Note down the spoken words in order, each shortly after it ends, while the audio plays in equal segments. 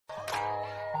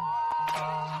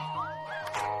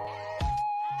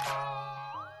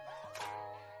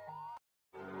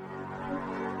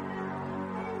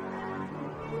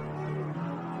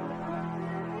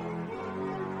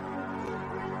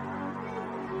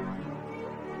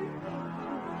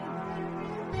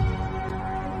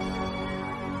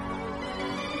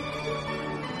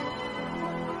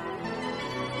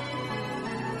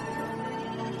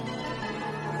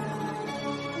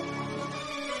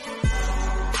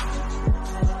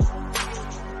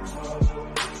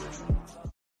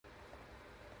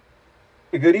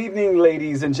Good evening,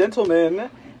 ladies and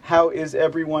gentlemen. How is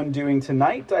everyone doing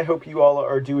tonight? I hope you all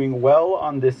are doing well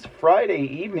on this Friday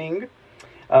evening.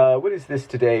 What is this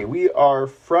today? We are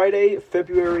Friday,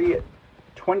 February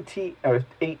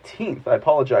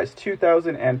 18th,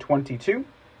 2022.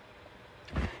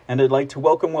 And I'd like to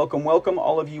welcome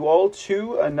all of you all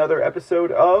to another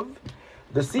episode of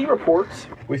The C Report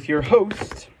with your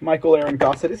host, Michael Aaron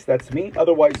Gossidis. That's me,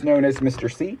 otherwise known as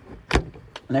Mr. C.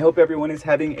 And I hope everyone is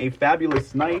having a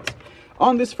fabulous night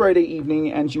on this Friday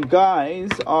evening, and you guys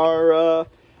are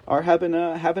having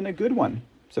a good one,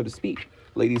 so to speak,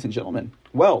 ladies and gentlemen.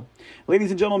 Well,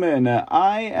 ladies and gentlemen,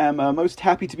 I am most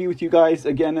happy to be with you guys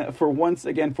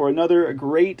for another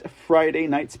great Friday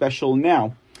night special.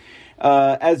 Now,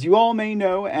 as you all may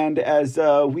know, and as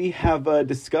we have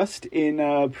discussed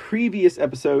in previous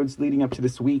episodes leading up to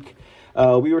this week,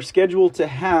 we were scheduled to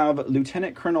have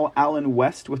Lieutenant Colonel Alan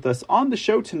West with us on the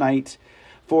show tonight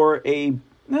for a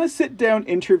sit-down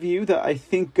interview that I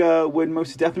think would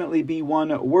most definitely be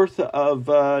one worth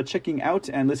of checking out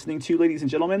and listening to, ladies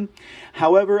and gentlemen.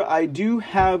 However, I do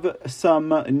have some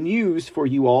news for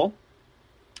you all,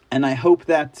 and I hope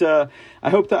that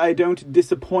I don't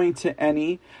disappoint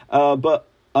any. But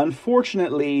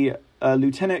unfortunately,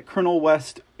 Lieutenant Colonel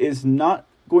West is not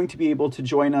going to be able to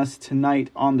join us tonight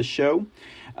on the show.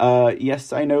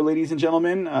 Yes, I know, ladies and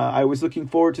gentlemen, I was looking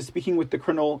forward to speaking with the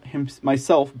Colonel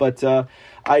myself, but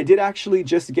I did actually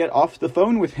just get off the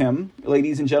phone with him,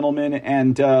 ladies and gentlemen,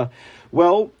 and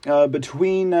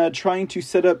between trying to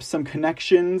set up some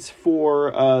connections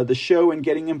for the show and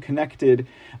getting him connected,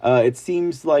 it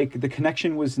seems like the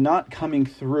connection was not coming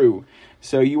through.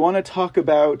 So you want to talk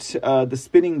about the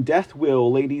spinning death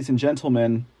wheel, ladies and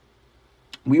gentlemen.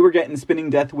 We were getting spinning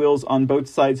death wheels on both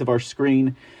sides of our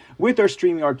screen with our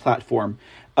StreamYard platform.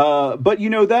 But,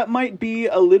 that might be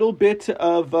a little bit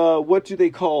of, what do they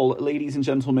call, ladies and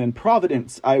gentlemen,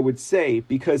 providence, I would say,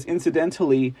 because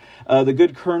incidentally, the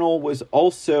good Colonel was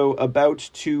also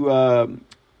about to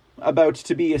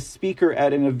be a speaker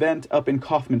at an event up in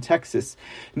Kaufman, Texas.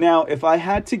 Now, if I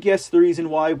had to guess the reason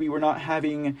why we were not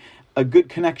having a good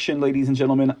connection, ladies and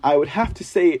gentlemen, I would have to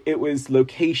say it was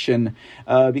location,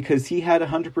 because he had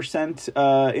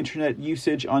 100% internet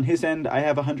usage on his end. I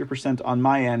have 100% on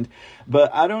my end,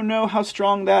 but I don't know how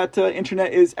strong that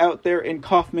internet is out there in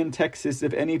Kaufman, Texas.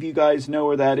 If any of you guys know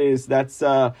where that is, that's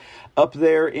up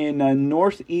there in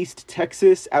northeast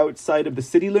Texas, outside of the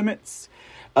city limits.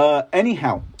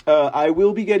 Anyhow, I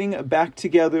will be getting back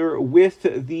together with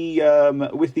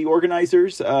the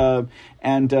organizers,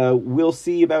 and we'll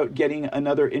see about getting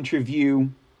another interview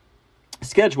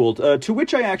scheduled. To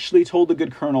which I actually told the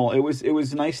good Colonel it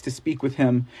was nice to speak with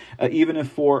him, even if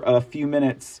for a few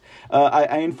minutes.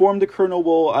 I informed the Colonel,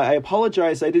 well, I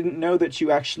apologize, I didn't know that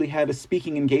you actually had a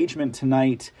speaking engagement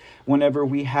tonight whenever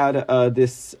we had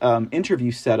this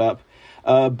interview set up.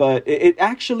 But it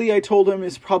actually, I told him,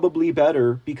 is probably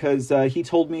better because he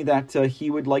told me that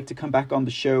he would like to come back on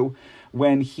the show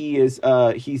when he's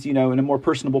in a more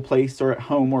personable place or at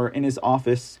home or in his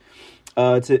office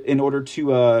in order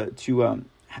to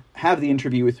have the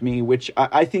interview with me, which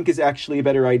I think is actually a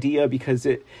better idea because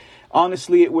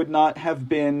honestly, it would not have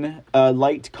been a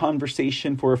light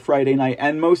conversation for a Friday night,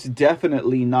 and most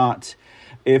definitely not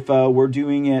if we're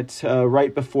doing it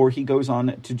right before he goes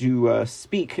on to do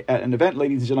speak at an event,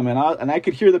 ladies and gentlemen. And I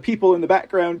could hear the people in the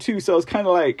background too, so I was kind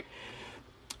of like,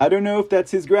 I don't know if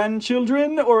that's his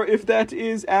grandchildren or if that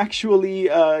is actually,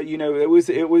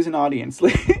 it was an audience,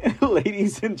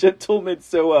 ladies and gentlemen.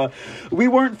 So we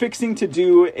weren't fixing to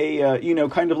do a,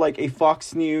 kind of like a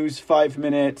Fox News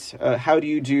 5-minute, how do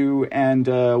you do, and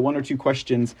one or two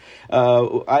questions.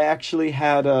 I actually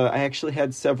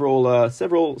had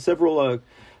several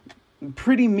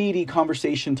pretty meaty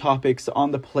conversation topics on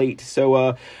the plate.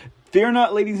 So fear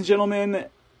not, ladies and gentlemen.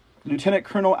 Lieutenant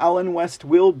Colonel Alan West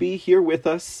will be here with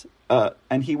us,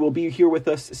 and he will be here with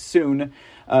us soon.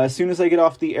 As soon as I get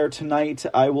off the air tonight,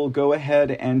 I will go ahead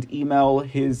and email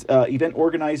his event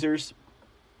organizers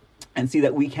and see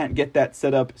that we can't get that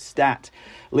set up stat,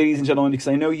 ladies and gentlemen, because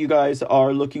I know you guys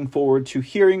are looking forward to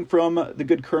hearing from the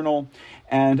good Colonel,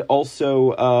 and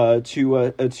also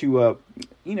to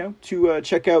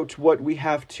check out what we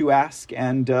have to ask,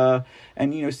 and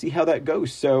see how that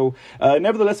goes. So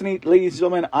nevertheless, ladies and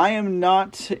gentlemen, I am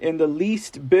not in the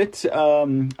least bit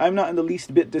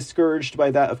discouraged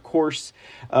by that, of course,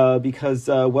 because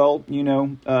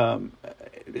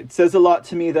it says a lot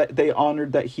to me that they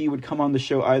honored that he would come on the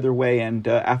show either way, and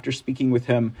after speaking with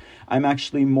him, I'm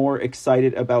actually more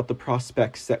excited about the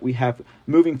prospects that we have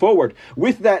moving forward.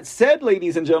 With that said,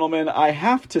 ladies and gentlemen, I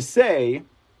have to say,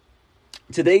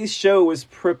 today's show was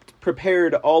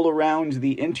prepared all around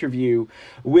the interview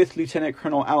with Lieutenant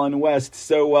Colonel Allen West.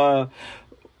 So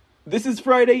this is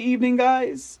Friday evening,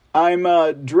 guys. I'm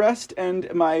dressed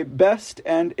and my best,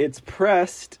 and it's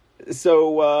pressed.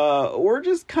 So we're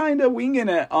just kind of winging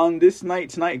it on this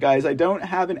night tonight, guys. I don't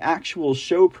have an actual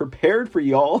show prepared for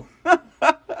y'all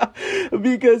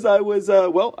because I was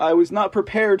not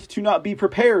prepared to not be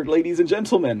prepared, ladies and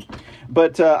gentlemen.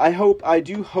 But I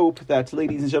do hope that,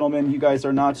 ladies and gentlemen, you guys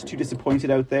are not too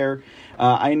disappointed out there.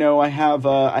 I know I have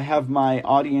my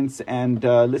audience and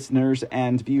listeners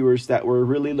and viewers that were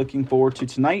really looking forward to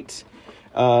tonight.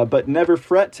 But never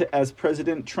fret, as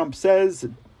President Trump says.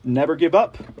 Never give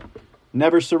up,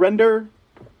 never surrender,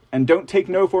 and don't take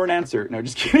no for an answer. No,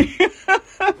 just kidding.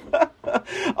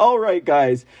 All right,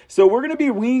 guys. So we're going to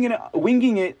be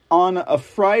winging it on a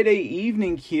Friday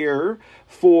evening here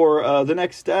for the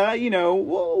next,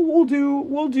 we'll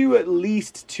do at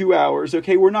least 2 hours.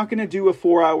 Okay, we're not going to do a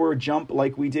 4-hour jump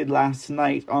like we did last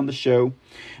night on the show.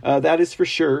 That is for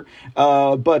sure.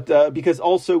 But because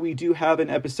also we do have an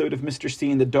episode of Mr.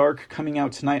 C in the Dark coming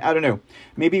out tonight. I don't know.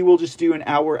 Maybe we'll just do an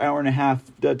hour and a half,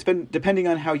 depending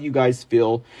on how you guys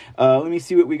feel. Let me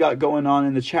see what we got going on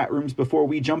in the chat rooms before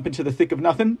we jump into the thick of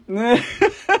nothing.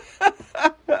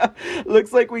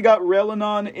 Looks like we got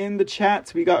Relinon in the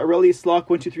chat. We got Aurelius Lock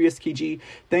 123SKG.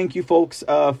 Thank you, folks,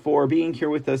 for being here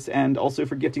with us, and also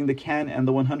for gifting the can and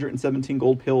the 117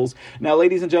 gold pills. Now,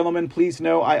 ladies and gentlemen, please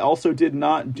know I also did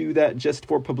not do that just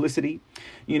for publicity.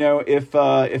 You know, if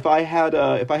I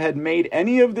had made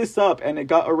any of this up and it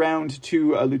got around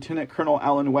to Lieutenant Colonel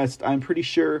Allen West, I'm pretty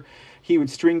sure he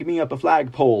would string me up a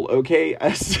flagpole, okay?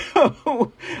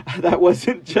 So that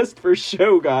wasn't just for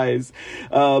show, guys.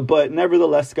 But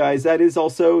nevertheless, guys, that's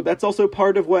also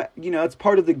part of what, that's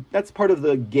part of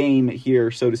the game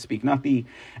here, so to speak. Not the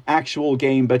actual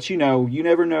game, but you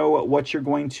never know what you're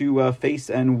going to face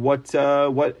and what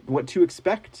to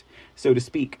expect, so to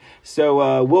speak.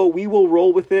 So we will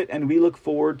roll with it, and we look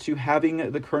forward to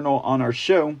having the Colonel on our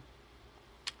show.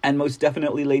 And most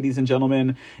definitely, ladies and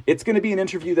gentlemen, it's going to be an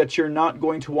interview that you're not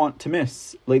going to want to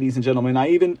miss, ladies and gentlemen. I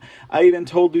even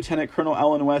told Lieutenant Colonel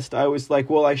Allen West, I was like,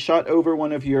 well, I shot over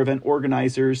one of your event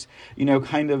organizers,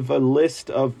 kind of a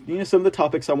list of, some of the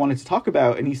topics I wanted to talk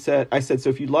about. And I said, so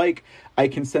if you'd like, I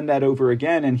can send that over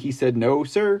again. And he said, no,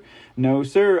 sir,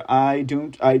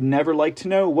 I'd never like to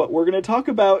know what we're going to talk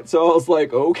about. So I was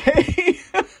like, okay.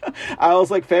 I was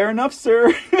like, fair enough,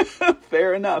 sir.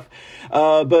 Fair enough.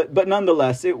 But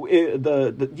nonetheless,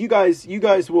 you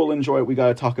guys will enjoy what we got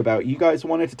to talk about. You guys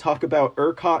wanted to talk about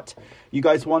ERCOT. You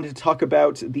guys wanted to talk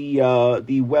about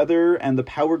the weather and the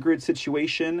power grid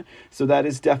situation. So that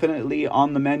is definitely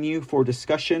on the menu for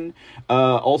discussion.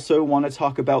 Also want to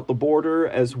talk about the border,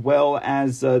 as well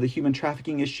as the human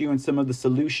trafficking issue and some of the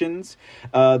solutions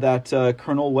that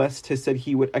Colonel West has said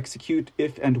he would execute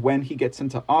if and when he gets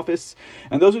into office.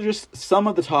 And those are just some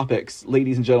of the topics,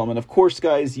 ladies and gentlemen. Of course,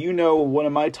 guys, one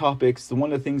of my topics,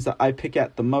 one of the things that I pick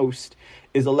at the most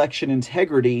is election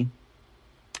integrity.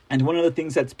 And one of the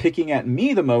things that's picking at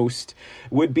me the most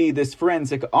would be this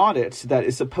forensic audit that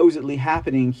is supposedly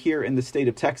happening here in the state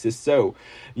of Texas. So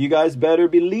you guys better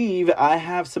believe I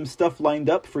have some stuff lined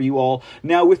up for you all.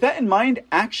 Now, with that in mind,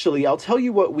 actually, I'll tell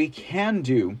you what we can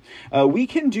do. We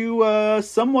can do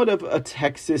somewhat of a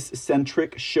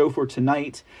Texas-centric show for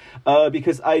tonight,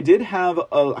 because I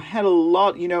had a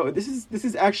lot, this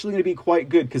is actually going to be quite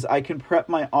good, because I can prep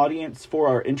my audience for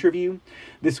our interview.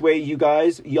 This way,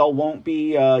 y'all won't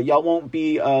be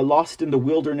lost in the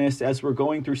wilderness as we're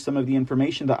going through some of the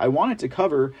information that I wanted to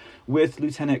cover with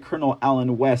Lieutenant Colonel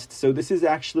Allen West. So this is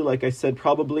actually, like I said,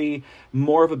 probably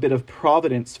more of a bit of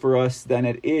providence for us than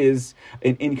it is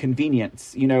an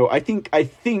inconvenience. I think it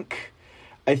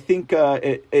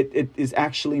is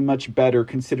actually much better,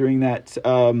 considering that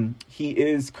he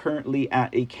is currently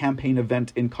at a campaign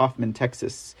event in Kaufman,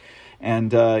 Texas,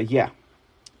 and yeah.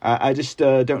 I just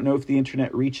don't know if the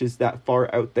internet reaches that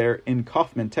far out there in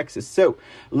Kaufman, Texas. So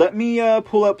let me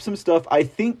pull up some stuff. I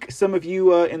think some of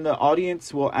you in the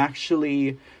audience will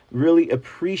actually really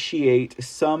appreciate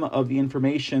some of the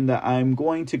information that I'm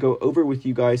going to go over with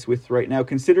you guys with right now.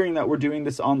 Considering that we're doing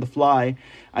this on the fly,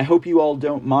 I hope you all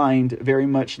don't mind very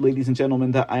much, ladies and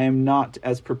gentlemen, that I am not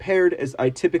as prepared as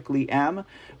I typically am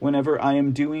whenever I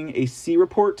am doing a C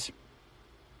report.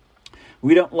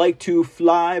 We don't like to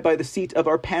fly by the seat of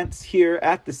our pants here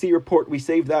at the C Report. We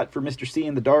save that for Mr. C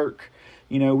in the dark.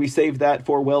 You know, we save that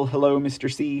for, well, hello,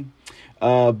 Mr. C.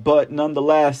 But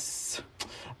nonetheless,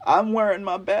 I'm wearing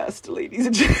my best, ladies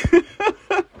and gentlemen.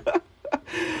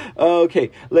 Okay,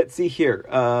 let's see here.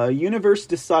 Universe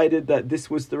decided that this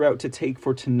was the route to take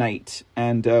for tonight.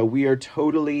 And we are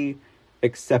totally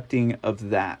accepting of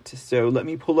that. So let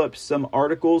me pull up some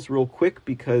articles real quick,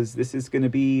 because this is going to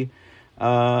be...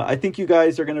 I think you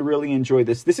guys are going to really enjoy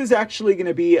this. This is actually going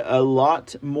to be a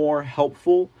lot more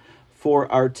helpful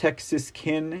for our Texas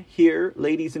kin here,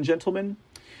 ladies and gentlemen.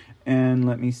 And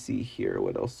let me see here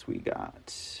what else we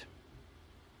got.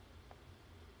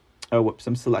 Oh, whoops,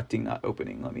 I'm selecting, not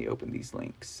opening. Let me open these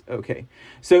links. Okay,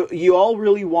 so you all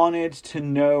really wanted to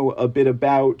know a bit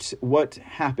about what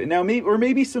happened. Now,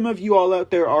 maybe some of you all out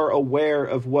there are aware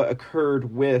of what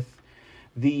occurred with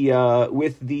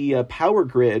the power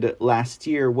grid last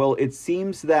year. Well, it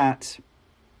seems that,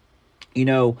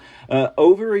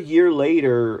 over a year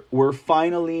later, we're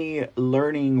finally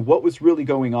learning what was really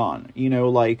going on.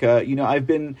 I've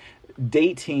been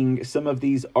dating some of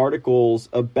these articles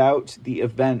about the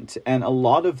event, and a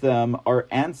lot of them are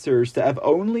answers that have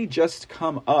only just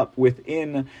come up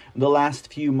within the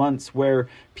last few months, where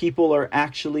people are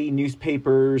actually,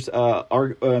 newspapers,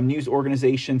 news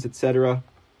organizations, etc.,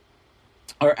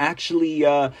 are actually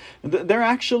they're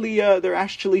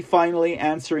actually finally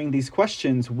answering these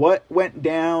questions. What went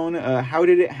down? How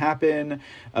did it happen?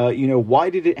 Why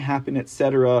did it happen,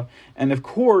 etc. And of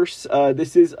course,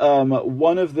 this is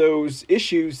one of those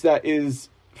issues that is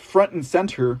front and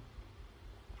center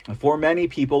for many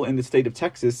people in the state of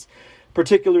Texas,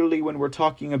 particularly when we're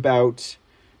talking about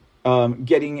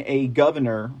getting a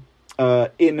governor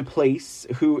in place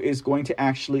who is going to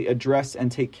actually address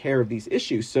and take care of these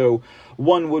issues. So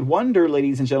one would wonder,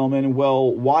 ladies and gentlemen,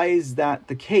 well, why is that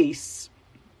the case?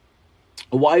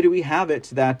 Why do we have it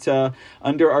that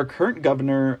under our current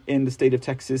governor in the state of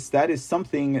Texas, that is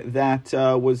something that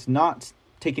was not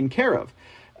taken care of?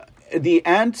 The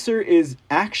answer is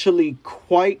actually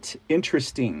quite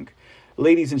interesting,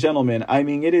 ladies and gentlemen. I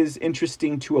mean, it is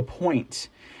interesting to a point.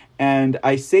 And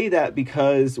I say that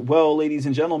because, well, ladies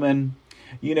and gentlemen,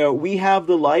 we have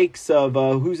the likes of,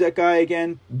 who's that guy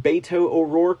again? Beto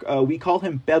O'Rourke. We call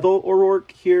him Beto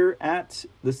O'Rourke here at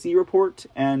the C Report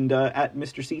and at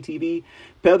Mr. CTV.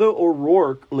 Beto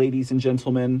O'Rourke, ladies and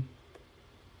gentlemen,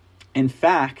 in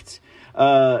fact,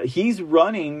 he's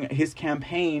running his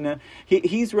campaign.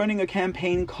 He's running a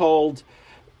campaign called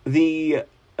the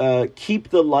Keep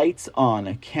the Lights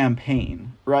On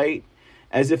campaign, right?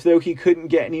 As if though he couldn't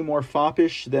get any more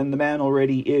foppish than the man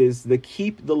already is. The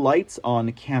Keep the Lights On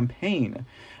campaign,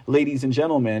 ladies and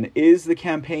gentlemen, is the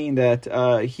campaign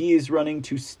that he is running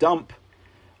to stump.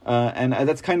 And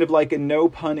that's kind of like a no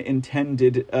pun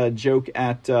intended joke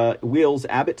at Wills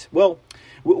Abbott. Well,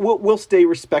 we'll stay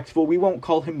respectful. We won't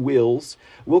call him Wills.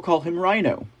 We'll call him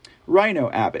Rhino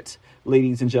Abbott,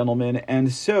 ladies and gentlemen.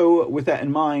 And so with that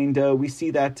in mind, we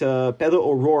see that Beto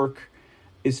O'Rourke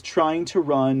is trying to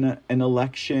run an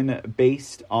election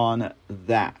based on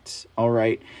that. All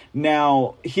right.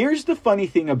 Now, here's the funny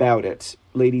thing about it,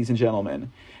 ladies and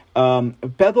gentlemen.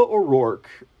 Beto O'Rourke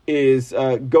is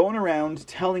going around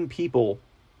telling people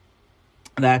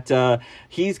that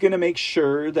he's going to make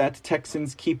sure that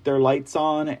Texans keep their lights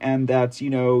on, and that,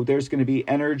 there's going to be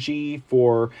energy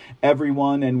for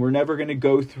everyone, and we're never going to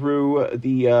go through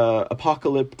the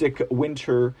apocalyptic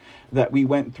winter that we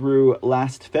went through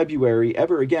last February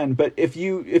ever again. But if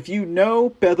you know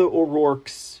Beto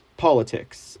O'Rourke's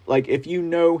politics, like if you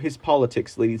know his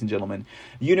politics, ladies and gentlemen,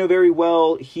 you know very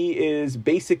well he is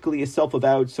basically a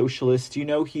self-avowed socialist.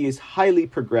 He is highly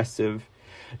progressive.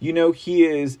 He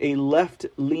is a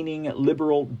left-leaning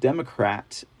liberal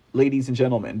Democrat, ladies and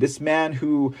gentlemen. This man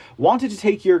who wanted to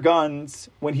take your guns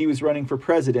when he was running for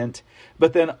president,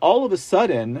 but then all of a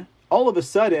sudden,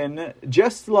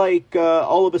 just like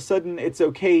all of a sudden it's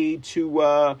okay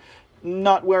to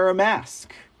not wear a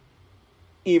mask,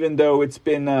 even though it's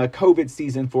been COVID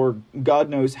season for God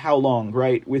knows how long,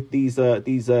 right? With these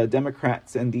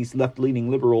Democrats and these left-leaning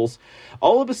liberals,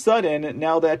 all of a sudden,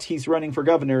 now that he's running for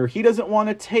governor, he doesn't want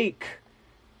to take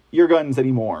your guns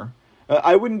anymore.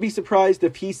 I wouldn't be surprised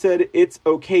if he said it's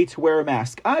okay to wear a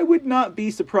mask. I would not be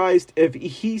surprised if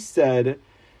he said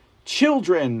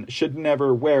children should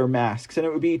never wear masks. And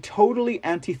it would be totally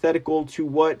antithetical to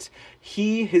what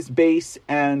he, his base,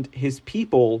 and his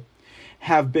people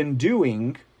have been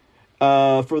doing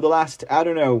for the last,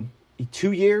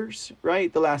 2 years,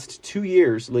 right? The last 2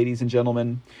 years, ladies and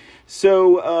gentlemen.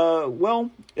 So,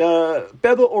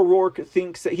 Beto O'Rourke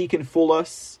thinks that he can fool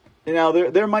us. Now,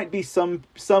 there might be some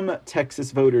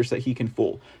Texas voters that he can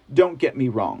fool. Don't get me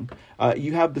wrong.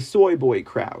 You have the soy boy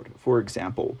crowd, for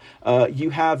example. You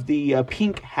have the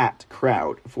pink hat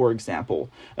crowd, for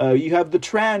example. You have the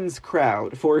trans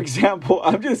crowd, for example.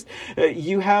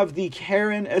 You have the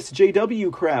Karen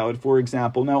SJW crowd, for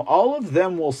example. Now, all of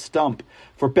them will stump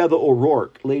for Beto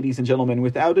O'Rourke, ladies and gentlemen,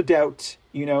 without a doubt,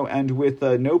 and with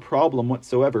no problem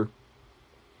whatsoever.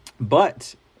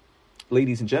 But,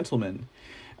 ladies and gentlemen,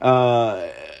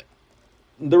 the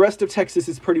rest of Texas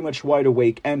is pretty much wide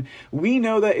awake, and we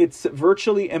know that it's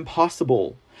virtually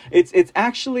impossible. It's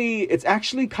actually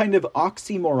kind of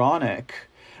oxymoronic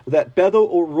that Beto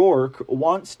O'Rourke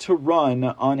wants to run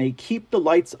on a keep the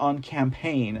lights on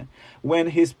campaign when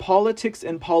his politics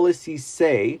and policies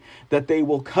say that they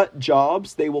will cut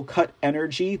jobs, they will cut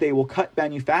energy, they will cut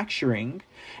manufacturing.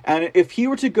 And if he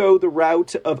were to go the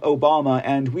route of Obama,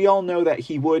 and we all know that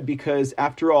he would, because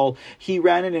after all, he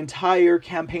ran an entire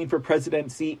campaign for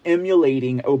presidency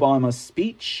emulating Obama's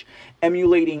speech,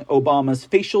 emulating Obama's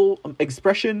facial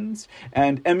expressions,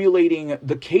 and emulating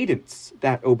the cadence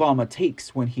that Obama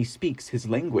takes when he speaks his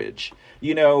language.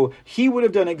 He would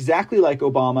have done exactly like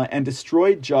Obama and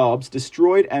destroyed jobs,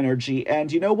 destroyed energy.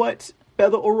 And you know what,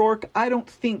 Beto O'Rourke, I don't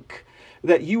think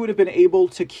that you would have been able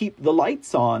to keep the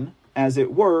lights on, as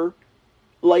it were,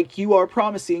 like you are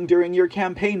promising during your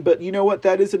campaign. But you know what?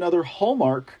 That is another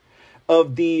hallmark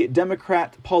of the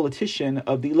Democrat politician,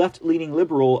 of the left-leaning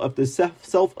liberal, of the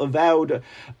self-avowed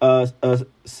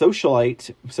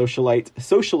socialist,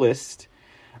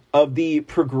 of the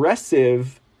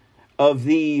progressive, of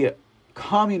the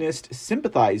communist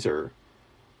sympathizer.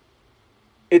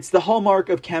 It's the hallmark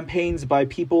of campaigns by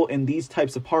people in these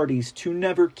types of parties to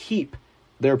never keep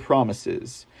their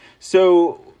promises.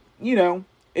 So,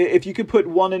 if you could put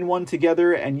 1 and 1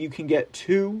 together and you can get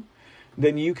 2,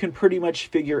 then you can pretty much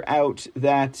figure out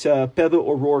that Beto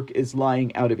O'Rourke is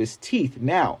lying out of his teeth.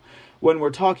 Now, when we're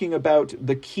talking about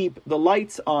the Keep the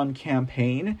Lights On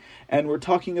campaign, and we're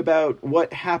talking about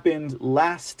what happened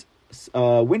last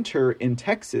winter in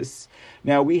Texas.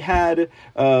 Now, we had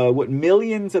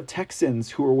millions of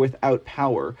Texans who were without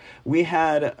power. We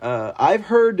had I've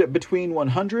heard between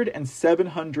 100 and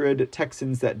 700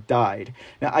 Texans that died.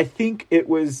 Now, I think it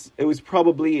was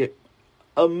probably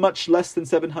a much less than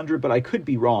 700, but I could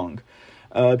be wrong.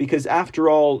 Because after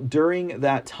all, during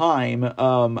that time,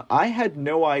 I had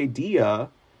no idea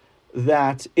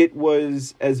that it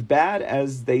was as bad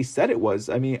as they said it was.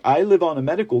 I mean, I live on a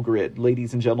medical grid,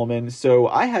 ladies and gentlemen, so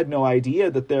I had no idea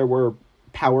that there were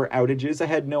power outages. I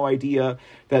had no idea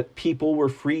that people were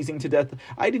freezing to death.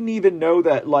 I didn't even know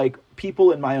that,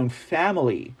 people in my own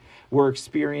family were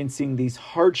experiencing these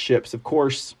hardships. Of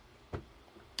course,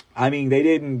 I mean, they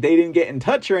didn't get in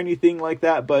touch or anything like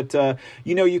that, but,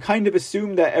 you kind of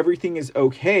assume that everything is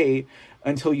okay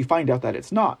until you find out that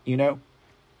it's not,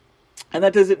 And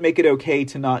that doesn't make it okay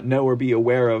to not know or be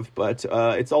aware of, but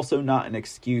it's also not an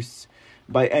excuse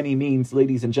by any means,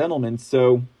 ladies and gentlemen.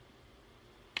 So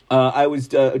I was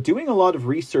doing a lot of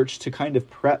research to kind of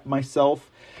prep myself,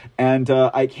 and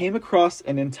I came across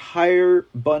an entire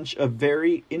bunch of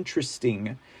very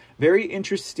interesting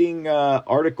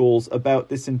articles about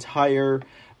this entire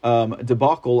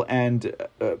debacle, and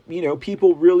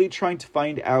people really trying to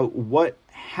find out what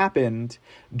happened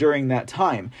during that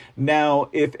time. Now,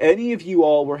 if any of you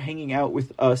all were hanging out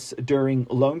with us during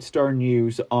Lone Star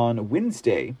News on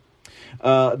Wednesday,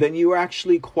 then you are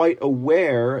actually quite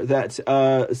aware that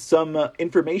some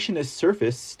information has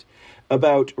surfaced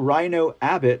about Rhino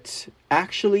Abbott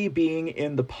actually being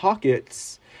in the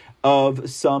pockets of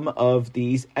some of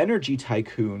these energy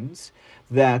tycoons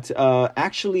that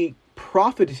actually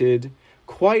profited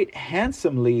quite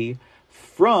handsomely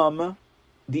from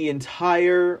the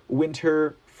entire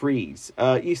winter freeze.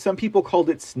 Some people called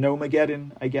it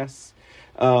Snowmageddon, I guess.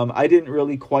 I didn't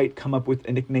really quite come up with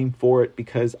a nickname for it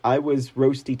because I was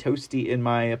roasty toasty in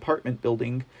my apartment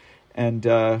building, and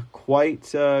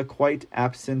quite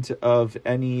absent of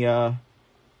any.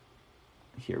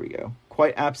 Here we go.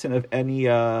 Quite absent of any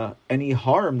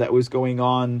harm that was going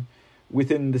on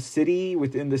within the city,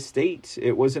 within the state.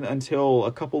 It wasn't until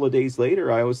a couple of days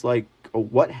later I was like, oh,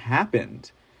 what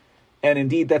happened? And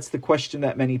indeed, that's the question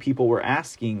that many people were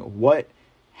asking. What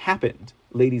happened,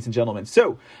 ladies and gentlemen.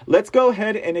 So let's go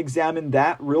ahead and examine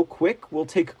that real quick. We'll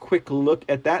take a quick look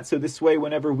at that. So this way,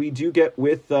 whenever we do get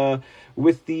with the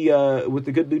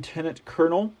good Lieutenant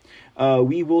Colonel,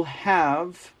 we will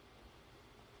have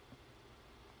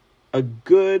a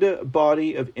good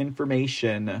body of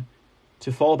information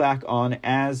to fall back on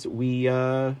as we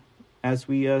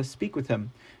speak with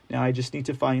him. Now I just need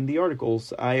to find the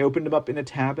articles. I opened them up in a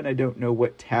tab, and I don't know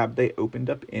what tab they opened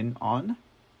up on.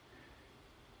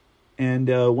 And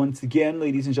once again,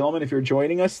 ladies and gentlemen, if you're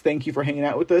joining us, thank you for hanging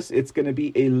out with us. It's going to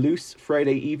be a loose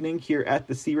Friday evening here at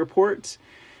the C Report.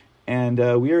 And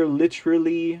we are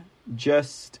literally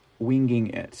just winging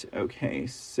it. Okay,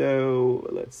 so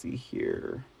let's see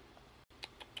here.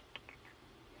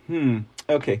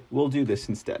 Okay, we'll do this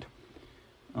instead.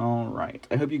 All right.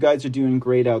 I hope you guys are doing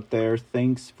great out there.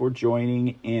 Thanks for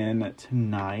joining in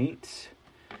tonight.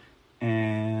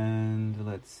 And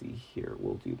let's see here.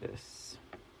 We'll do this.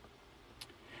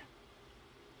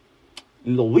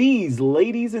 Louise,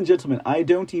 ladies and gentlemen, I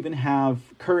don't even have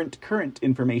current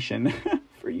information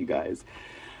for you guys.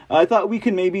 I thought we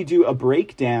could maybe do a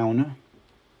breakdown,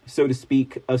 so to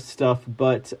speak, of stuff,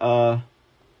 but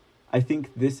I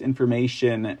think this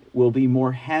information will be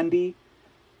more handy,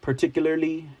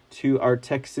 particularly to our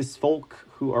Texas folk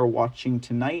who are watching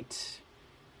tonight.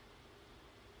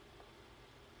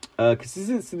 Because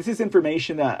this is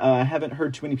information that I haven't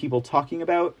heard too many people talking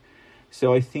about.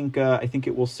 So I think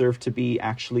it will serve to be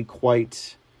actually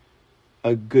quite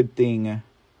a good thing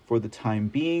for the time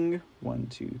being. 1,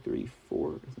 2, 3, 4.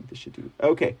 I think this should do.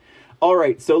 Okay. All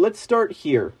right. So let's start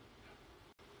here.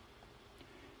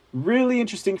 Really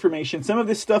interesting information. Some of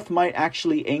this stuff might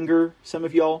actually anger some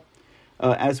of y'all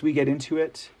as we get into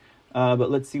it. But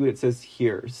let's see what it says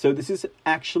here. So this is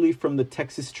actually from the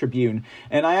Texas Tribune.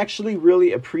 And I actually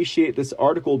really appreciate this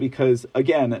article because,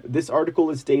 again, this article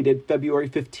is dated February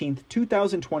 15th,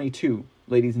 2022,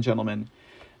 ladies and gentlemen.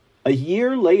 A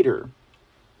year later,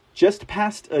 just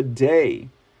past a day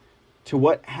to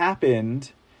what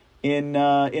happened in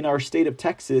our state of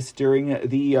Texas during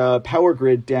the power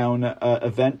grid down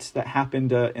event that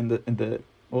happened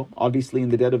obviously in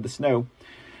the dead of the snow.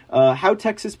 How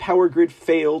Texas power grid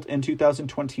failed in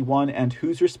 2021 and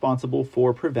who's responsible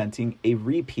for preventing a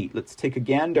repeat. Let's take a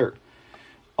gander.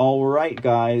 All right,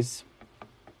 guys.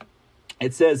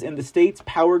 It says, in the state's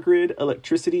power grid,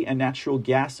 electricity and natural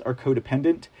gas are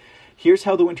codependent. Here's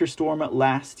how the winter storm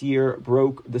last year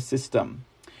broke the system.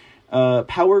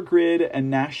 Power grid and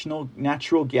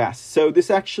natural gas. So this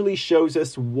actually shows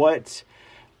us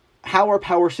how our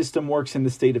power system works in the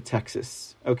state of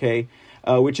Texas. Okay.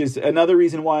 Which is another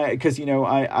reason why, because,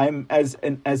 I'm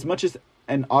as much as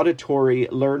an auditory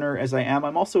learner as I am,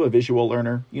 I'm also a visual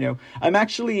learner. I'm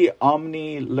actually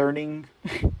omni-learning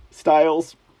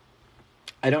styles.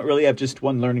 I don't really have just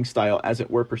one learning style, as it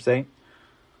were, per se.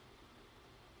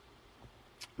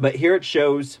 But here it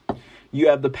shows you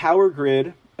have the power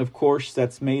grid, of course,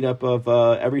 that's made up of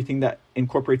everything that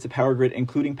incorporates a power grid,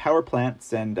 including power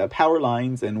plants and power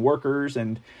lines and workers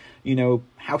and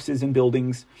houses and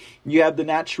buildings. You have the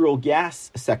natural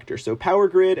gas sector, so power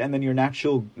grid, and then your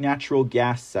natural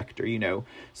gas sector,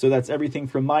 So that's everything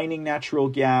from mining natural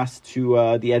gas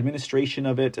to the administration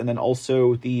of it, and then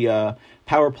also the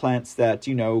power plants that,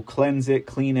 cleanse it,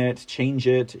 clean it, change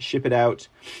it, ship it out.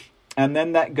 And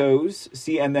then that goes,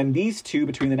 and then these two,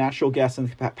 between the natural gas and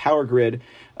the power grid,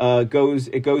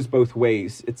 goes both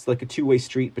ways. It's like a two-way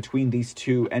street between these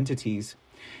two entities.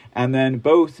 And then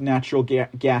both natural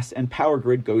gas and power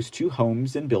grid goes to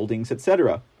homes and buildings,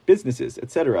 etc., businesses,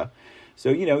 etc.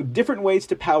 So, different ways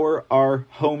to power our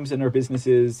homes and our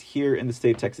businesses here in the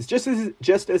state of Texas, just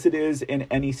as it is in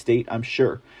any state, I'm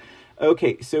sure.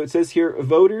 Okay, so it says here,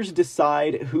 voters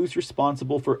decide who's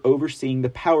responsible for overseeing the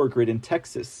power grid in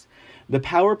Texas. The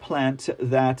power plant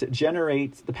that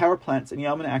generates the power plants, and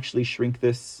I'm going to actually shrink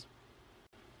this,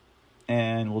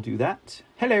 and we'll do that.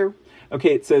 Hello.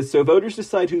 Okay, it says, so voters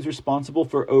decide who's responsible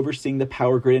for overseeing the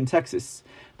power grid in Texas.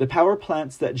 The power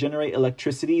plants that generate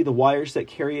electricity, the wires that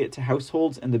carry it to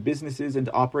households, and the businesses and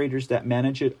operators that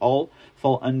manage it all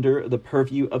fall under the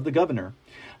purview of the governor.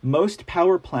 Most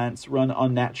power plants run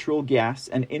on natural gas,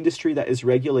 an industry that is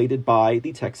regulated by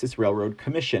the Texas Railroad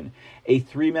Commission, a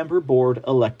 3-member board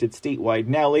elected statewide.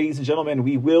 Now, ladies and gentlemen,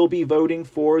 we will be voting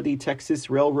for the Texas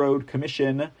Railroad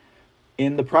Commission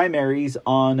in the primaries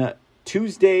on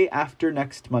Tuesday after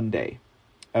next Monday.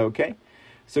 Okay?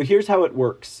 So here's how it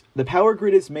works. The power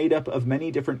grid is made up of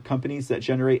many different companies that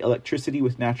generate electricity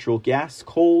with natural gas,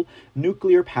 coal,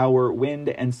 nuclear power, wind,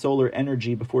 and solar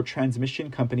energy before transmission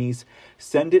companies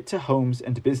send it to homes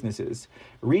and businesses.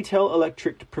 Retail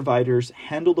electric providers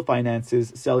handle the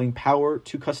finances, selling power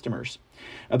to customers.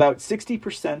 About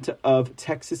 60% of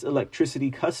Texas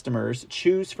electricity customers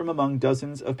choose from among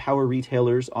dozens of power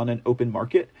retailers on an open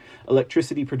market.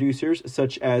 Electricity producers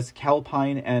such as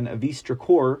Calpine and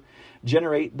Vistracor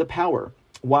generate the power,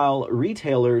 while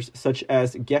retailers such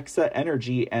as Gexa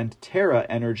Energy and Terra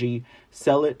Energy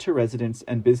sell it to residents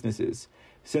and businesses.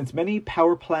 Since many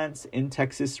power plants in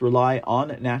Texas rely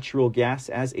on natural gas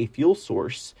as a fuel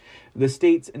source, the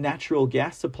state's natural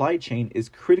gas supply chain is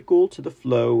critical to the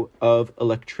flow of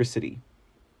electricity.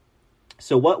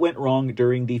 So what went wrong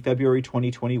during the February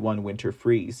 2021 winter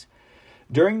freeze?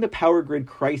 During the power grid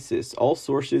crisis, all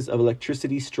sources of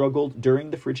electricity struggled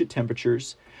during the frigid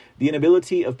temperatures. The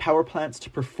inability of power plants to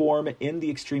perform in the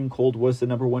extreme cold was the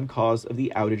number one cause of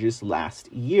the outages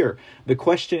last year. The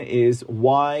question is,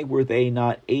 why were they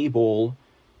not able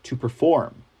to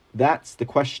perform? That's the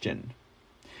question.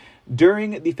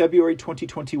 During the February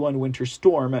 2021 winter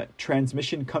storm,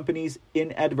 transmission companies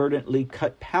inadvertently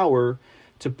cut power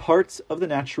to parts of the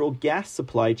natural gas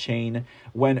supply chain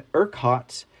when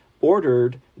ERCOT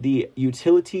ordered the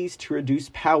utilities to reduce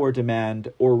power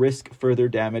demand or risk further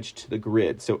damage to the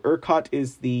grid. So ERCOT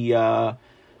is the, I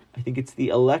think it's the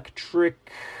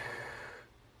electric...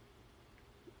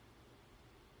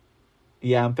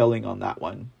 Yeah, I'm failing on that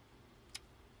one.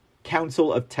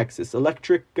 Council of Texas.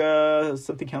 Electric,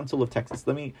 something Council of Texas.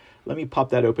 Let me pop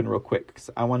that open real quick,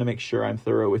 because I want to make sure I'm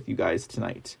thorough with you guys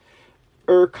tonight.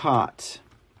 ERCOT.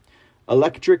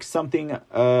 Electric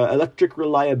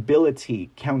Reliability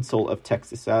Council of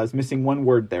Texas. I was missing one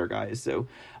word there, guys. So,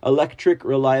 Electric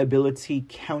Reliability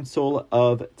Council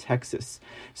of Texas.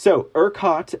 So,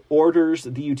 ERCOT orders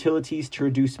the utilities to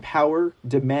reduce power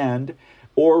demand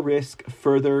or risk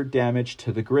further damage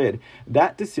to the grid.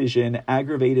 That decision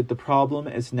aggravated the problem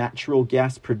as natural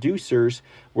gas producers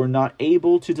were not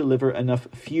able to deliver enough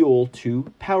fuel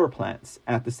to power plants.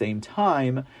 At the same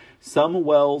time, some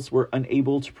wells were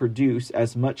unable to produce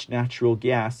as much natural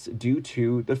gas due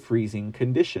to the freezing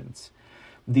conditions.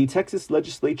 The Texas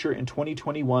legislature in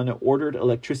 2021 ordered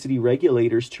electricity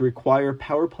regulators to require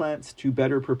power plants to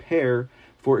better prepare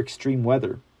for extreme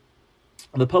weather.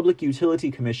 The Public Utility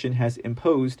Commission has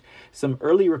imposed some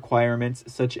early requirements,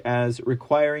 such as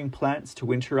requiring plants to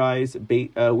winterize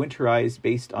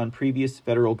based on previous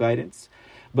federal guidance.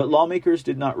 But lawmakers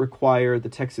did not require the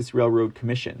Texas Railroad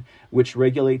Commission, which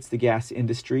regulates the gas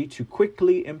industry, to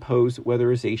quickly impose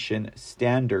weatherization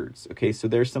standards. Okay, so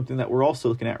there's something that we're also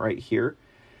looking at right here.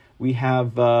 We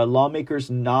have lawmakers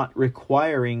not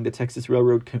requiring the Texas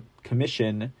Railroad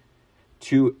Commission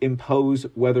to impose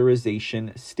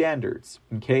weatherization standards.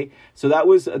 Okay, so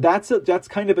that's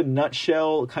kind of a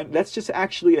nutshell. That's just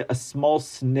actually a small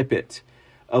snippet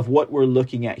of what we're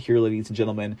looking at here, ladies and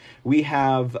gentlemen. We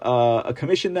have a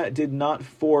commission that did not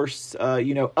force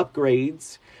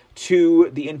upgrades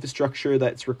to the infrastructure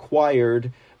that's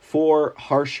required for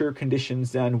harsher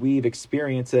conditions than we've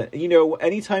experienced.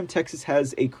 Anytime Texas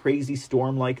has a crazy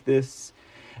storm like this,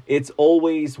 it's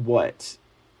always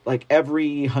like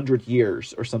every 100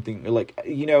 years or something.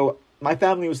 My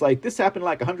family was like, this happened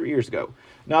like 100 years ago.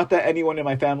 Not that anyone in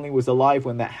my family was alive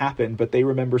when that happened, but they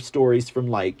remember stories from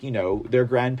their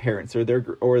grandparents or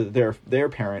their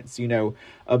parents,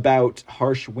 about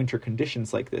harsh winter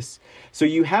conditions like this. So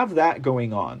you have that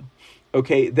going on.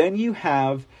 Okay, then you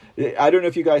have, I don't know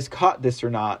if you guys caught this or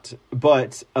not,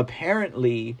 but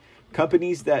apparently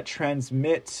companies that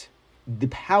transmit the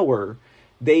power,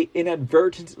 they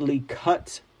inadvertently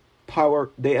cut power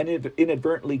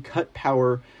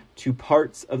to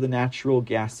parts of the natural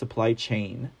gas supply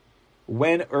chain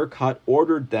when ERCOT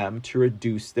ordered them to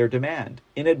reduce their demand.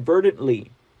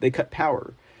 Inadvertently, they cut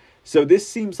power. So this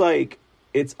seems like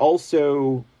it's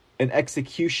also an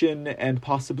execution and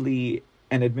possibly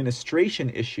an administration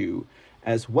issue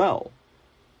as well.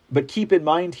 But keep in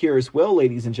mind here as well,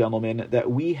 ladies and gentlemen, that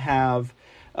we have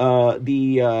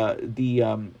the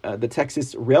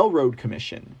Texas Railroad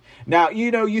Commission. Now,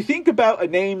 you think about a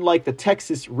name like the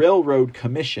Texas Railroad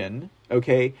Commission,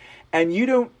 okay, and you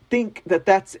don't think that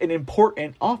that's an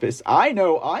important office. I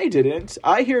know I didn't.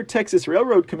 I hear Texas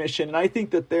Railroad Commission, and I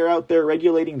think that they're out there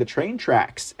regulating the train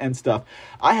tracks and stuff.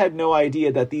 I had no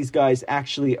idea that these guys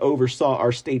actually oversaw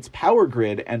our state's power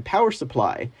grid and power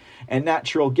supply and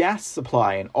natural gas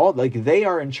supply and all. They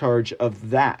are in charge of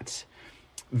that.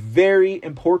 Very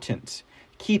important.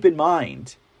 Keep in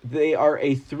mind, they are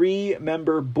a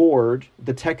 3-member board,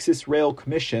 the Texas Rail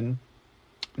Commission,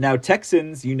 Now,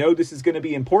 Texans, you know this is going to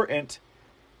be important.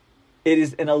 It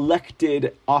is an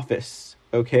elected office,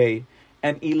 okay?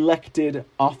 An elected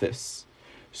office.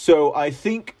 So I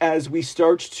think as we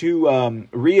start to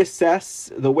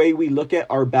reassess the way we look at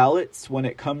our ballots when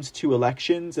it comes to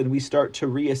elections, and we start to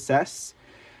reassess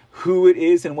who it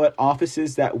is and what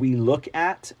offices that we look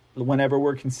at whenever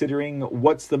we're considering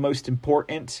what's the most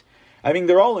important. I mean,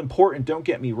 they're all important, don't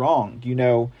get me wrong,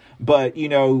 but,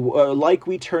 like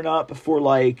we turn up for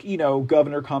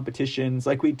governor competitions,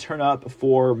 like we turn up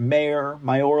for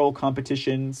mayoral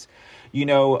competitions,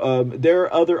 there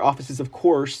are other offices, of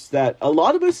course, that a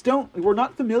lot of us we're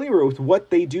not familiar with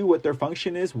what they do, what their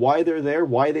function is, why they're there,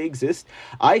 why they exist.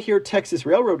 I hear Texas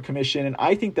Railroad Commission, and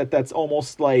I think that that's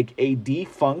almost like a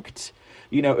defunct,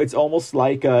 it's almost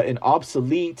like an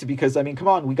obsolete, because, I mean, come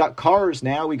on, we got cars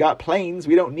now, we got planes,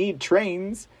 we don't need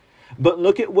trains. But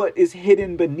look at what is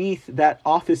hidden beneath that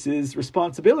office's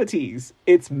responsibilities.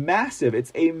 It's massive.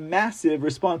 It's a massive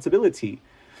responsibility.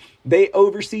 They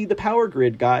oversee the power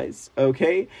grid, guys,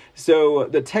 okay? So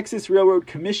the Texas Railroad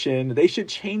Commission, they should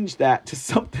change that to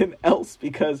something else,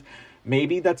 because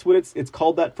maybe that's what it's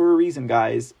called that for a reason,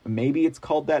 guys. Maybe it's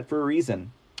called that for a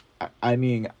reason. I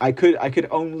mean, I could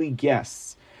only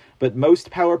guess, but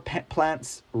most power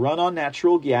plants run on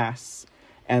natural gas,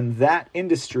 and that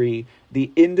industry,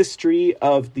 the industry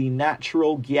of the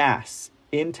natural gas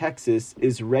in Texas,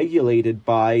 is regulated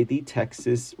by the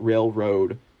Texas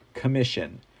Railroad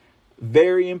Commission.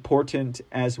 Very important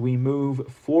as we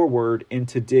move forward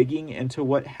into digging into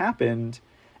what happened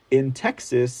in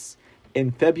Texas in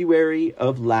February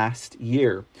of last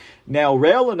year. Now,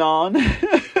 Railanon,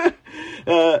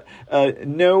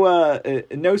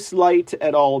 no slight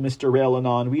at all, Mr.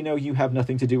 Railanon. We know you have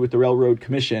nothing to do with the Railroad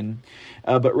Commission.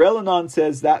 But Railanon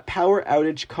says that power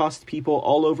outage cost people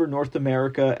all over North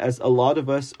America, as a lot of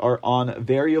us are on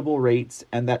variable rates,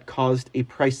 and that caused a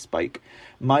price spike.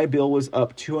 My bill was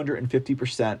up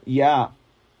 250%. Yeah,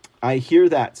 I hear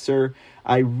that, sir.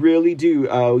 I really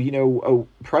do.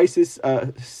 Prices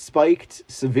spiked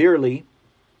severely.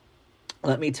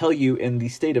 Let me tell you, in the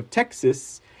state of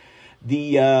Texas,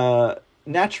 the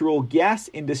natural gas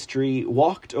industry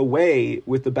walked away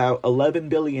with about $11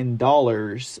 billion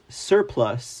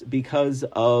surplus because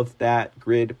of that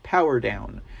grid power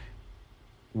down.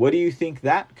 What do you think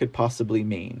that could possibly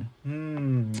mean?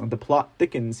 The plot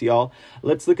thickens, y'all.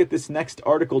 Let's look at this next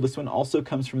article. This one also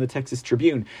comes from the Texas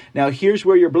Tribune. Now, here's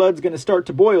where your blood's going to start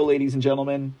to boil, ladies and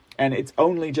gentlemen, and it's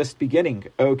only just beginning.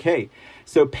 Okay,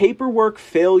 so paperwork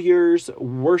failures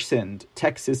worsened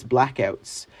Texas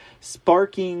blackouts,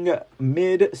 sparking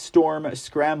mid-storm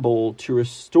scramble to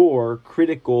restore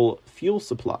critical fuel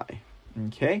supply.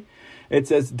 Okay. It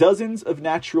says dozens of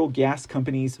natural gas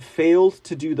companies failed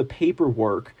to do the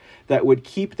paperwork that would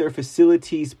keep their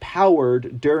facilities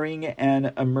powered during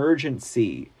an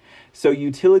emergency. So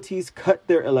utilities cut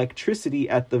their electricity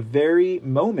at the very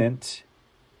moment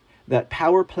that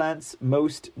power plants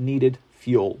most needed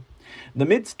fuel. The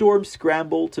mid-storm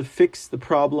scramble to fix the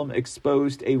problem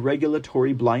exposed a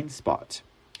regulatory blind spot.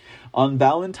 On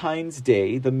Valentine's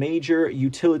Day, the major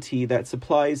utility that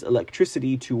supplies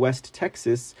electricity to West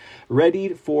Texas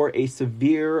readied for a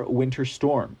severe winter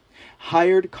storm.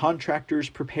 Hired contractors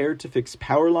prepared to fix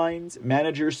power lines,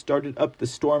 managers started up the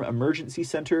storm emergency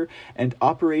center, and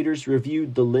operators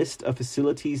reviewed the list of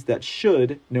facilities that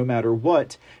should, no matter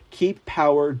what, keep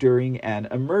power during an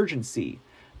emergency.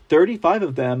 35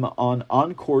 of them on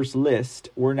Encore's list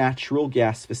were natural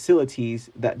gas facilities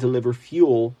that deliver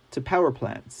fuel to power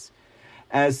plants.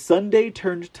 As Sunday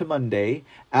turned to Monday,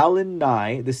 Alan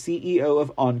Nye, the CEO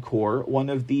of Encore, one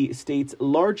of the state's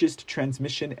largest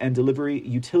transmission and delivery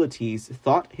utilities,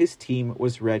 thought his team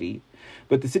was ready.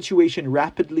 But the situation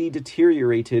rapidly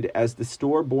deteriorated as the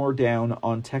storm bore down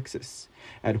on Texas.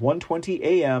 At 1:20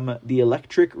 a.m., the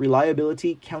Electric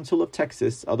Reliability Council of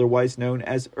Texas, otherwise known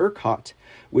as ERCOT,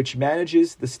 which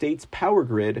manages the state's power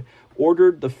grid,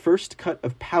 ordered the first cut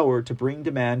of power to bring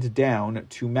demand down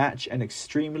to match an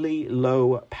extremely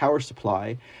low power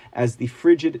supply, as the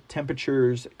frigid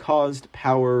temperatures caused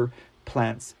power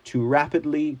plants to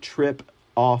rapidly trip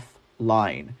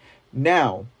offline.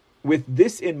 Now, with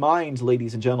this in mind,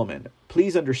 ladies and gentlemen,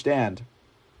 please understand,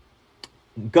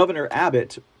 Governor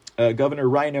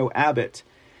Rhino Abbott,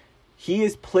 he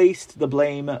has placed the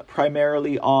blame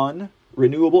primarily on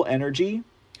renewable energy,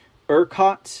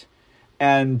 ERCOT,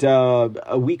 and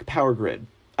a weak power grid.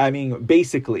 I mean,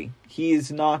 basically, he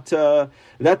is not,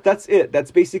 that's it. That's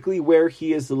basically where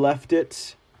he has left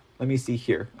it. Let me see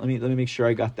here. Let me make sure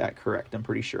I got that correct. I'm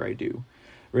pretty sure I do.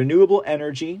 Renewable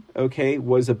energy, okay,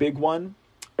 was a big one.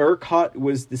 ERCOT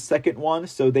was the second one,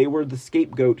 so they were the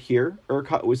scapegoat here.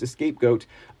 ERCOT was the scapegoat.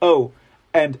 Oh,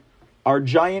 and our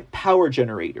giant power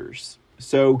generators.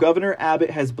 So Governor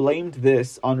Abbott has blamed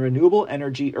this on renewable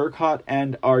energy, ERCOT,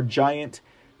 and our giant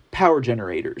power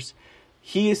generators.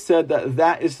 He has said that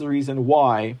that is the reason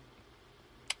why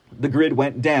the grid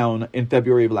went down in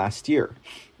February of last year.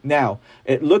 Now,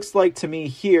 it looks like to me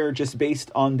here, just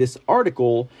based on this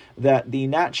article, that the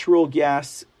natural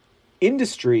gas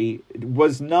industry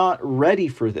was not ready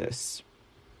for this.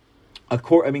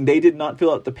 They did not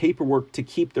fill out the paperwork to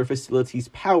keep their facilities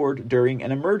powered during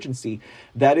an emergency.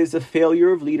 That is a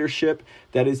failure of leadership.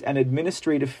 That is an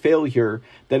administrative failure.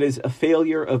 That is a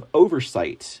failure of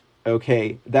oversight.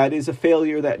 Okay, that is a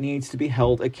failure that needs to be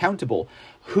held accountable.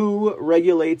 Who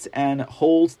regulates and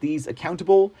holds these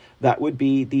accountable? That would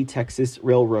be the Texas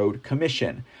Railroad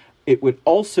Commission. It would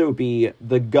also be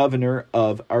the governor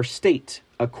of our state,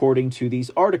 according to these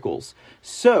articles.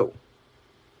 So,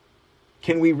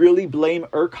 can we really blame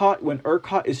ERCOT when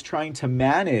ERCOT is trying to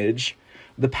manage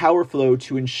the power flow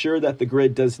to ensure that the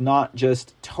grid does not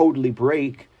just totally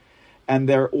break, and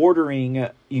they're ordering,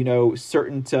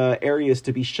 certain areas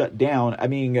to be shut down? I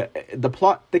mean, the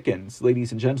plot thickens,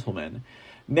 ladies and gentlemen.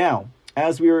 Now,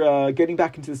 as we're getting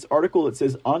back into this article, it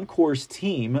says Oncor's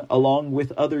team, along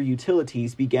with other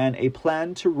utilities, began a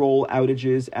plan to roll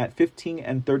outages at 15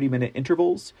 and 30-minute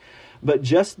intervals. But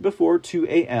just before 2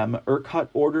 a.m., ERCOT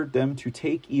ordered them to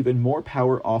take even more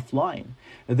power offline,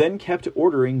 then kept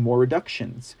ordering more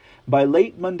reductions. By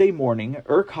late Monday morning,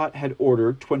 ERCOT had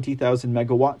ordered 20,000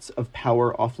 megawatts of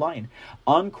power offline.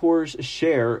 Oncor's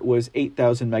share was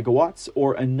 8,000 megawatts,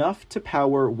 or enough to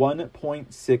power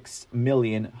 1.6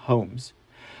 million homes.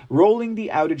 Rolling the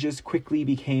outages quickly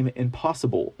became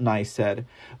impossible, Nye said.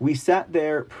 We sat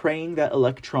there praying that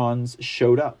electrons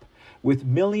showed up. With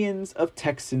millions of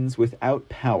Texans without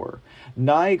power,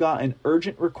 Nye got an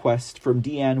urgent request from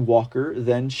Deanne Walker,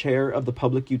 then chair of the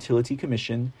Public Utility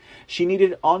Commission. She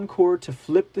needed Oncor to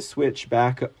flip the switch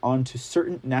back onto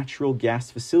certain natural gas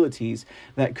facilities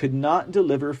that could not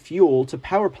deliver fuel to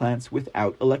power plants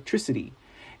without electricity.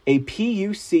 A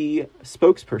PUC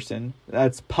spokesperson,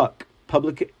 that's PUC,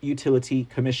 Public Utility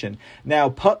Commission. Now,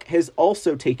 PUC has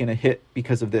also taken a hit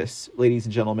because of this, ladies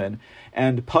and gentlemen,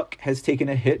 and PUC has taken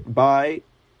a hit by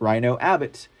Rhino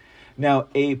Abbott. Now,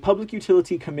 a Public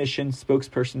Utility Commission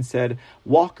spokesperson said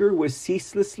Walker was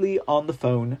ceaselessly on the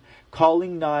phone,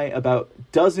 calling Nye about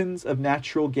dozens of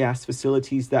natural gas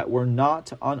facilities that were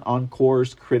not on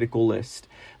Oncor's critical list.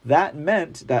 That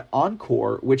meant that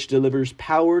Oncor, which delivers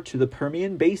power to the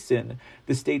Permian Basin,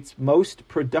 the state's most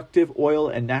productive oil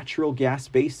and natural gas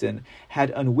basin,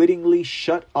 had unwittingly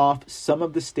shut off some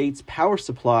of the state's power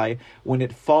supply when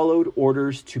it followed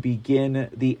orders to begin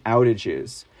the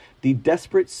outages. The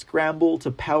desperate scramble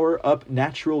to power up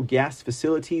natural gas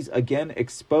facilities again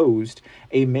exposed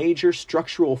a major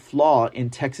structural flaw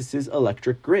in Texas's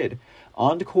electric grid.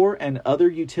 Oncor and other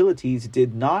utilities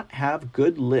did not have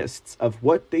good lists of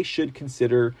what they should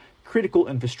consider critical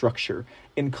infrastructure,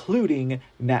 including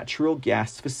natural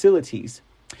gas facilities.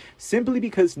 Simply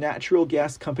because natural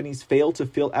gas companies failed to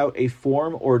fill out a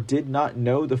form or did not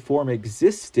know the form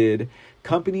existed,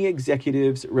 company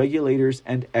executives, regulators,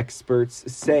 and experts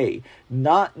say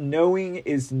not knowing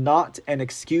is not an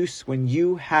excuse when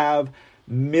you have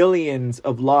millions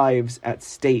of lives at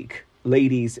stake,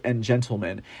 ladies and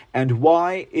gentlemen. And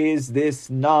why is this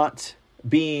not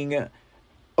being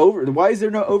why is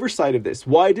there no oversight of this?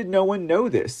 Why did no one know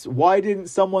this? Why didn't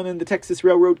someone in the Texas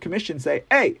Railroad Commission say,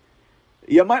 hey,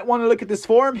 you might want to look at this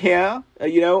form here,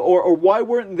 or why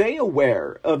weren't they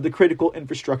aware of the critical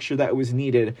infrastructure that was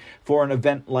needed for an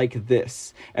event like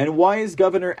this? And why is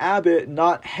Governor Abbott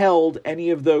not held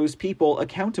any of those people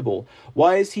accountable?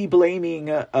 Why is he blaming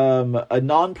a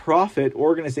nonprofit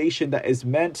organization that is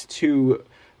meant to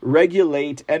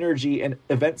regulate energy and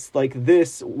events like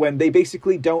this when they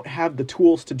basically don't have the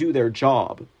tools to do their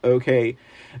job? Okay,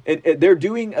 they're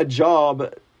doing a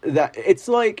job that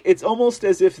it's almost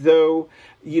as if though,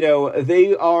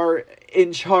 they are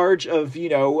in charge of,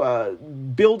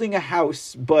 building a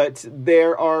house, but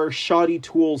there are shoddy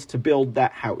tools to build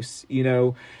that house.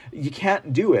 You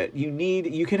can't do it.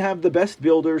 You can have the best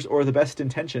builders or the best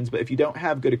intentions, but if you don't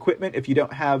have good equipment, if you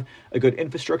don't have a good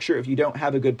infrastructure, if you don't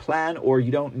have a good plan, or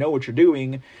you don't know what you're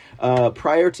doing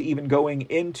prior to even going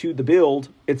into the build,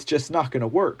 it's just not going to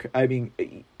work. I mean,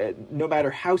 no matter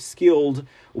how skilled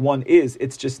one is,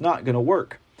 it's just not going to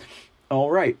work. All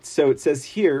right. So it says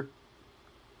here,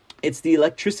 It's the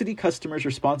electricity customer's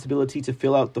responsibility to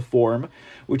fill out the form,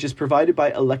 which is provided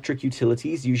by electric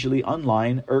utilities, usually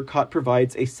online. ERCOT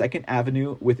provides a second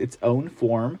avenue with its own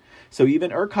form. So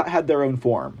even ERCOT had their own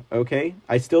form, okay?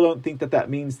 I still don't think that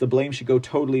means the blame should go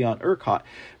totally on ERCOT.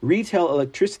 Retail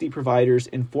electricity providers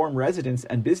inform residents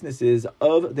and businesses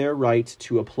of their right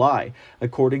to apply,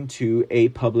 according to a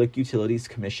Public Utilities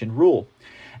Commission rule.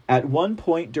 At one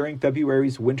point during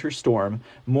February's winter storm,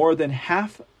 more than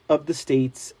half of the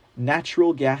state's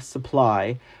natural gas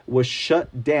supply was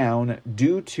shut down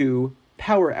due to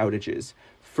power outages,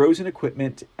 frozen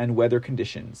equipment, and weather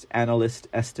conditions, analysts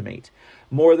estimate.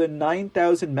 More than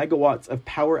 9,000 megawatts of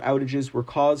power outages were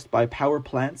caused by power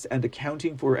plants and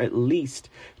accounting for at least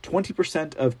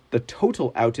 20% of the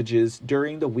total outages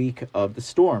during the week of the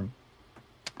storm,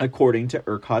 according to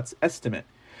ERCOT's estimate.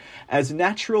 As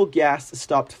natural gas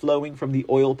stopped flowing from the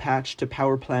oil patch to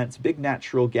power plants, big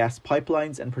natural gas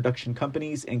pipelines and production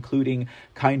companies, including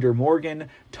Kinder Morgan,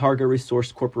 Targa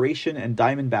Resource Corporation, and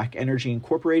Diamondback Energy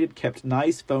Incorporated, kept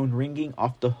Nye's phone ringing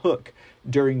off the hook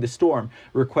during the storm,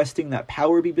 requesting that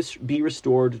power be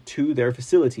restored to their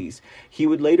facilities. He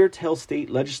would later tell state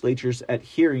legislatures at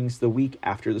hearings the week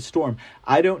after the storm.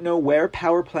 I don't know where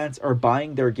power plants are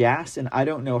buying their gas, and I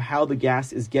don't know how the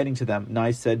gas is getting to them, Nye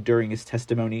said during his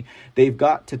testimony. They've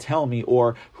got to tell me,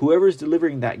 or whoever's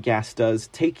delivering that gas does.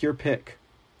 Take your pick.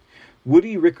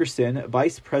 Woody Rickerson,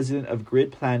 vice president of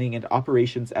grid planning and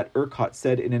operations at ERCOT,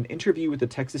 said in an interview with the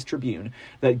Texas Tribune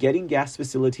that getting gas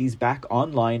facilities back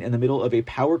online in the middle of a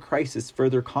power crisis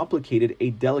further complicated a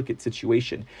delicate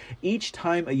situation. Each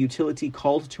time a utility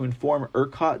called to inform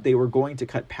ERCOT they were going to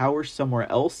cut power somewhere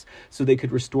else so they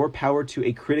could restore power to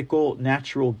a critical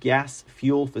natural gas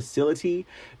fuel facility,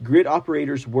 grid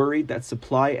operators worried that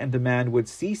supply and demand would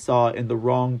seesaw in the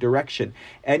wrong direction.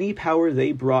 Any power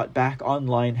they brought back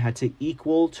online had to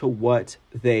equal to what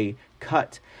they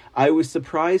cut. I was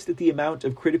surprised at the amount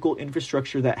of critical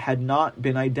infrastructure that had not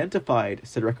been identified,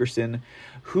 said Rickerson,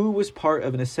 who was part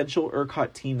of an essential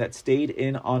ERCOT team that stayed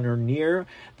in on or near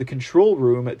the control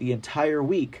room the entire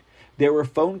week. There were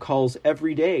phone calls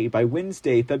every day. By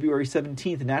Wednesday, February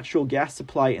 17th, natural gas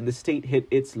supply in the state hit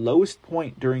its lowest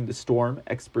point during the storm,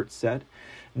 experts said.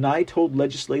 Nye told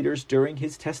legislators during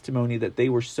his testimony that they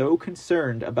were so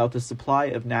concerned about the supply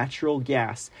of natural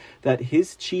gas that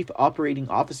his chief operating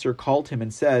officer called him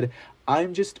and said,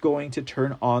 "I'm just going to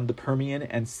turn on the Permian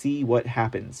and see what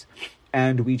happens."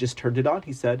 And we just turned it on,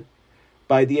 he said.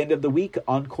 By the end of the week,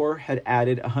 Oncor had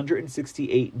added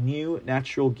 168 new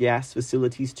natural gas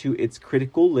facilities to its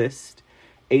critical list,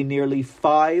 a nearly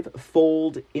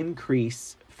 5-fold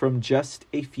increase from just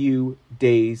a few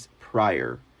days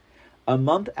prior. A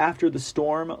month after the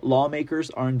storm,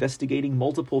 lawmakers are investigating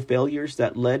multiple failures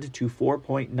that led to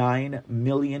 4.9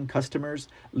 million customers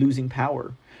losing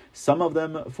power, some of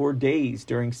them for days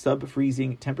during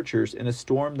sub-freezing temperatures in a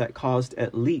storm that caused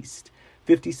at least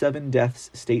 57 deaths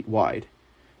statewide.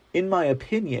 In my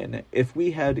opinion, if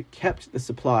we had kept the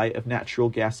supply of natural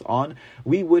gas on,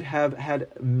 we would have had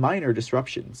minor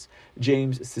disruptions,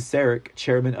 James Cesarek,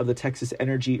 chairman of the Texas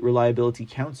Energy Reliability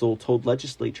Council, told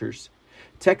legislators.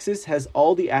 Texas has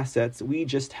all the assets. We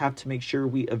just have to make sure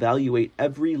we evaluate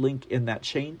every link in that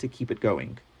chain to keep it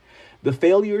going. The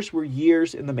failures were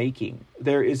years in the making.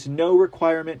 There is no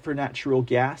requirement for natural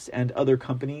gas and other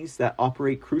companies that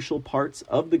operate crucial parts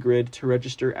of the grid to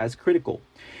register as critical.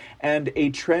 And a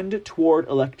trend toward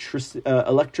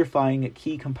electrifying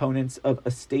key components of a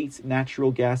state's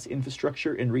natural gas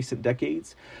infrastructure in recent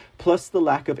decades, plus the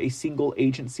lack of a single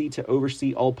agency to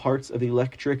oversee all parts of the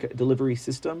electric delivery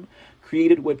system,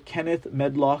 created what Kenneth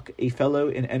Medlock, a fellow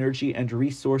in energy and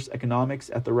resource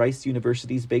economics at the Rice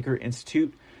University's Baker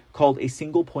Institute, called a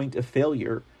single point of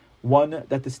failure, one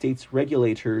that the state's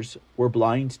regulators were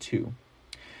blind to.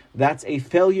 That's a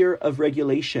failure of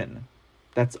regulation.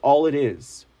 That's all it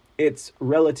is. It's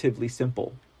relatively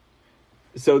simple.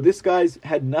 So this guy's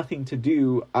had nothing to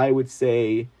do, I would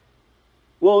say,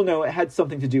 well, no, it had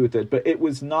something to do with it, but it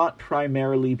was not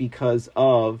primarily because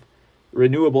of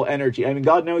renewable energy. I mean,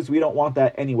 God knows we don't want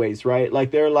that anyways, right? Like,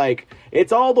 they're like,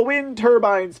 it's all the wind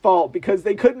turbines' fault because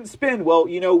they couldn't spin. Well,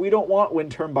 we don't want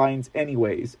wind turbines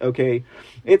anyways, okay?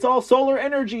 It's all solar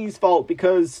energy's fault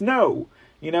because snow.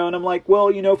 And I'm like,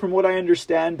 well, from what I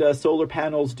understand, solar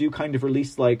panels do kind of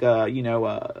release like,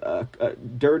 a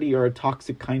dirty or a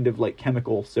toxic kind of like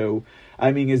chemical. So,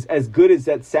 I mean, as good as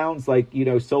that sounds like,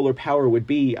 solar power would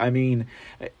be, I mean,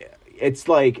 it's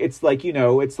like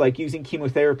using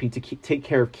chemotherapy to take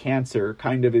care of cancer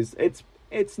kind of is,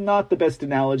 it's not the best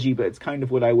analogy, but it's kind of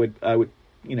what I would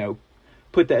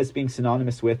put that as being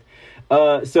synonymous with.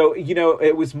 So,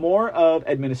 it was more of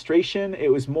administration.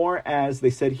 It was more, as they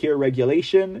said here,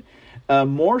 regulation.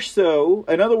 More so,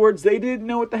 in other words, they didn't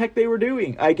know what the heck they were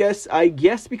doing. I guess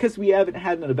because we haven't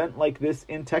had an event like this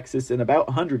in Texas in about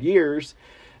 100 years,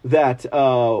 that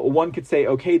one could say,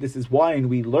 okay, this is why, and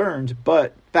we learned.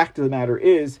 But fact of the matter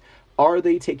is, are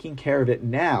they taking care of it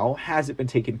now? Has it been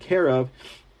taken care of?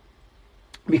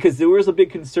 Because there was a big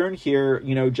concern here,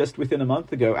 just within a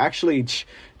month ago, actually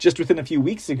just within a few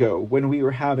weeks ago, when we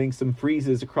were having some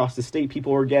freezes across the state.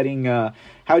 People were getting,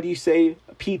 how do you say,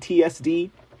 PTSD?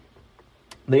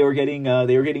 They were getting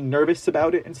nervous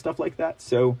about it and stuff like that.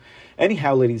 So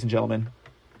anyhow, ladies and gentlemen,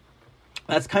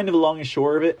 that's kind of a long and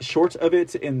short of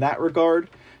it in that regard.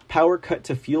 Power cut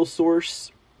to fuel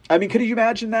source. I mean, could you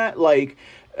imagine that? Like,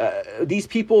 these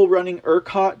people running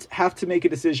ERCOT have to make a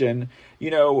decision.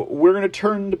 We're going to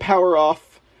turn the power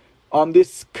off on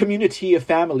this community of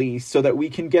families so that we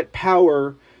can get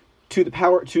power to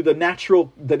the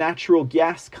natural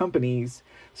gas companies,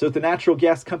 so that the natural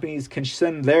gas companies can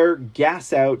send their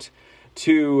gas out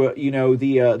to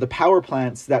the power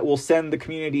plants that will send the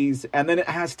communities, and then it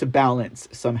has to balance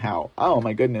somehow. Oh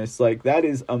my goodness, like that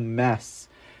is a mess,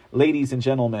 ladies and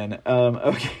gentlemen.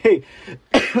 Okay.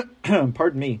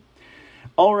 Pardon me.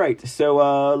 All right,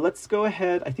 so let's go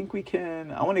ahead. I think we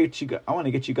can. I want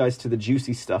to get you guys to the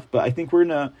juicy stuff, but I think we're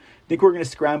gonna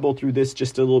scramble through this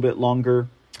just a little bit longer.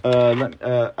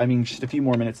 Just a few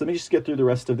more minutes. Let me just get through the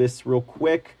rest of this real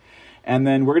quick, and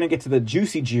then we're gonna get to the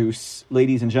juicy juice,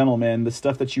 ladies and gentlemen, the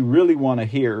stuff that you really want to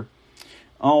hear.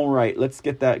 All right, let's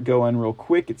get that going real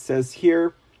quick. It says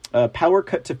here. Power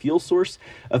cut to fuel source.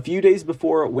 A few days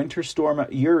before Winter Storm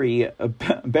Uri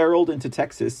barreled into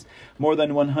Texas, more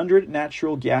than 100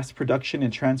 natural gas production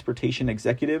and transportation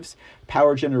executives,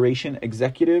 power generation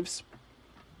executives,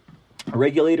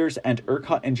 regulators, and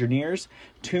ERCOT engineers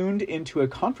tuned into a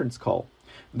conference call.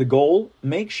 The goal,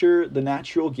 make sure the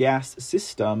natural gas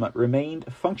system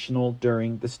remained functional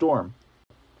during the storm.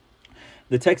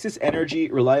 The Texas Energy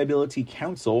Reliability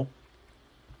Council,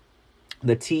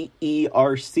 the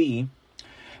TERC,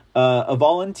 a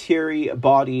voluntary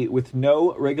body with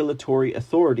no regulatory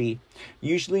authority,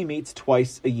 usually meets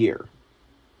twice a year.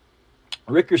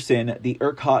 Rickerson, the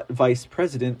ERCOT vice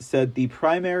president, said the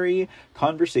primary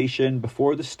conversation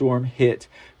before the storm hit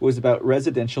was about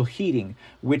residential heating,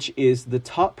 which is the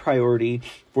top priority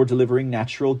for delivering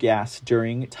natural gas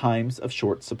during times of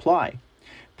short supply.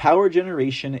 Power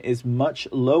generation is much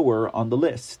lower on the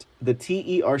list. The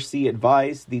TERC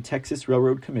advised the Texas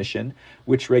Railroad Commission,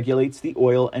 which regulates the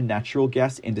oil and natural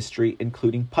gas industry,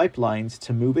 including pipelines,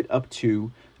 to move it up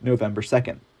to November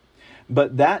 2nd.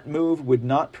 But that move would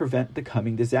not prevent the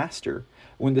coming disaster.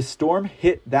 When the storm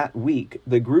hit that week,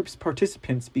 the group's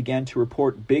participants began to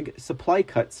report big supply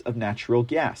cuts of natural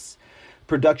gas.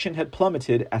 Production had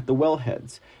plummeted at the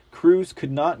wellheads. Crews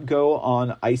could not go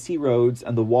on icy roads,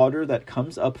 and the water that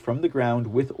comes up from the ground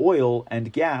with oil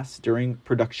and gas during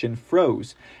production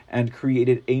froze and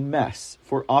created a mess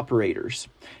for operators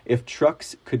if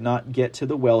trucks could not get to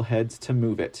the wellheads to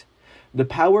move it. The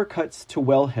power cuts to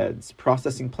wellheads,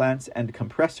 processing plants, and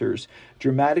compressors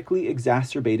dramatically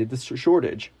exacerbated the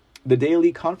shortage. The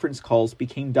daily conference calls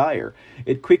became dire.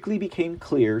 It quickly became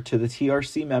clear to the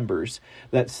TRC members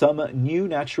that some new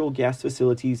natural gas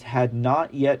facilities had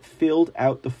not yet filled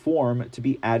out the form to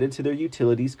be added to their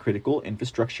utilities' critical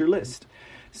infrastructure list.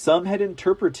 Some had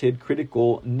interpreted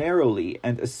critical narrowly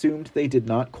and assumed they did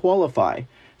not qualify.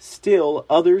 Still,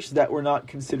 others that were not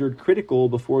considered critical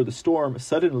before the storm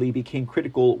suddenly became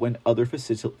critical when other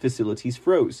facilities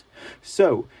froze.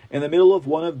 So, in the middle of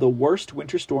one of the worst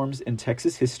winter storms in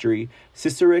Texas history,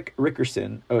 Cicerek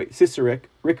Rickerson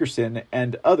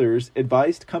and others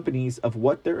advised companies of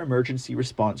what their emergency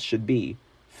response should be.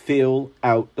 Fill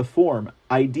out the form.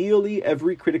 Ideally,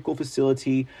 every critical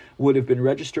facility would have been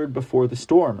registered before the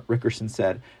storm, Rickerson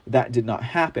said. That did not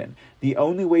happen. The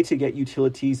only way to get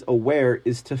utilities aware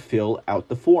is to fill out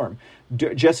the form.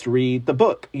 Just read the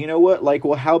book. You know what?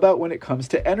 How about when it comes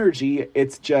to energy?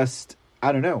 It's just,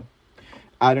 I don't know.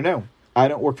 I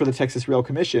don't work for the Texas Rail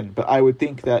Commission, but I would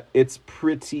think that it's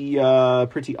pretty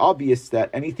obvious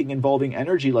that anything involving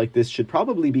energy like this should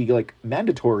probably be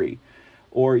mandatory.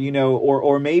 Or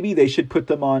or maybe they should put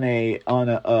them on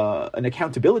an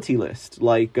accountability list.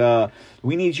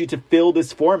 We need you to fill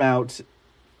this form out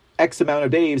X amount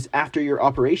of days after you're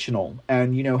operational,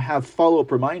 and have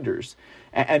follow-up reminders,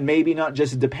 and maybe not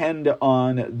just depend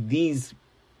on these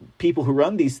people who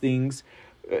run these things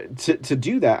to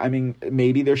do that. I mean,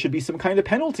 maybe there should be some kind of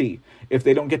penalty if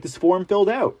they don't get this form filled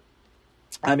out.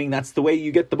 I mean, that's the way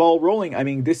you get the ball rolling. I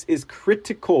mean, this is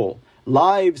critical.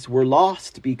 Lives were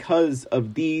lost because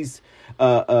of these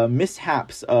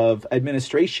mishaps of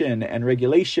administration and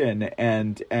regulation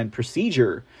and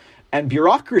procedure and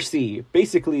bureaucracy,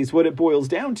 basically, is what it boils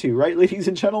down to, right, ladies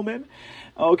and gentlemen?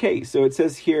 Okay, so it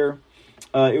says here,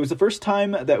 it was the first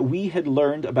time that we had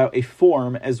learned about a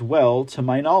form as well, to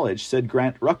my knowledge, said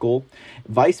Grant Ruckel,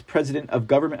 Vice President of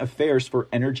Government Affairs for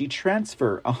Energy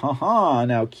Transfer.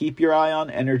 Now keep your eye on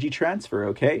Energy Transfer,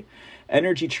 okay?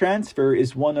 Energy Transfer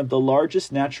is one of the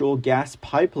largest natural gas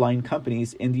pipeline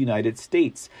companies in the United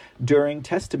States. During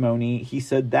testimony, he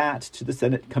said that to the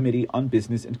Senate Committee on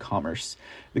Business and Commerce.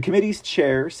 The committee's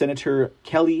chair, Senator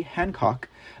Kelly Hancock,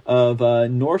 of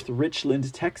North Richland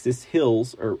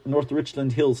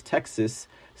Hills, Texas,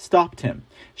 stopped him.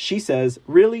 She says,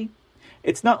 "Really?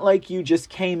 It's not like you just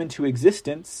came into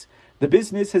existence. The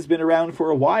business has been around for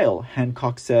a while,"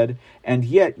 Hancock said, "and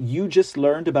yet you just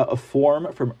learned about a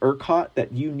form from ERCOT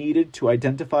that you needed to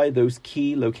identify those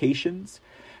key locations?"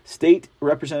 State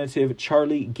Representative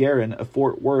Charlie Guerin of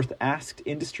Fort Worth asked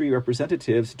industry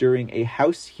representatives during a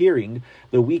House hearing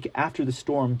the week after the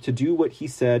storm to do what he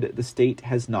said the state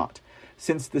has not.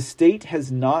 Since the state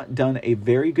has not done a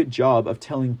very good job of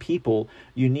telling people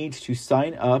you need to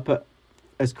sign up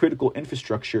as critical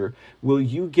infrastructure, will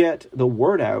you get the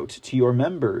word out to your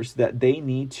members that they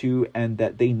need to and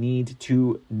that they need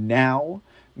to now?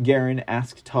 Guerin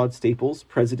asked Todd Staples,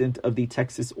 president of the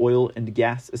Texas Oil and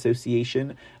Gas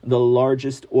Association, the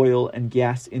largest oil and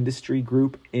gas industry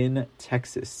group in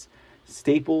Texas.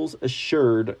 Staples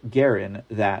assured Guerin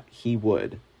that he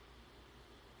would.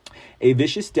 A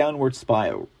vicious downward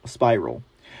spiral.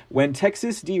 When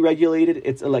Texas deregulated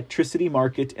its electricity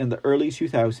market in the early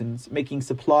 2000s, making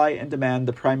supply and demand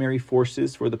the primary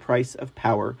forces for the price of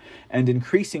power and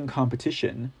increasing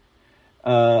competition,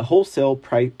 wholesale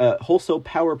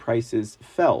power prices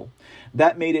fell.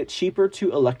 That made it cheaper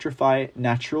to electrify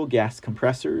natural gas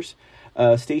compressors,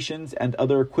 stations, and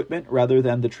other equipment rather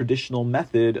than the traditional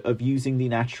method of using the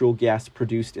natural gas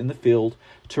produced in the field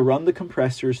to run the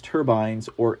compressors, turbines,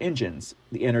 or engines,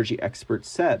 the energy experts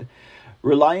said.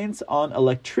 Reliance on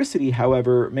electricity,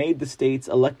 however, made the state's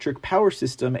electric power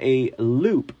system a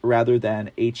loop rather than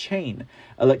a chain.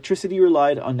 Electricity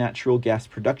relied on natural gas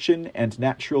production, and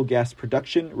natural gas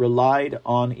production relied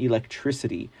on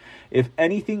electricity. If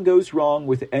anything goes wrong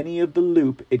with any of the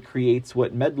loop, it creates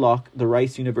what Medlock, the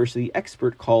Rice University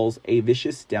expert, calls a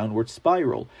vicious downward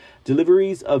spiral.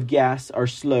 Deliveries of gas are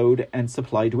slowed and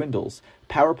supply dwindles.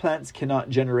 Power plants cannot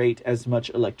generate as much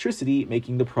electricity,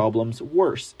 making the problems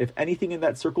worse. If anything in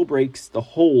that circle breaks, the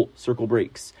whole circle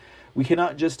breaks. We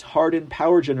cannot just harden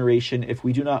power generation if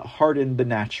we do not harden the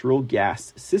natural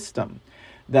gas system.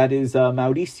 That is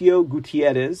Mauricio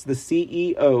Gutierrez, the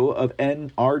CEO of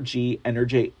NRG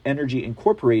Energy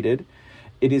Incorporated.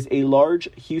 It is a large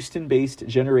Houston-based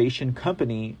generation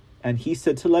company, and he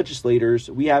said to legislators,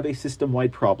 "We have a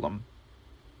system-wide problem."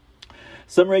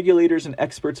 Some regulators and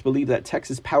experts believe that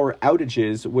Texas power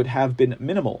outages would have been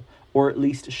minimal, or at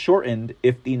least shortened,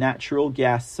 if the natural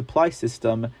gas supply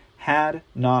system had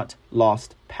not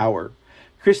lost power.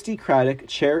 Christy Craddock,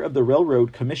 chair of the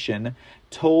Railroad Commission,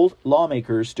 told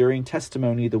lawmakers during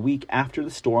testimony the week after the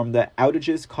storm that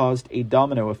outages caused a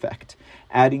domino effect,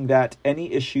 adding that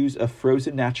any issues of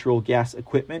frozen natural gas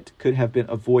equipment could have been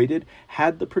avoided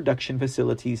had the production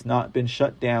facilities not been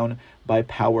shut down by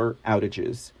power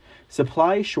outages.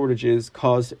 Supply shortages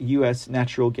caused U.S.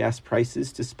 natural gas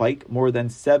prices to spike more than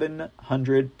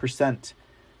 700%.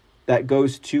 That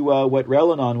goes to what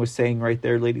Relanon was saying right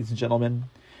there, ladies and gentlemen.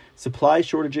 Supply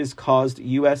shortages caused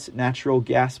U.S. natural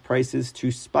gas prices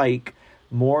to spike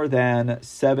more than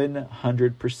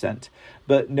 700%.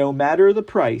 But no matter the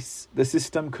price, the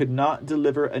system could not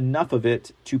deliver enough of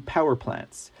it to power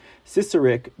plants.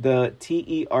 Ciceric, the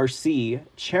TERC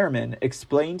chairman,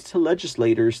 explained to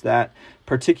legislators that,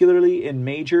 particularly in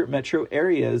major metro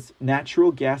areas,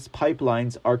 natural gas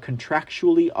pipelines are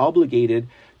contractually obligated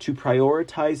to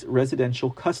prioritize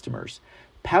residential customers.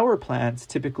 Power plants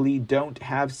typically don't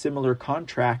have similar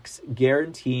contracts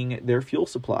guaranteeing their fuel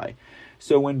supply.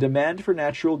 So when demand for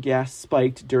natural gas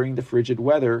spiked during the frigid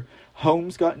weather,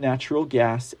 homes got natural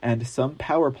gas and some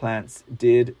power plants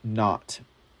did not.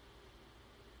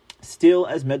 Still,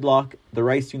 as Medlock, the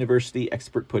Rice University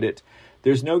expert, put it,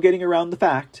 there's no getting around the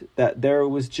fact that there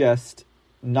was just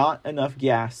not enough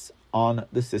gas on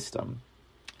the system.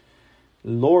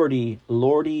 Lordy,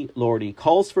 lordy, lordy.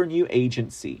 Calls for new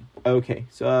agency. Okay,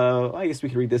 so I guess we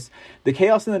can read this. The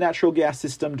chaos in the natural gas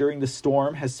system during the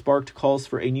storm has sparked calls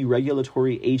for a new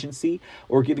regulatory agency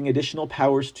or giving additional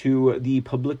powers to the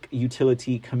Public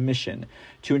Utility Commission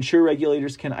to ensure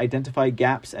regulators can identify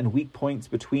gaps and weak points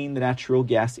between the natural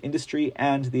gas industry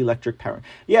and the electric power.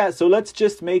 Yeah, so let's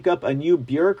just make up a new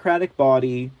bureaucratic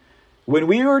body. When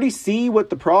we already see what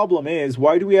the problem is,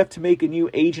 why do we have to make a new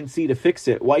agency to fix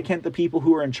it? Why can't the people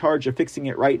who are in charge of fixing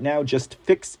it right now just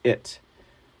fix it?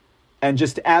 And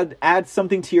just add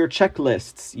something to your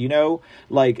checklists,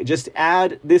 like just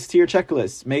add this to your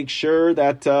checklist. Make sure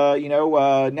that,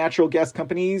 natural gas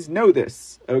companies know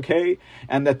this, okay?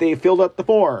 And that they filled out the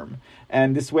form.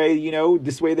 And this way,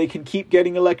 they can keep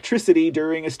getting electricity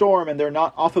during a storm and they're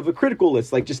not off of a critical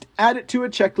list. Like just add it to a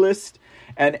checklist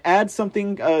and add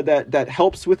something that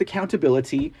helps with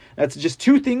accountability. That's just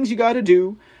two things you got to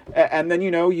do. And then,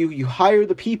 you hire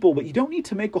the people, but you don't need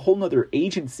to make a whole nother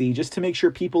agency just to make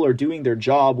sure people are doing their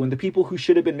job when the people who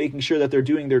should have been making sure that they're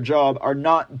doing their job are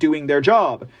not doing their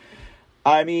job.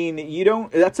 I mean,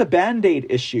 that's a Band-Aid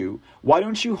issue. Why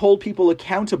don't you hold people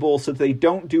accountable so that they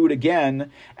don't do it again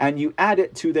and you add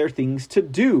it to their things to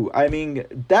do? I mean,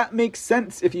 that makes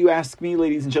sense if you ask me,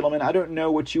 ladies and gentlemen. I don't know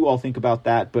what you all think about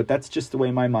that, but that's just the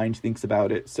way my mind thinks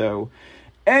about it. So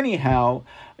anyhow,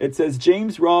 it says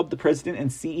James Robb, the president and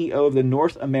CEO of the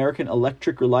North American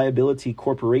Electric Reliability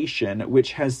Corporation,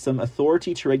 which has some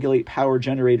authority to regulate power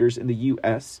generators in the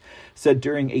U.S., said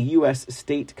during a U.S.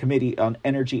 State Committee on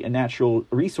Energy and Natural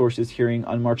Resources hearing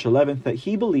on March 11th that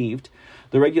he believed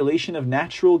the regulation of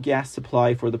natural gas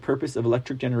supply for the purpose of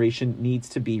electric generation needs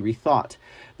to be rethought.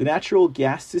 The natural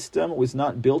gas system was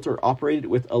not built or operated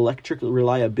with electric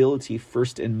reliability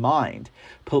first in mind.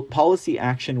 Policy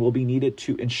action will be needed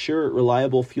to ensure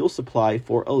reliable fuel supply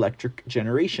for electric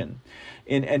generation.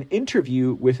 In an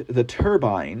interview with the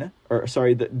Turbine,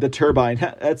 the Turbine,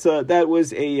 that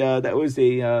was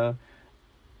a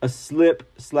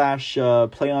slip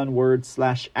 / play on word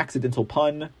 / accidental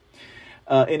pun.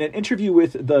 In an interview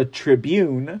with the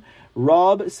Tribune,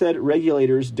 Robb said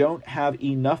regulators don't have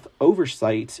enough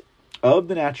oversight of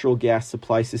the natural gas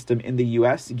supply system in the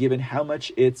U.S., given how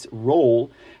much its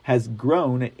role has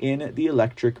grown in the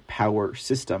electric power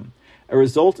system, a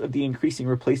result of the increasing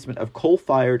replacement of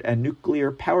coal-fired and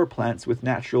nuclear power plants with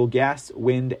natural gas,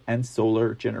 wind, and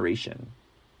solar generation.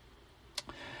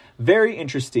 Very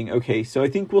interesting. Okay, so I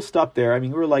think we'll stop there. I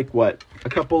mean, we're like, what, a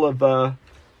couple of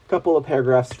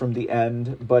paragraphs from the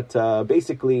end, but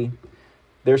basically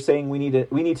they're saying we need to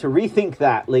rethink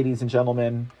that, ladies and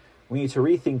gentlemen. We need to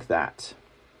rethink that.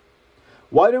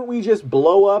 Why don't we just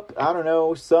blow up, I don't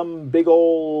know, some big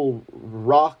old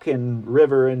rock and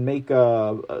river and make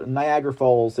Niagara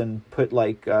Falls and put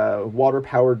like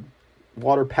water-powered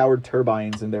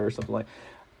turbines in there or something like.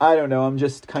 I don't know, I'm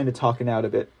just kind of talking out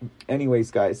of it.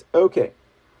 Anyways, guys, okay.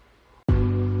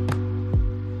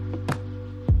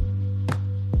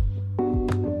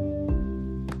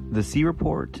 The C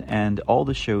Report and all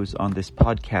the shows on this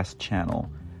podcast channel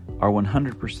are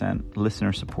 100%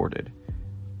 listener supported.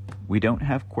 We don't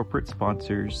have corporate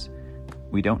sponsors.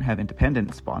 We don't have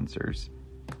independent sponsors.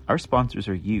 Our sponsors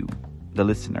are you, the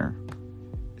listener.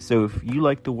 So if you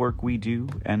like the work we do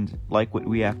and like what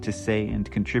we have to say and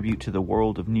contribute to the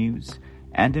world of news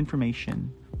and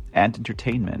information and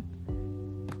entertainment,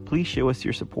 please show us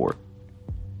your support.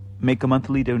 Make a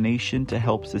monthly donation to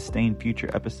help sustain future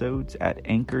episodes at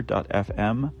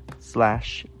anchor.fm/The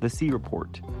C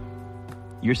Report.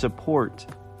 Your support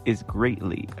is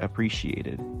greatly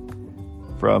appreciated.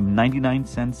 From 99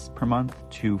 cents per month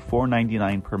to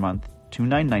 $4.99 per month to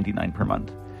 $9.99 per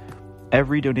month.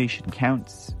 Every donation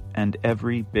counts and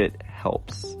every bit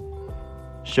helps.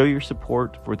 Show your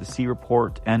support for The C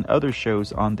Report and other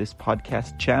shows on this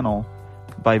podcast channel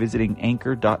by visiting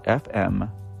anchor.fm/The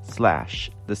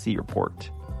C Report.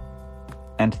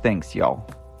 And thanks, y'all.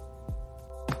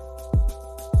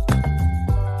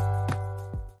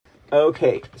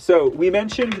 Okay, so we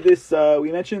mentioned this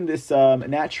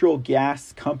natural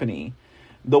gas company,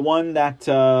 the one that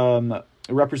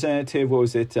Representative,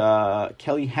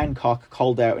 Kelly Hancock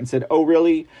called out and said, "Oh,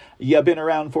 really? You've been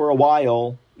around for a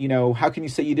while. How can you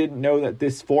say you didn't know that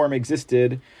this form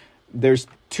existed? There's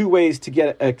two ways to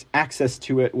get access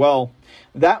to it." Well,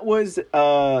 that was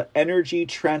Energy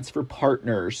Transfer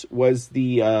Partners was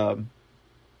the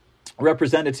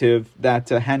representative that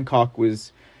Hancock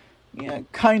was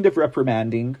kind of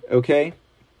reprimanding, okay?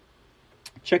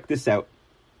 Check this out.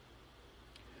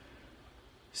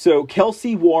 So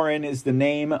Kelsey Warren is the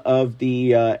name of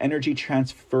the Energy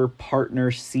Transfer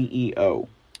Partners CEO.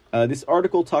 This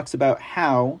article talks about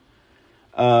how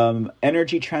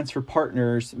Energy Transfer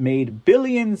Partners made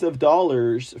billions of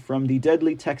dollars from the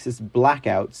deadly Texas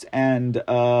blackouts, and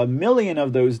 $1 million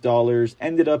of those dollars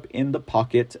ended up in the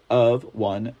pocket of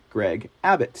one Greg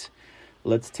Abbott.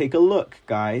 Let's take a look,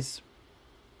 guys.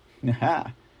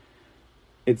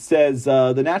 It says,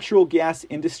 the natural gas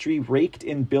industry raked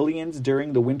in billions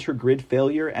during the winter grid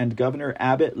failure, and Governor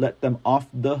Abbott let them off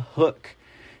the hook.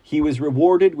 He was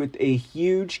rewarded with a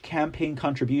huge campaign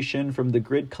contribution from the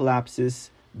grid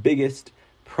collapse's biggest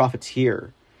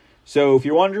profiteer. So if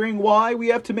you're wondering why we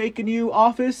have to make a new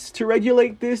office to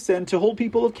regulate this and to hold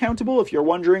people accountable, if you're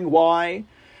wondering why,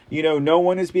 no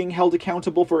one is being held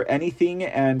accountable for anything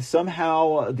and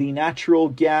somehow the natural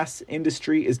gas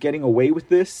industry is getting away with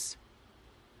this,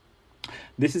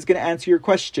 this is going to answer your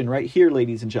question right here,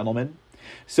 ladies and gentlemen.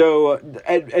 So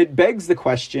it begs the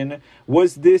question,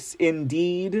 was this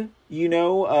indeed,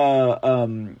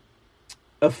 a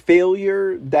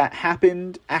failure that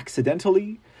happened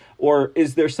accidentally? Or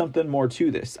is there something more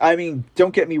to this? I mean,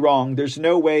 don't get me wrong. There's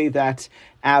no way that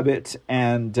Abbott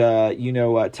and,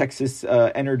 Texas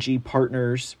Energy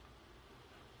Partners,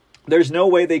 there's no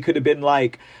way they could have been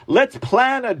like, let's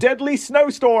plan a deadly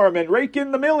snowstorm and rake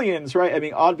in the millions, right? I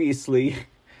mean, obviously,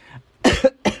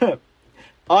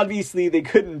 they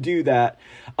couldn't do that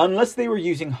unless they were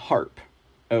using HARP,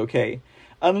 okay?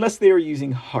 Unless they were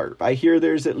using HARP. I hear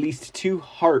there's at least 2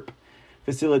 HARP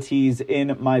facilities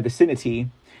in my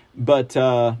vicinity, but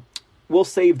we'll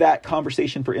save that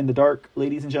conversation for In the Dark,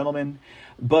 ladies and gentlemen.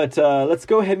 But let's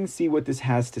go ahead and see what this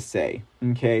has to say,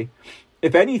 okay?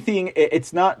 If anything,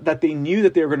 it's not that they knew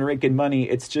that they were going to rake in money,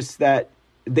 it's just that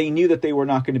they knew that they were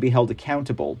not going to be held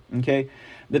accountable, okay?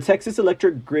 The Texas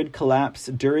electric grid collapse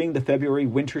during the February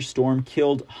winter storm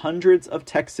killed hundreds of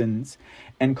Texans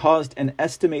and caused an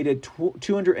estimated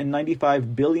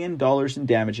 $295 billion in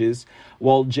damages,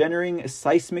 while generating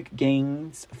seismic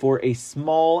gains for a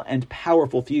small and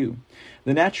powerful few.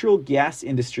 The natural gas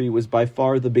industry was by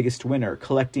far the biggest winner,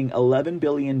 collecting $11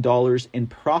 billion in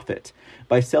profit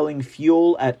by selling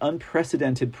fuel at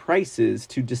unprecedented prices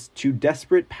to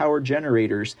desperate power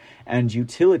generators and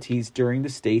utilities during the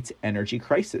state's energy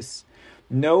crisis.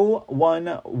 No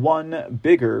one won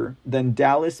bigger than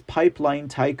Dallas pipeline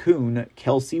tycoon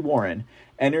Kelsey Warren,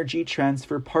 Energy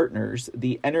Transfer Partners,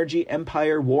 the energy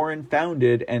empire Warren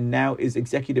founded and now is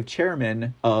executive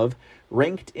chairman of,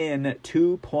 ranked in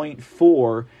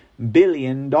 $2.4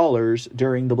 billion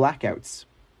during the blackouts.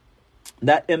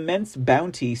 That immense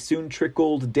bounty soon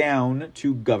trickled down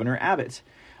to Governor Abbott.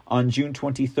 On June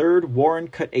 23rd, Warren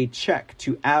cut a check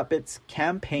to Abbott's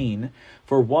campaign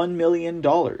for $1 million,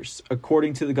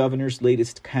 according to the governor's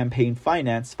latest campaign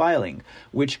finance filing,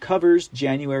 which covers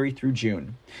January through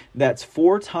June. That's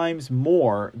 4 times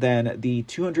more than the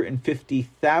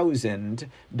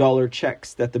 $250,000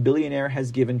 checks that the billionaire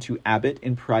has given to Abbott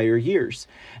in prior years,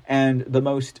 and the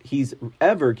most he's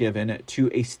ever given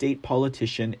to a state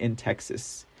politician in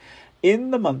Texas.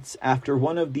 In the months after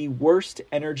one of the worst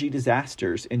energy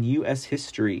disasters in U.S.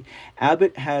 history,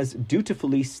 Abbott has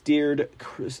dutifully steered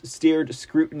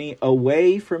scrutiny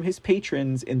away from his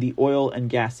patrons in the oil and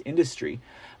gas industry.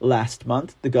 Last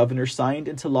month, the governor signed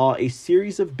into law a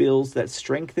series of bills that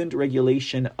strengthened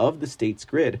regulation of the state's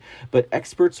grid, but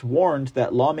experts warned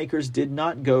that lawmakers did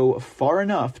not go far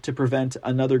enough to prevent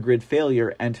another grid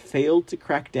failure and failed to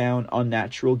crack down on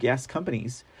natural gas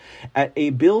companies. At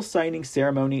a bill signing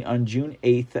ceremony on June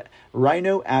 8th,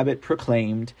 Rhino Abbott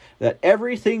proclaimed that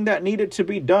everything that needed to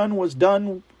be done was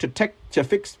done to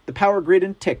fix the power grid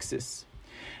in Texas.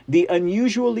 The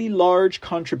unusually large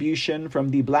contribution from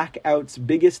the blackout's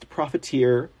biggest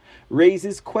profiteer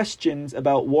raises questions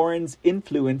about Warren's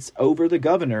influence over the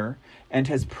governor and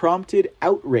has prompted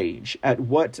outrage at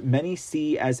what many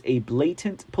see as a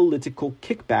blatant political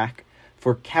kickback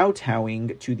for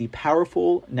kowtowing to the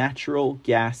powerful natural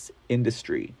gas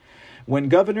industry. When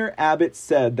Governor Abbott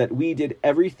said that we did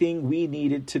everything we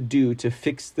needed to do to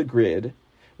fix the grid,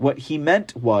 what he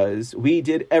meant was we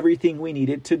did everything we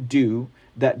needed to do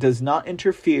that does not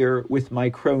interfere with my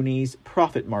cronies'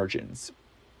 profit margins.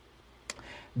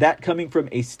 That coming from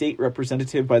a state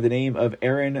representative by the name of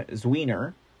Aaron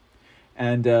Zwiener,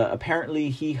 and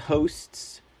apparently he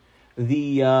hosts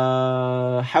the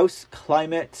House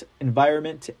Climate,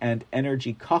 Environment, and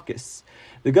Energy Caucus.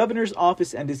 The governor's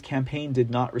office and his campaign did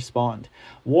not respond.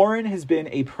 Warren has been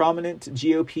a prominent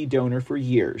GOP donor for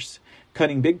years,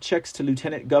 cutting big checks to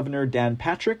Lieutenant Governor Dan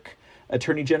Patrick,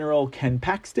 Attorney General Ken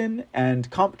Paxton, and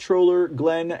Comptroller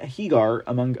Glenn Hegar,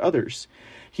 among others.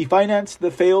 He financed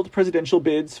the failed presidential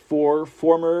bids for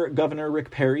former Governor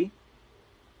Rick Perry,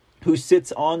 who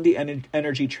sits on the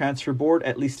Energy Transfer Board,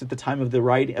 at least at the time of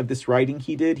this writing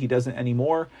he did. He doesn't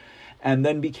anymore. And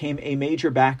then became a major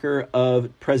backer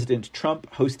of President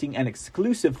Trump, hosting an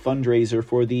exclusive fundraiser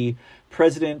for the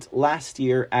president last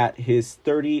year at his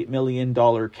 $30 million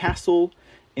castle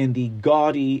in the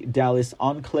gaudy Dallas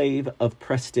enclave of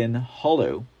Preston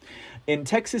Hollow. In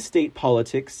Texas state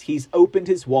politics, he's opened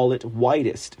his wallet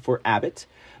widest for Abbott,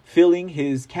 filling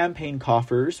his campaign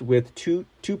coffers with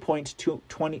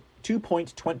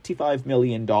 $2.25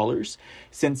 million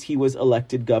since he was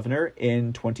elected governor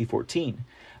in 2014.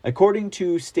 According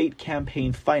to state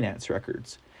campaign finance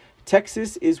records,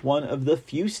 Texas is one of the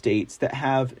few states that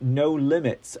have no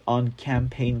limits on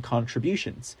campaign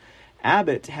contributions.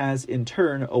 Abbott has in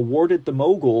turn awarded the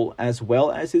mogul, as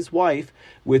well as his wife,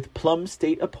 with plum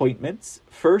state appointments,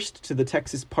 first to the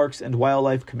Texas Parks and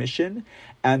Wildlife Commission,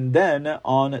 and then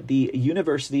on the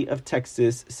University of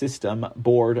Texas System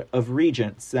Board of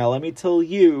Regents. Now, let me tell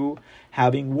you,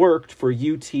 having worked for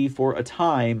UT for a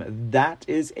time, that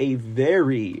is a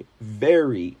very,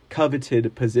 very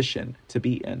coveted position to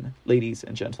be in, ladies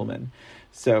and gentlemen.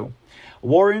 So,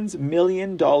 Warren's $1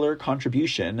 million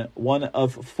contribution, one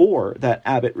of 4 that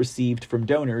Abbott received from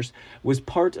donors, was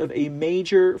part of a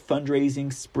major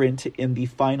fundraising sprint in the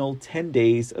final 10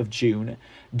 days of June,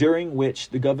 during which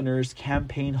the governor's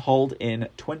campaign hauled in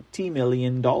 $20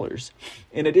 million.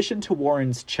 In addition to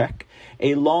Warren's check,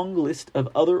 a long list of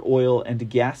other oil and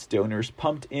gas donors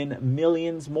pumped in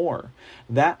millions more.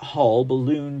 That haul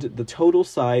ballooned the total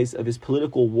size of his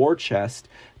political war chest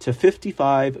to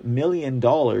 $55 million,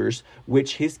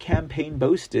 which his campaign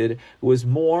boasted was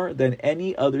more than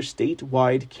any other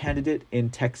statewide candidate in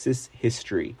Texas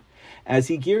history. As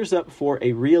he gears up for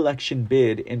a re-election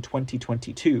bid in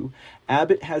 2022,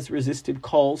 Abbott has resisted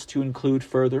calls to include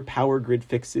further power grid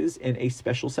fixes in a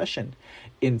special session.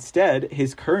 Instead,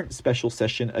 his current special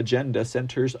session agenda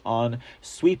centers on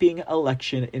sweeping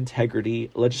election integrity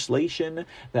legislation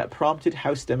that prompted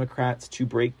House Democrats to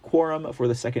break quorum for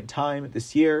the second time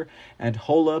this year and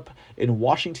hole up in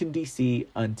Washington, D.C.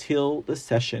 until the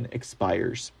session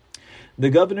expires. The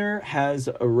governor has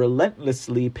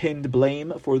relentlessly pinned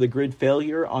blame for the grid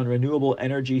failure on renewable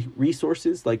energy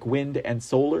resources like wind and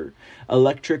solar,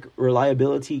 Electric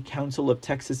Reliability Council of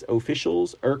Texas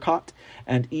officials, ERCOT,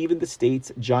 and even the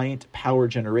state's giant power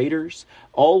generators,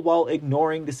 all while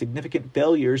ignoring the significant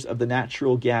failures of the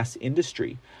natural gas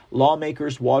industry.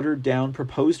 Lawmakers watered down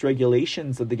proposed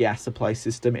regulations of the gas supply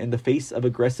system in the face of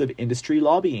aggressive industry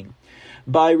lobbying.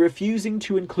 By refusing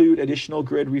to include additional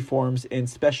grid reforms in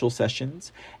special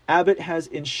sessions, Abbott has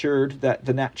ensured that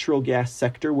the natural gas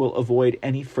sector will avoid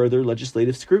any further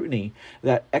legislative scrutiny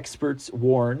that experts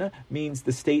warn means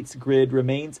the state's grid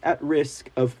remains at risk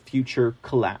of future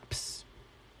collapse.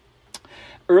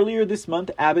 Earlier this month,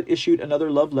 Abbott issued another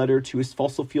love letter to his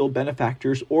fossil fuel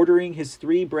benefactors, ordering his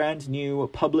 3 brand new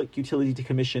Public Utility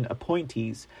Commission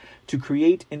appointees to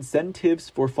create incentives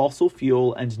for fossil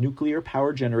fuel and nuclear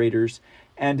power generators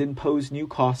and impose new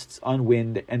costs on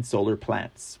wind and solar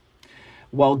plants.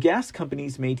 While gas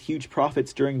companies made huge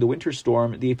profits during the winter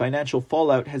storm, the financial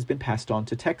fallout has been passed on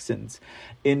to Texans.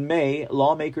 In May,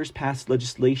 lawmakers passed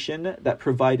legislation that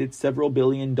provided several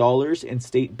 $billion in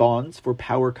state bonds for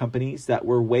power companies that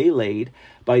were waylaid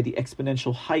by the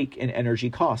exponential hike in energy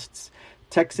costs.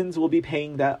 Texans will be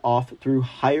paying that off through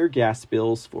higher gas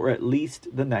bills for at least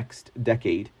the next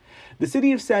decade. The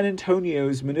city of San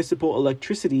Antonio's municipal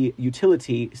electricity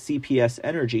utility, CPS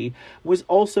Energy, was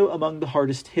also among the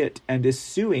hardest hit and is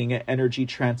suing Energy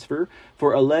Transfer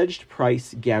for alleged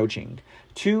price gouging.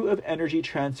 2 of Energy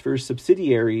Transfer's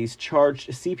subsidiaries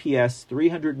charged CPS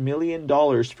 $300 million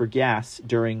for gas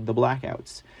during the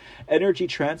blackouts. Energy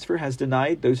Transfer has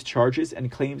denied those charges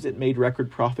and claims it made record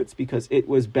profits because it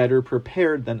was better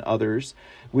prepared than others,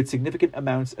 with significant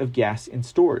amounts of gas in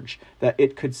storage that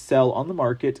it could sell on the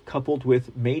market, coupled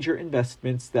with major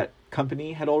investments that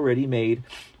company had already made,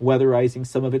 weatherizing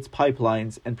some of its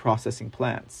pipelines and processing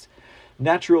plants.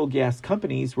 Natural gas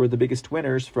companies were the biggest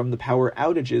winners from the power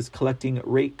outages,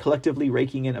 collectively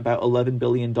raking in about $11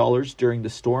 billion during the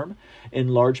storm, in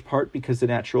large part because the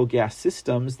natural gas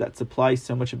systems that supply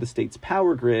so much of the state's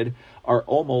power grid are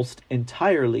almost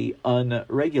entirely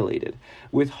unregulated.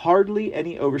 With hardly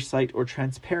any oversight or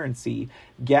transparency,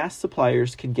 gas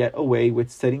suppliers can get away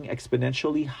with setting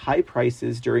exponentially high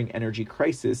prices during energy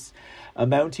crisis,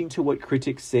 amounting to what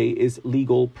critics say is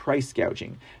legal price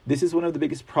gouging. This is one of the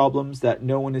biggest problems that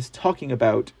no one is talking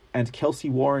about, and Kelsey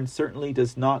Warren certainly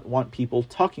does not want people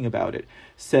talking about it,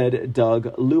 said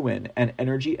Doug Lewin, an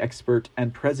energy expert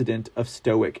and president of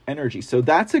Stoic Energy. So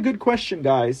that's a good question,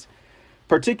 guys.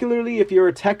 particularly if you're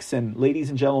a Texan, ladies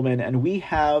and gentlemen, and we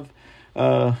have,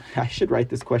 I should write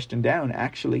this question down,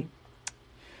 actually.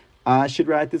 I should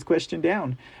write this question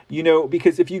down,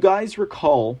 because if you guys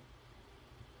recall,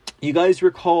 during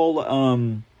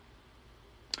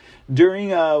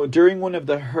one of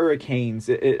the hurricanes,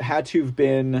 it had to have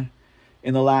been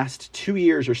in the last 2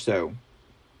 years or so,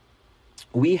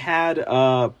 we had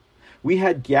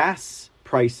gas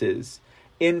prices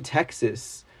in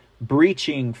Texas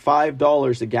breaching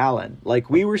 $5 a gallon. Like,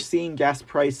 we were seeing gas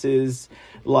prices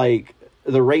like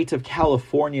the rate of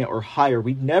California or higher.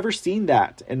 We'd never seen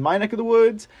that in my neck of the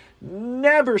woods.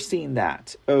 Never seen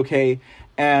that. Okay.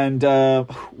 And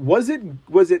was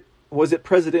it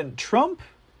President Trump?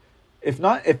 If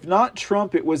not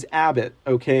Trump, it was Abbott.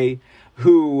 Okay.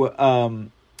 Who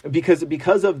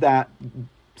because of that,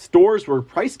 stores were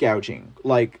price gouging,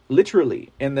 like literally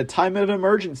in the time of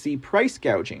emergency, price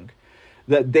gouging.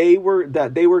 That they were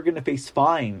going to face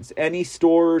fines. Any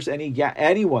stores,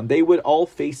 anyone, they would all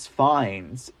face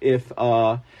fines if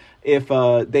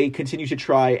they continue to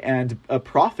try and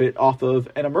profit off of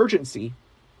an emergency.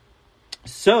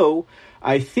 So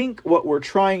I think what we're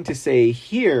trying to say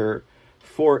here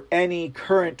for any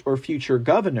current or future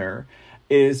governor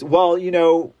is, well,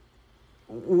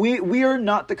 we are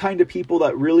not the kind of people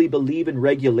that really believe in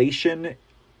regulation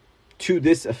to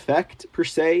this effect per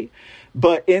se,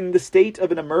 but in the state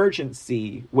of an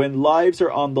emergency, when lives are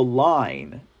on the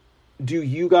line, do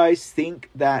you guys think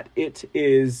that it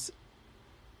is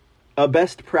a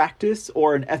best practice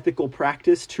or an ethical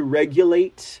practice to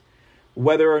regulate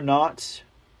whether or not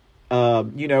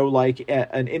like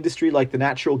an industry like the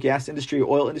natural gas industry,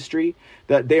 oil industry,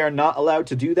 that they are not allowed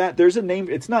to do that? There's a name.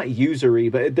 It's not usury,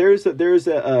 but there's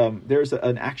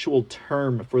an actual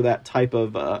term for that type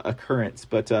of occurrence.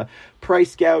 But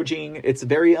price gouging, it's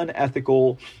very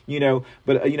unethical,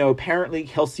 But apparently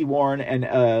Kelsey Warren and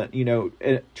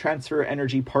transfer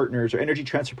energy partners or energy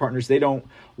transfer partners, they don't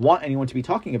want anyone to be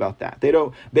talking about that.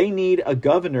 They need a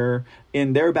governor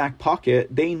in their back pocket.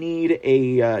 They need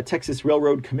a Texas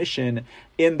Railroad Commission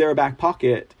in their back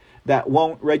pocket that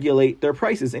won't regulate their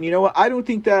prices. And you know what? I don't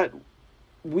think that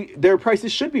their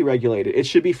prices should be regulated. It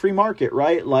should be free market,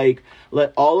 right? Like,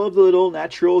 let all of the little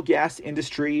natural gas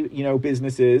industry,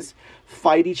 businesses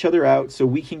fight each other out so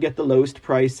we can get the lowest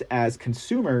price as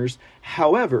consumers.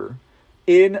 However,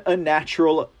 in a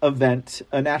natural event,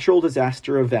 a natural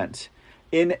disaster event,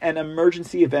 in an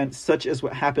emergency event such as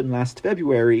what happened last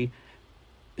February,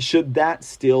 should that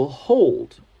still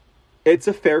hold? It's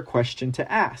a fair question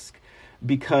to ask,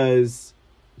 because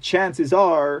chances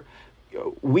are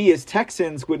we as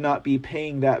Texans would not be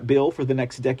paying that bill for the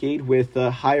next decade with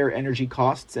higher energy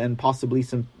costs and possibly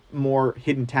some more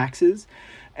hidden taxes.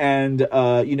 And,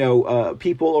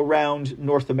 people around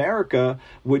North America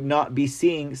would not be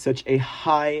seeing such a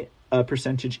high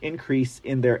percentage increase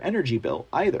in their energy bill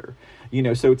either.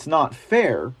 So it's not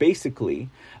fair, basically,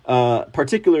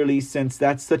 particularly since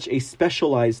that's such a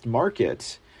specialized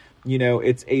market.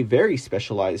 It's a very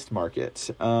specialized market.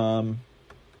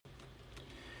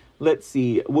 Let's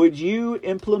see. Would you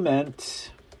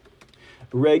implement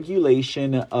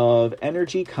regulation of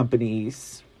energy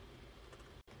companies'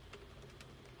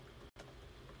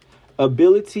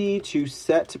 ability to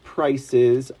set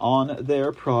prices on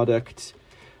their product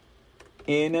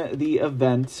in the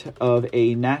event of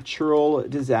a natural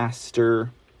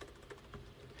disaster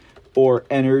or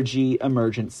energy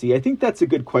emergency? I think that's a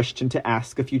good question to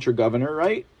ask a future governor,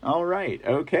 right? All right.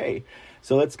 Okay.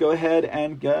 So let's go ahead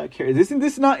and carry this.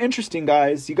 This is not interesting,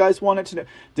 guys. You guys wanted to know.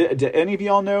 Did any of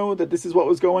y'all know that this is what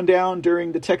was going down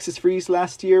during the Texas freeze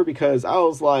last year? Because I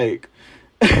was like,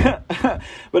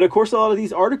 but of course, a lot of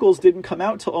these articles didn't come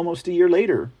out till almost a year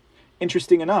later.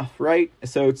 Interesting enough, right?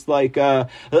 So it's like,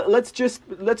 let's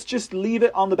just leave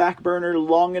it on the back burner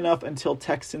long enough until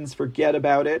Texans forget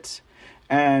about it.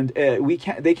 And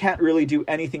they can't really do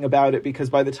anything about it, because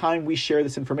by the time we share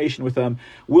this information with them,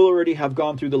 we'll already have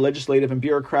gone through the legislative and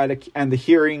bureaucratic and the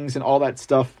hearings and all that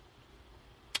stuff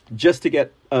just to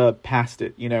get past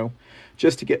it,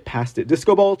 just to get past it.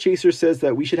 Disco Ball Chaser says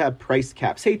that we should have price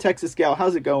caps. Hey, Texas gal,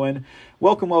 how's it going?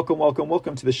 Welcome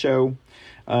to the show.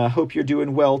 Hope you're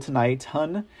doing well tonight,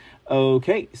 hun.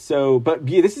 Okay, so, but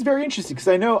yeah, this is very interesting, because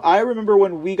I remember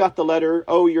when we got the letter,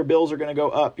 oh, your bills are going to go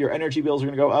up, your energy bills are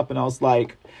going to go up, and I was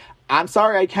like, I'm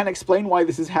sorry, I can't explain why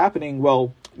this is happening.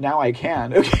 Well, now I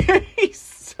can. Okay,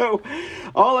 so So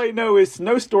all I know is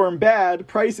snowstorm bad,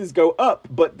 prices go up,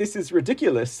 but this is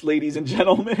ridiculous, ladies and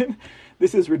gentlemen.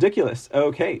 This is ridiculous.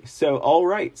 Okay, so all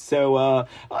right. So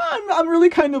I'm really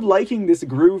kind of liking this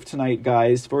groove tonight,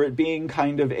 guys, for it being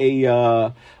kind of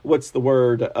a what's the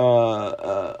word,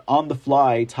 on the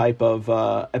fly type of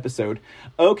episode.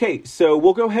 Okay, so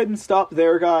we'll go ahead and stop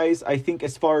there, guys. I think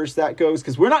as far as that goes,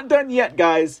 because we're not done yet,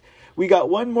 guys. We got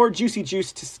one more juicy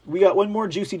juice to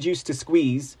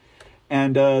squeeze,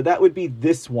 and that would be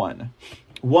this one.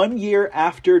 1 year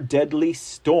after deadly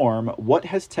storm, what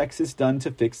has Texas done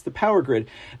to fix the power grid?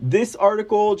 This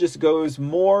article just goes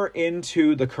more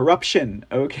into the corruption,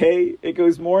 okay? It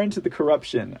goes more into the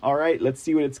corruption. All right, let's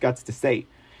see what it's got to say.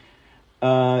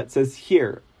 It says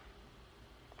here,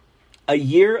 a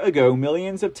year ago,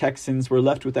 millions of Texans were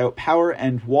left without power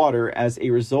and water as a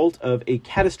result of a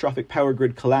catastrophic power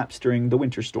grid collapse during the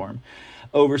winter storm.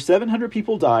 Over 700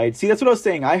 people died. See, that's what I was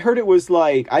saying. I heard it was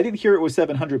I didn't hear it was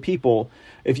 700 people.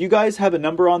 If you guys have a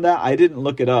number on that, I didn't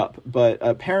look it up. But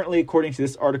apparently, according to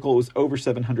this article, it was over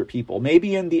 700 people.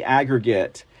 Maybe in the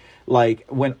aggregate,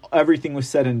 when everything was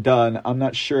said and done. I'm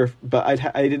not sure, but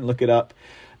I didn't look it up.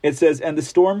 It says, and the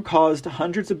storm caused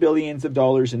hundreds of billions of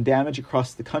dollars in damage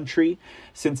across the country.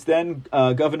 Since then,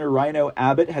 Governor Rhino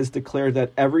Abbott has declared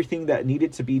that everything that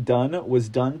needed to be done was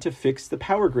done to fix the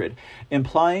power grid,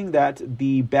 implying that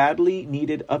the badly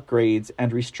needed upgrades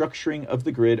and restructuring of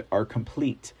the grid are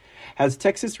complete. Has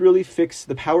Texas really fixed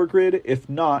the power grid? If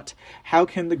not, how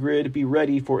can the grid be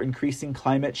ready for increasing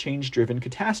climate change-driven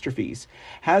catastrophes?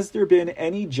 Has there been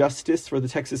any justice for the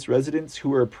Texas residents who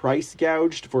were price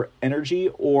gouged for energy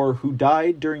or who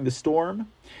died during the storm?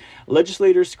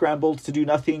 Legislators scrambled to do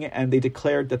nothing, and they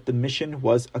declared that the mission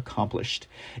was accomplished.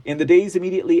 In the days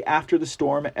immediately after the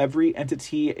storm, every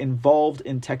entity involved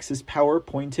in Texas Power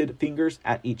pointed fingers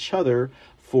at each other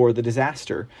for the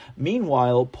disaster.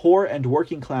 Meanwhile, poor and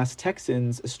working-class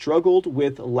Texans struggled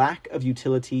with lack of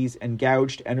utilities and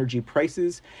gouged energy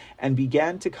prices and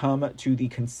began to come to the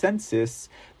consensus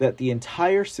that the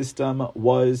entire system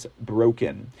was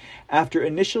broken. After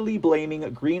initially blaming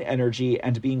green energy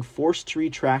and being forced to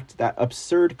retract that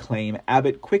absurd claim,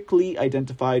 Abbott quickly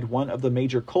identified one of the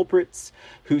major culprits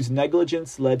whose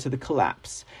negligence led to the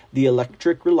collapse: the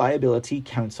Electric Reliability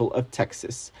Council of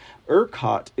Texas.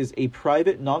 ERCOT is a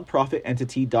private nonprofit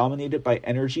entity dominated by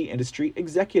energy industry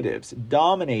executives.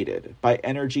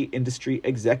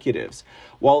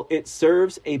 While it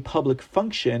serves a public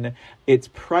function, its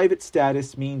private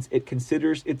status means it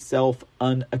considers itself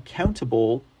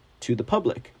unaccountable to the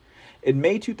public. In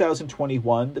May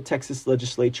 2021, the Texas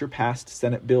legislature passed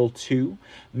Senate Bill 2,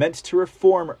 meant to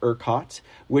reform ERCOT,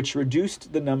 which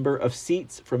reduced the number of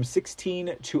seats from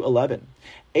 16 to 11.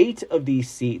 8 of these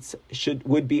seats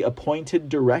would be appointed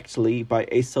directly by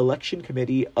a selection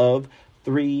committee of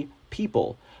 3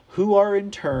 people, who are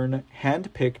in turn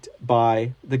handpicked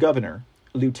by the governor,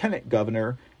 lieutenant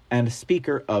governor, and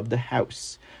Speaker of the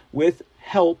House, with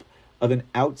help of an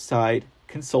outside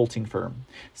consulting firm.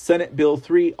 Senate Bill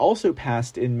 3, also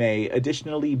passed in May,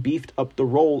 additionally beefed up the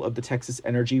role of the Texas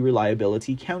Energy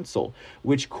Reliability Council,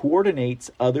 which coordinates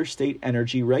other state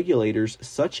energy regulators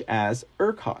such as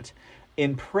ERCOT.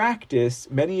 In practice,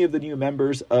 many of the new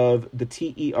members of the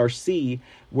TERC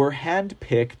were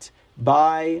handpicked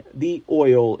by the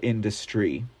oil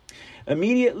industry.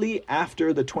 Immediately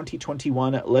after the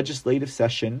 2021 legislative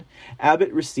session,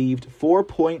 Abbott received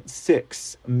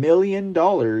 $4.6 million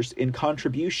in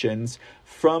contributions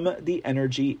from the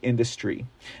energy industry.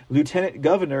 Lieutenant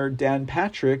Governor Dan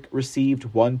Patrick received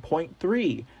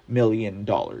 $1.3 million.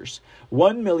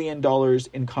 $1 million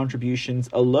in contributions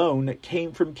alone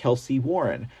came from Kelsey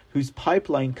Warren, whose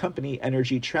pipeline company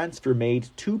Energy Transfer made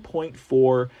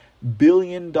 $2.4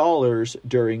 billion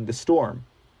during the storm.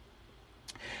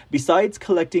 Besides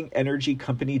collecting energy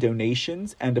company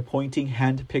donations and appointing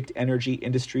hand-picked energy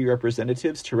industry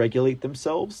representatives to regulate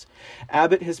themselves,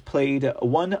 Abbott has played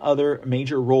one other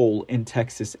major role in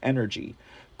Texas energy: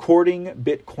 courting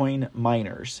Bitcoin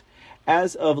miners.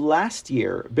 As of last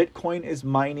year, Bitcoin is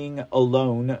mining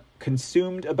alone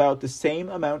consumed about the same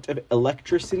amount of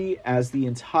electricity as the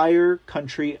entire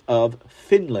country of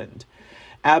Finland.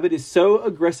 Abbott is so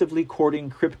aggressively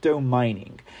courting crypto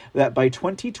mining that by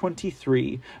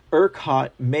 2023,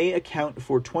 ERCOT may account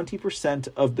for 20%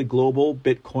 of the global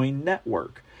Bitcoin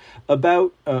network.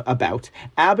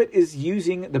 Abbott is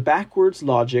using the backwards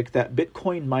logic that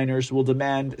Bitcoin miners will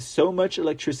demand so much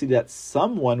electricity that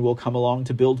someone will come along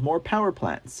to build more power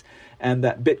plants, and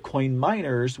that Bitcoin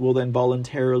miners will then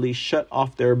voluntarily shut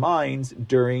off their mines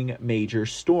during major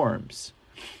storms.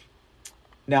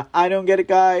 Now, I don't get it,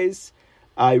 guys.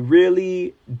 I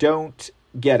really don't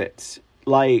get it.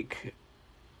 like,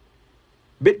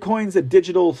 Bitcoin's a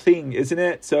digital thing, isn't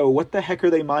it? So what the heck are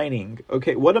they mining?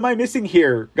 Okay, what am I missing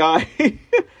here, guy?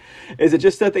 Is it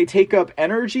just that they take up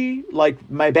energy, like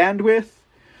my bandwidth?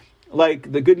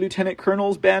 Like the good Lieutenant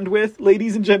Colonel's bandwidth,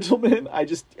 ladies and gentlemen? I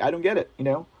don't get it, you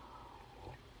know?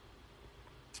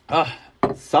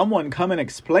 Someone come and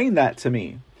explain that to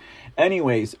me.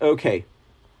 Anyways, okay.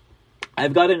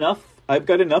 I've got enough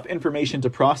information to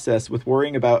process with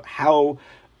worrying about how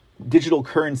digital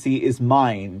currency is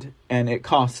mined and it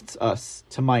costs us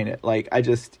to mine it. Like, I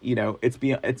just, you know,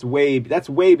 that's way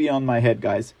beyond my head,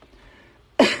 guys.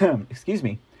 Excuse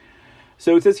me.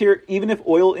 So it says here, even if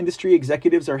oil industry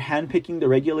executives are handpicking the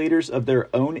regulators of their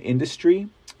own industry,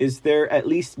 is there at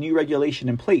least new regulation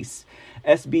in place?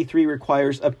 SB 3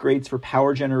 requires upgrades for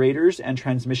power generators and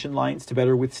transmission lines to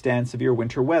better withstand severe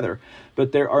winter weather.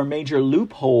 But there are major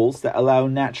loopholes that allow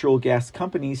natural gas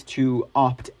companies to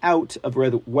opt out of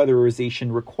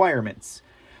weatherization requirements,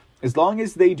 as long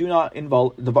as they do not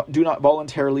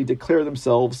voluntarily declare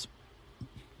themselves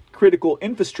critical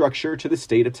infrastructure to the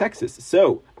state of Texas.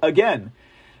 So, again,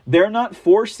 they're not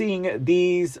forcing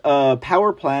these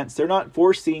power plants, they're not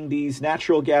forcing these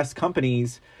natural gas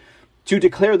companies to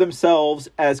declare themselves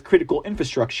as critical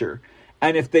infrastructure.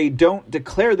 And if they don't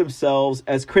declare themselves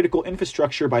as critical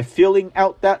infrastructure by filling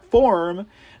out that form,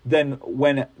 then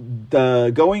when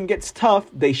the going gets tough,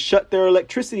 they shut their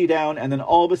electricity down, and then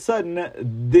all of a sudden,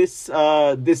 this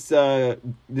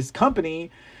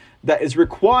company that is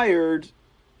required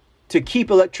to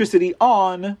keep electricity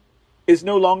on is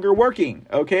no longer working,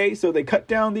 okay? So they cut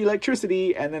down the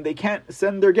electricity, and then they can't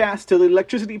send their gas to the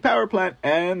electricity power plant,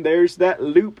 and there's that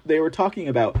loop they were talking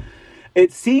about.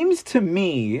 It seems to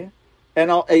me,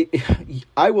 and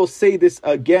I will say this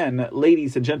again,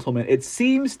 ladies and gentlemen, it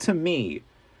seems to me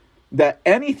that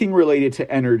anything related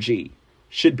to energy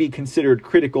should be considered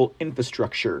critical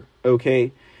infrastructure,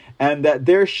 okay? And that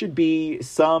there should be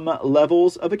some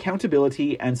levels of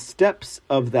accountability and steps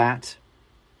of that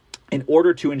in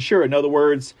order to ensure. In other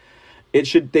words,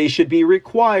 they should be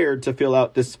required to fill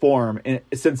out this form. And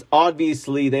since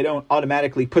obviously they don't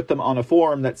automatically put them on a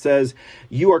form that says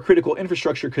you are critical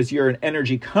infrastructure because you're an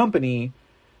energy company,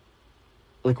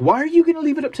 like, why are you going to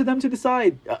leave it up to them to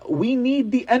decide? We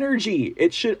need the energy.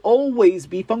 It should always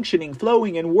be functioning,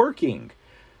 flowing, and working.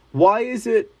 Why is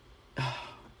it...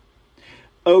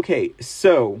 Okay,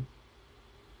 so,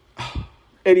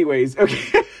 anyways,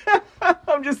 okay,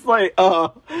 I'm just like,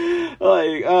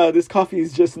 this coffee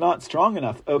is just not strong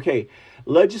enough. Okay,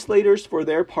 legislators, for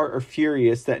their part, are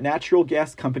furious that natural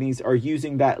gas companies are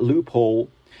using that loophole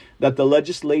that the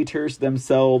legislators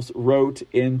themselves wrote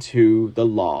into the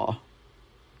law.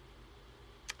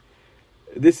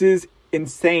 This is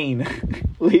insane,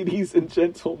 ladies and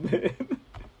gentlemen.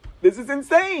 This is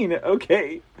insane,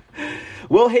 okay.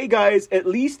 Well, hey guys, at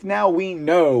least now we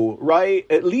know, right?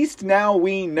 At least now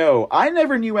we know. I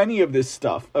never knew any of this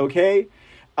stuff, okay?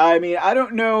 I mean, I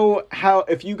don't know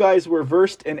if you guys were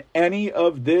versed in any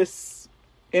of this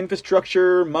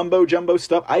infrastructure, mumbo jumbo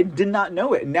stuff. I did not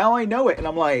know it. Now I know it. And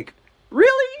I'm like,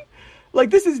 really? Like,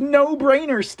 this is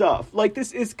no-brainer stuff. Like,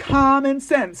 this is common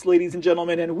sense, ladies and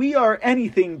gentlemen. And we are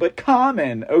anything but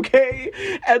common,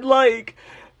 okay? And like...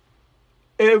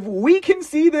 if we can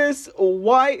see this,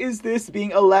 why is this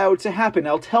being allowed to happen?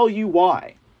 I'll tell you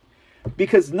why.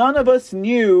 Because none of us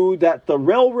knew that the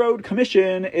Railroad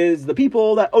Commission is the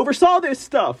people that oversaw this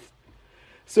stuff.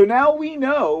 So now we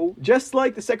know, just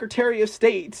like the Secretary of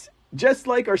State, just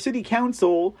like our city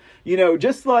council, you know,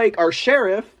 just like our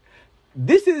sheriff,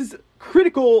 this is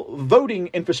critical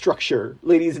voting infrastructure,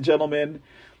 ladies and gentlemen.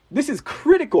 This is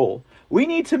critical. We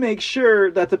need to make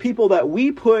sure that the people that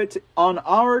we put on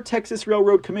our Texas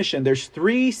Railroad Commission, there's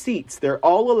 3 seats. They're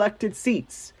all elected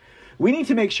seats. We need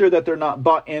to make sure that they're not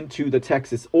bought into the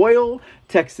Texas oil,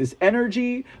 Texas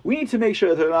energy. We need to make sure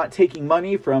that they're not taking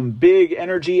money from big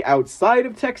energy outside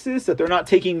of Texas, that they're not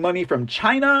taking money from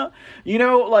China. You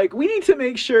know, like, we need to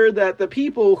make sure that the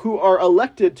people who are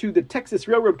elected to the Texas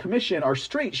Railroad Commission are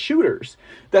straight shooters,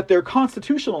 that they're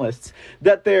constitutionalists,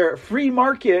 that they're free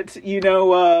market,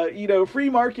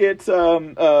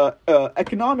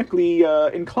 economically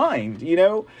inclined,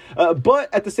 but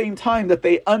at the same time that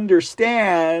they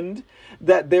understand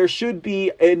that there should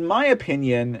be, in my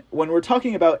opinion, when we're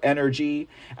talking about energy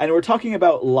and we're talking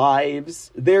about lives,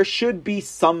 there should be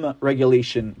some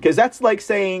regulation. Because that's like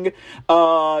saying,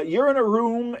 you're in a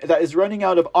room that is running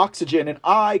out of oxygen and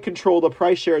I control the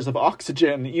price shares of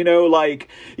oxygen, and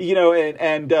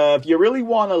if you really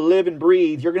want to live and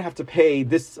breathe, you're going to have to pay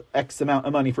this X amount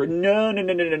of money for it. No.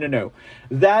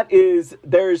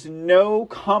 There's no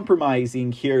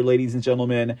compromising here, ladies and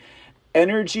gentlemen.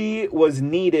 Energy was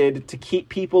needed to keep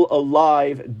people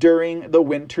alive during the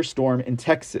winter storm in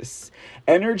Texas.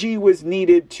 Energy was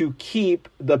needed to keep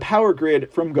the power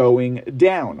grid from going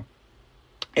down.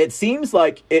 It seems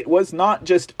like it was not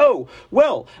just, power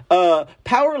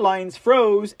lines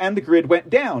froze and the grid went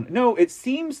down. No, it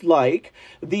seems like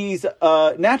these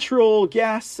natural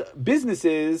gas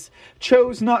businesses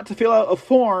chose not to fill out a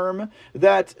form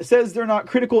that says they're not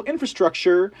critical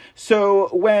infrastructure. So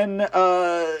when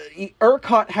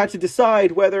ERCOT had to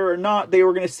decide whether or not they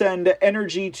were going to send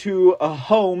energy to a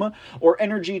home or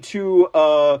energy to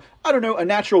a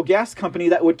natural gas company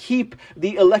that would keep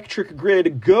the electric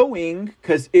grid going,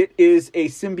 because it is a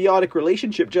symbiotic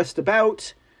relationship just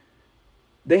about,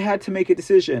 they had to make a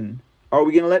decision. Are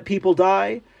we going to let people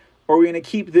die? Or are we going to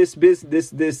keep this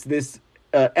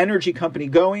energy company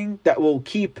going that will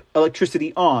keep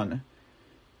electricity on?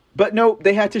 But no,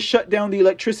 they had to shut down the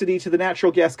electricity to the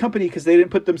natural gas company because they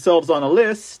didn't put themselves on a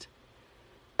list.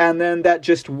 And then that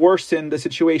just worsened the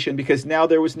situation, because now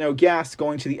there was no gas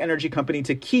going to the energy company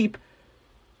to keep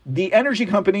the energy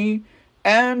company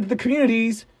and the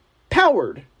communities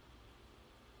powered.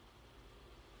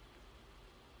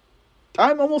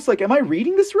 I'm almost like, am I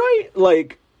reading this right?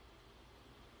 Like,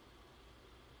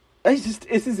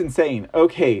 this is insane.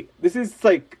 Okay, this is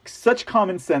like such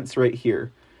common sense right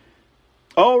here.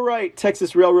 All right,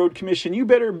 Texas Railroad Commission, you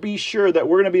better be sure that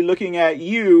we're going to be looking at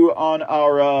you on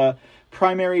our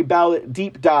primary ballot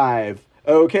deep dive.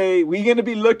 Okay, we're going to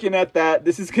be looking at that.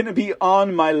 This is going to be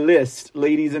on my list,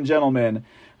 ladies and gentlemen.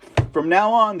 From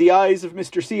now on, the eyes of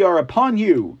Mr. C are upon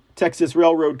you, Texas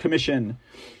Railroad Commission.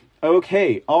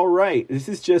 Okay, all right. This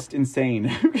is just insane.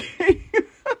 Okay,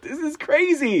 this is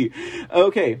crazy.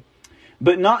 Okay,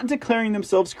 but by not declaring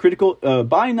themselves critical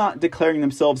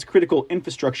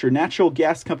infrastructure, natural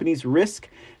gas companies risk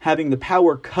having the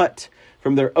power cut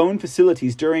from their own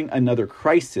facilities during another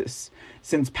crisis.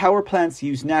 Since power plants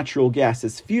use natural gas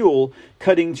as fuel,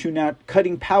 cutting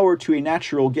power to a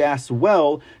natural gas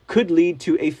well could lead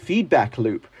to a feedback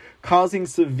loop, causing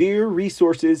severe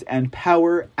resources and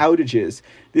power outages.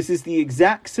 This is the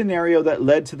exact scenario that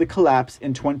led to the collapse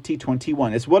in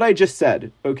 2021. It's what I just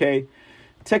said, okay?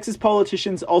 Texas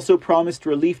politicians also promised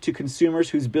relief to consumers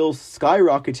whose bills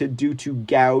skyrocketed due to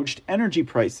gouged energy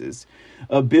prices.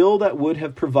 A bill that would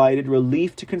have provided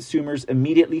relief to consumers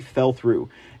immediately fell through.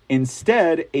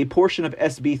 Instead, a portion of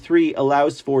SB 3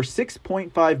 allows for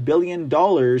 $6.5 billion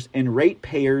in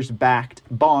ratepayers-backed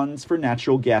bonds for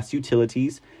natural gas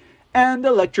utilities and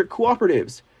electric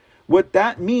cooperatives. What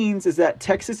that means is that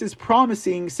Texas is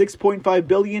promising $6.5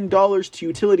 billion to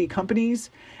utility companies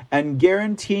and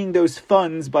guaranteeing those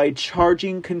funds by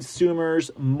charging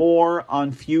consumers more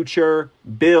on future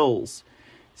bills.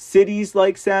 Cities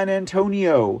like San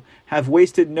Antonio have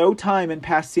wasted no time in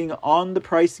passing on the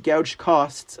price gouge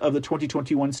costs of the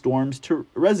 2021 storms to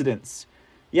residents.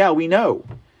 Yeah, we know.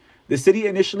 The city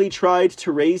initially tried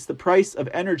to raise the price of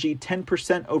energy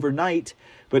 10% overnight,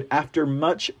 but after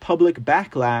much public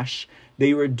backlash,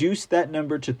 they reduced that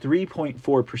number to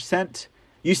 3.4%.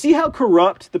 You see how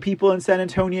corrupt the people in San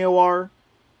Antonio are?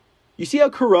 You see how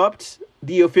corrupt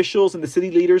the officials and the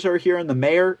city leaders are here, and the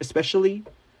mayor especially?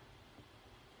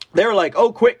 They're like,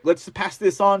 oh, quick, let's pass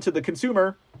this on to the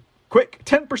consumer. Quick,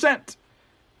 10%.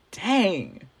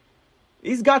 Dang.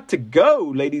 He's got to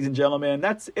go, ladies and gentlemen.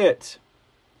 That's it.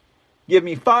 Give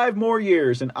me 5 more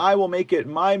years and I will make it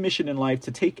my mission in life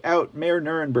to take out Mayor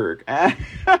Nuremberg.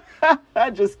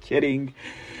 Just kidding.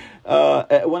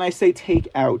 When I say take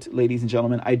out, ladies and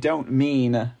gentlemen, I don't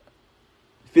mean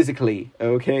physically,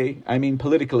 okay? I mean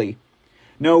politically.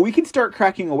 No, we can start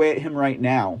cracking away at him right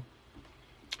now.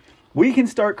 We can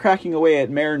start cracking away at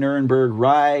Mayor Nuremberg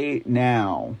right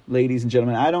now, ladies and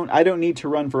gentlemen. I don't need to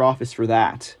run for office for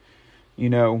that. You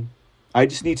know, I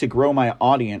just need to grow my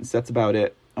audience. That's about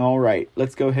it. All right,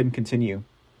 let's go ahead and continue.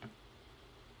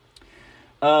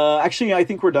 Actually, I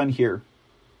think we're done here.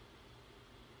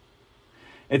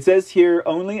 It says here,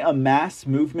 only a mass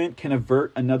movement can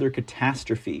avert another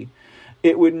catastrophe.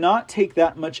 It would not take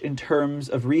that much in terms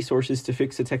of resources to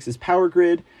fix the Texas power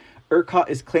grid. ERCOT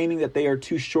is claiming that they are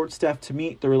too short-staffed to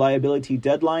meet the reliability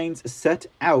deadlines set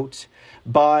out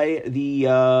by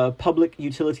the Public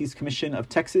Utilities Commission of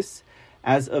Texas.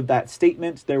 As of that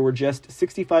statement, there were just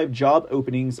 65 job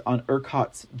openings on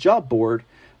ERCOT's job board.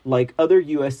 Like other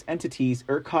U.S. entities,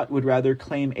 ERCOT would rather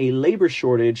claim a labor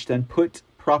shortage than put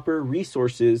proper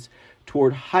resources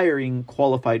toward hiring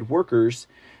qualified workers.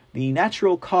 The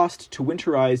natural cost to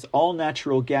winterize all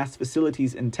natural gas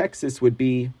facilities in Texas would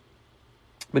be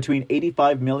between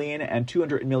 $85 million and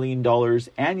 $200 million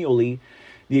annually.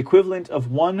 the equivalent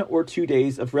of 1 or 2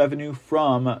 days of revenue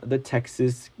from the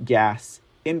Texas gas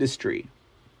industry.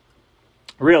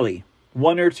 Really,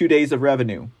 1 or 2 days of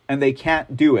revenue, and they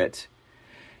can't do it.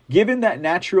 Given that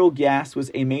natural gas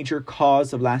was a major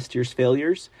cause of last year's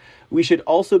failures, we should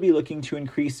also be looking to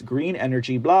increase green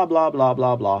energy, blah, blah, blah,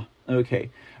 blah, blah.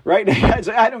 Okay, right?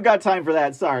 I don't got time for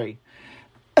that, sorry.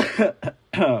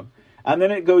 And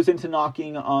then it goes into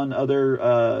knocking on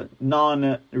other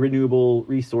non-renewable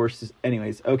resources.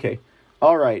 Anyways, okay.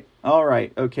 All right,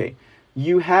 okay.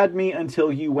 You had me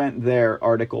until you went there,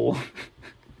 article.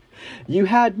 You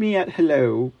had me at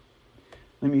hello.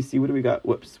 Let me see, what do we got?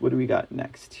 Whoops, what do we got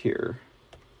next here?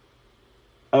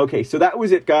 Okay, so that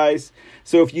was it, guys.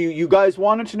 So if you guys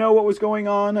wanted to know what was going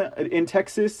on in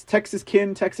Texas, Texas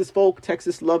kin, Texas folk,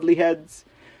 Texas lovely heads,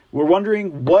 we're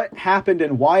wondering what happened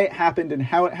and why it happened and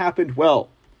how it happened. Well,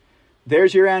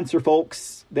 there's your answer,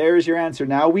 folks. There's your answer.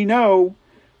 Now we know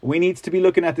we need to be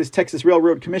looking at this Texas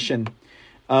Railroad Commission.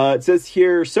 It says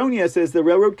here, Sonia says the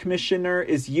railroad commissioner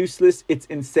is useless. It's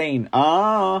insane.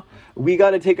 We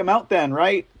got to take him out then,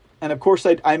 right? And of course,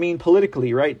 I mean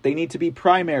politically, right? They need to be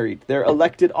primaried. They're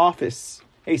elected office.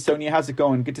 Hey, Sonia, how's it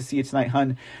going? Good to see you tonight,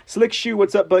 hun. Slick Shoe,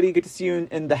 what's up, buddy? Good to see you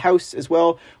in the house as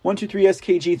well.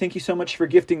 123SKG, thank you so much for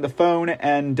gifting the phone.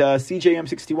 And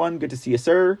CJM61, good to see you,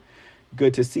 sir.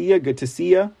 Good to see you. Good to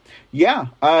see you. Yeah,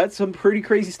 that's some pretty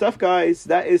crazy stuff, guys.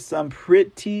 That is some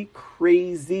pretty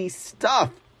crazy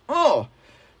stuff. Oh,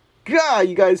 God,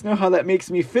 you guys know how that makes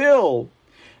me feel.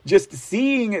 Just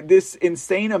seeing this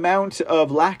insane amount of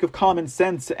lack of common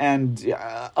sense and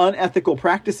unethical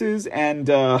practices and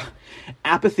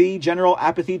apathy, general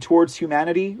apathy towards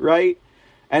humanity, right?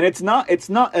 And it's not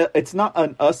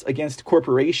an us against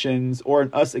corporations or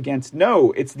an us against,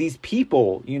 no, it's these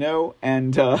people, you know,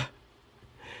 and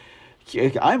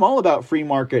I'm all about free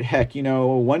market. Heck, you know,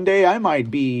 one day I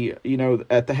might be, you know,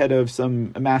 at the head of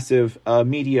some massive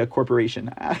media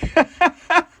corporation.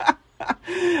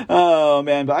 Oh,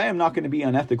 man, but I am not going to be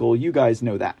unethical. You guys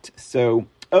know that. So,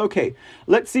 okay,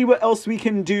 let's see what else we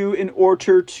can do in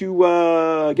order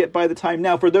to get by the time.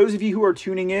 Now, for those of you who are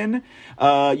tuning in,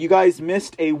 you guys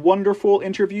missed a wonderful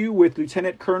interview with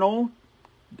Lieutenant Colonel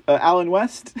Alan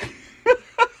West.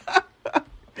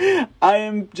 I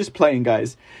am just playing,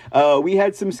 guys. We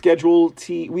had some scheduling.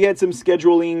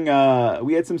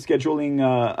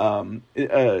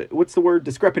 What's the word?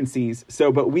 Discrepancies.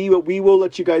 So, but we will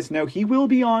let you guys know he will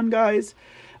be on, guys.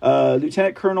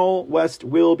 Lieutenant Colonel West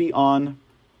will be on.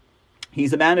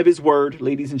 He's a man of his word,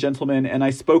 ladies and gentlemen, and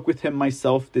I spoke with him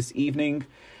myself this evening,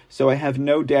 so I have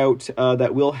no doubt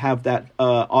that we'll have that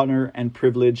honor and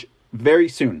privilege very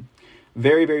soon.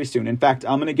 Very, very soon. In fact,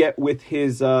 I'm gonna get with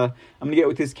his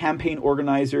campaign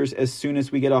organizers as soon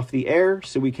as we get off the air,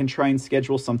 so we can try and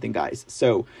schedule something, guys.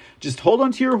 So just hold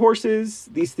on to your horses.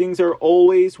 These things are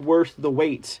always worth the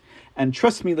wait. And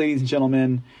trust me, ladies and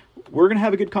gentlemen, we're gonna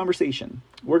have a good conversation.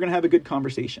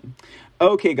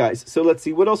 Okay, guys. So let's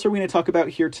see. What else are we gonna talk about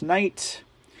here tonight?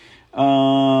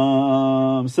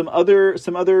 Some other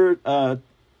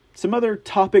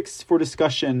topics for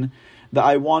discussion that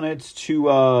I wanted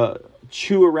to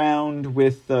chew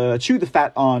the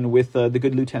fat on with the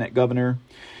good Lieutenant Governor.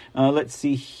 Let's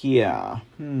see here.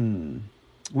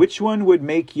 Which one would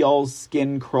make y'all's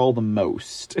skin crawl the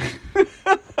most?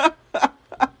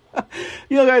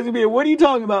 You know, guys, what are you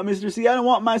talking about, Mr. C? I don't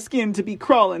want my skin to be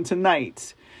crawling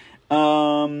tonight.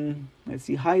 Let's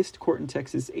see. Highest court in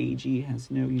Texas, AG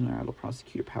has no unilateral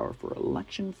prosecutor power for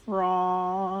election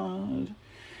fraud.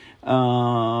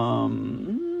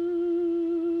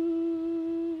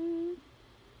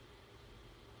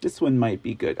 This one might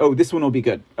be good. Oh, this one will be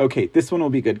good. Okay, this one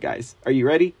will be good, guys. Are you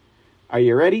ready?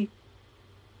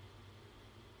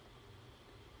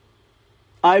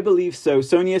 I believe so.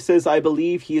 Sonia says, I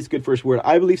believe he is good for his word.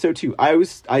 I believe so, too.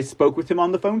 I spoke with him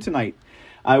on the phone tonight.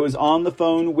 I was on the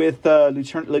phone with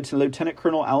Lieutenant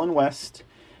Colonel Alan West,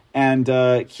 and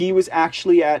he was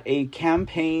actually at a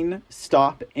campaign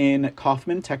stop in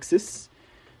Kaufman, Texas,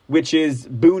 which is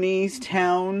Boonies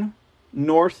Town,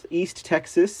 northeast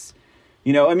Texas.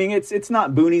 You know, I mean, it's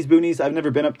not boonies. I've never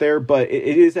been up there, but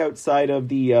it is outside of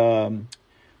the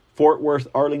Fort Worth,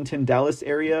 Arlington, Dallas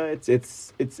area.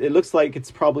 It looks like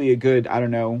it's probably a good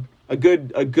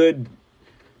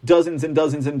dozens and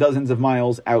dozens and dozens of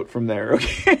miles out from there.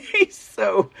 Okay,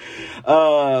 so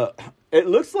it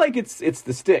looks like it's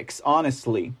the sticks,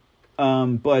 honestly.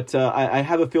 But I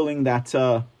have a feeling that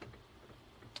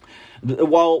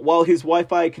while his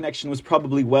Wi-Fi connection was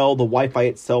probably the Wi-Fi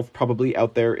itself probably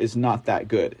out there is not that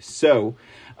good. So,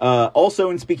 also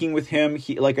in speaking with him,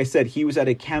 like I said, he was at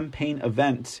a campaign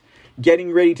event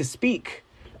getting ready to speak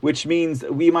which means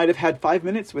we might have had 5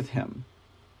 minutes with him.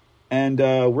 And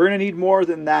we're going to need more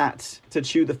than that to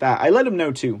chew the fat. I let him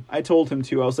know, too. I told him,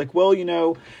 too. I was like, well,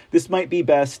 this might be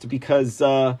best because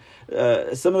some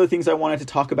of the things I wanted to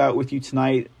talk about with you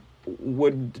tonight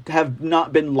would have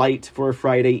not been light for a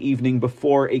Friday evening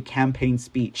before a campaign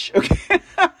speech. Okay.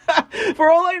 For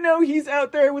all I know, he's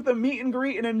out there with a meet and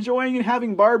greet and enjoying and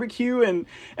having barbecue. And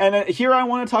here I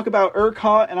want to talk about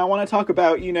ERCOT, and I want to talk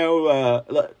about,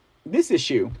 this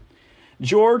issue.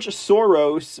 George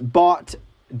Soros bought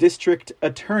district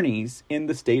attorneys in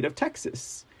the state of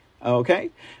Texas. Okay?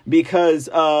 Because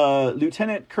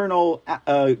Lieutenant Colonel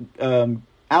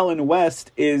Alan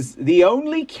West is the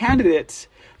only candidate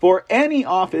for any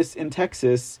office in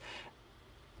Texas,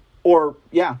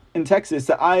 in Texas,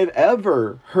 that I've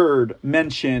ever heard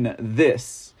mention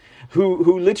this,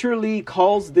 who literally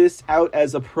calls this out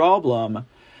as a problem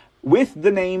with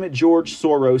the name George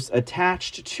Soros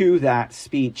attached to that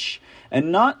speech.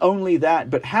 And not only that,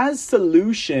 but has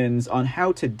solutions on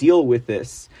how to deal with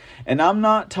this. And I'm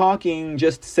not talking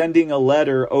just sending a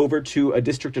letter over to a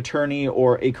district attorney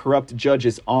or a corrupt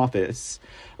judge's office.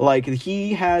 Like,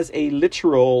 he has a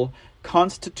literal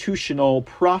constitutional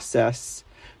process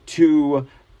to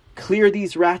clear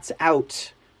these rats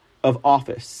out of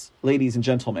office, ladies and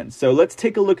gentlemen. So let's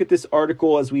take a look at this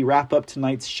article as we wrap up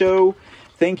tonight's show.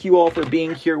 Thank you all for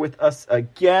being here with us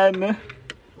again.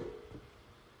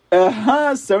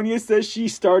 Sonia says she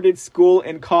started school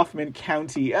in Kaufman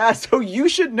County. So you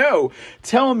should know.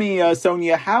 Tell me,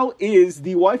 Sonia, how is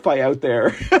the Wi-Fi out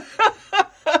there?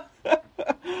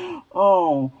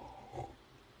 Oh.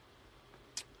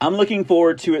 I'm looking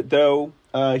forward to it, though.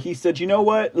 He said, you know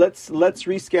what? Let's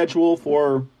reschedule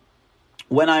for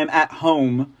when I'm at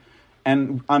home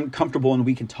and I'm comfortable and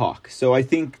we can talk. So I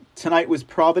think tonight was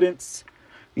Providence,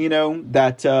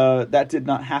 that did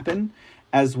not happen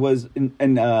as was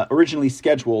originally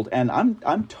scheduled. And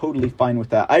I'm totally fine with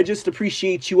that. I just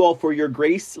appreciate you all for your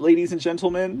grace, ladies and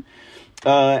gentlemen,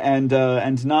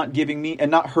 and not giving me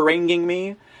and not haranguing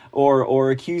me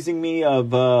or accusing me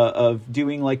of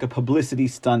doing like a publicity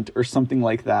stunt or something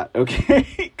like that. Okay.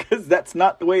 Because that's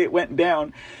not the way it went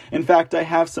down. In fact, I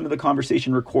have some of the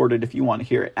conversation recorded if you want to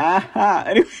hear it.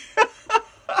 Anyway.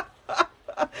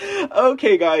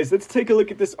 Okay, guys, let's take a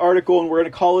look at this article and we're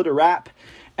going to call it a wrap.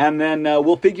 And then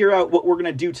we'll figure out what we're going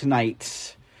to do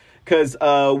tonight. Because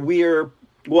I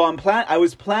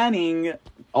was planning,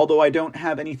 although I don't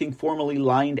have anything formally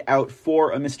lined out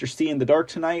for a Mr. C in the Dark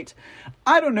tonight.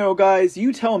 I don't know, guys.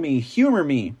 You tell me. Humor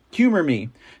me.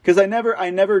 Because I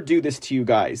never do this to you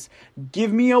guys.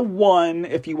 Give me a 1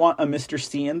 if you want a Mr.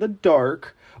 C in the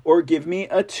Dark. Or give me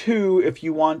a 2 if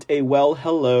you want a well,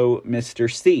 hello,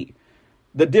 Mr. C.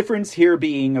 The difference here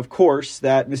being, of course,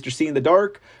 that Mr. C in the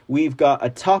Dark, we've got a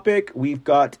topic, we've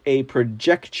got a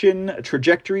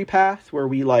trajectory path where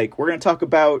we're going to talk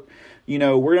about, Les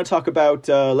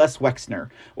Wexner,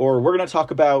 or we're going to talk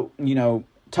about,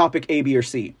 topic A, B, or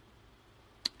C.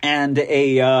 And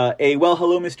a well,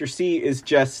 hello, Mr. C is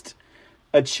just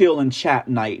a chill and chat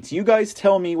night. You guys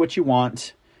tell me what you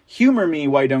want. Humor me,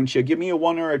 why don't you? Give me a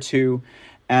 1 or a 2,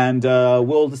 and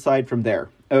we'll decide from there.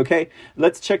 Okay,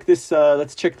 let's check this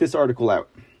article out.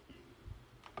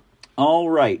 All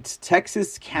right,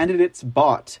 Texas candidates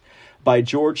bought by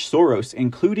George Soros,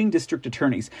 including district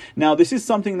attorneys. Now, this is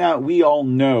something that we all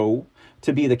know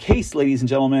to be the case, ladies and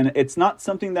gentlemen. It's not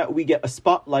something that we get a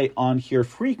spotlight on here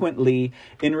frequently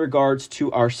in regards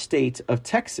to our state of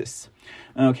Texas.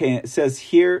 Okay, it says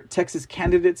here, Texas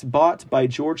candidates bought by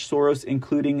George Soros,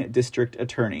 including district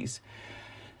attorneys.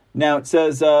 Now, it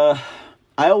says,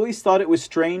 I always thought it was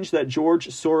strange that George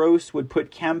Soros would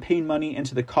put campaign money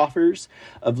into the coffers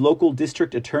of local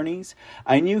district attorneys.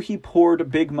 I knew he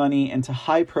poured big money into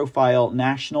high-profile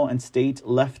national and state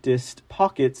leftist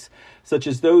pockets, such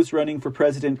as those running for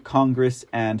president, Congress,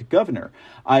 and governor.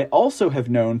 I also have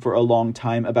known for a long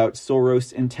time about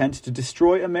Soros' intent to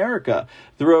destroy America,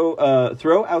 throw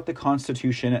out the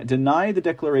Constitution, deny the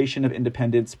Declaration of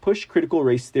Independence, push critical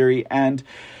race theory, and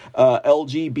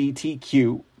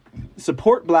LGBTQ,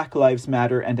 support Black Lives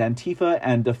Matter and Antifa,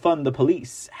 and defund the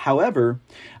police. However,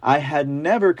 I had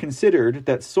never considered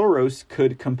that Soros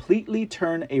could completely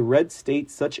turn a red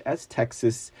state such as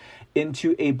Texas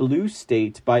into a blue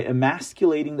state by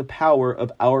emasculating the power of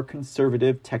our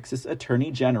conservative Texas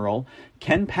Attorney General,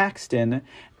 Ken Paxton,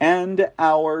 and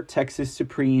our Texas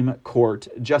Supreme Court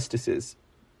justices.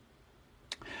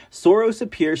 Soros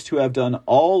appears to have done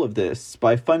all of this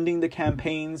by funding the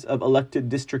campaigns of elected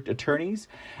district attorneys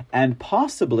and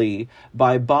possibly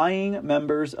by buying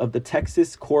members of the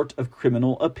Texas Court of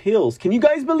Criminal Appeals. Can you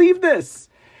guys believe this?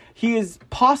 He has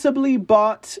possibly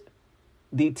bought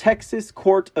the Texas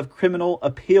Court of Criminal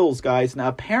Appeals, guys. Now,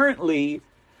 apparently,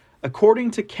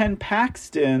 according to Ken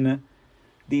Paxton,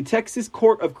 the Texas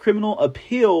Court of Criminal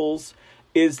Appeals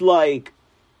is like,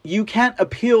 you can't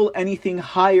appeal anything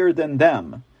higher than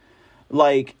them.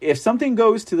 Like, if something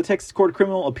goes to the Texas Court of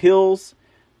Criminal Appeals,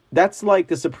 that's like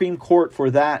the Supreme Court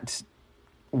for that,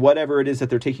 whatever it is that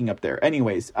they're taking up there.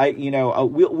 Anyways,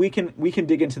 we can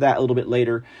dig into that a little bit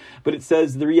later. But it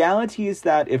says the reality is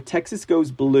that if Texas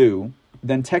goes blue,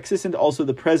 then Texas and also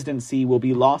the presidency will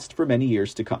be lost for many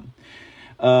years to come.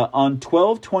 On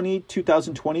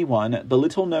 12/20/2021, the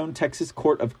little-known Texas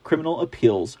Court of Criminal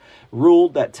Appeals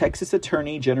ruled that Texas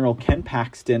Attorney General Ken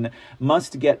Paxton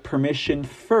must get permission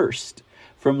first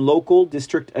from local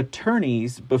district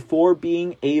attorneys before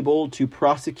being able to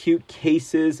prosecute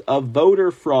cases of voter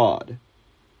fraud.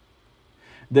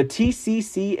 The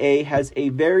TCCA has a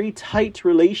very tight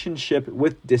relationship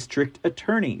with district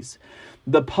attorneys.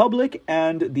 The public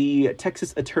and the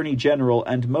Texas Attorney General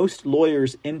and most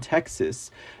lawyers in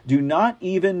Texas do not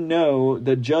even know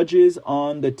the judges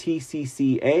on the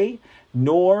TCCA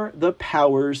nor the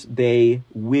powers they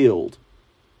wield.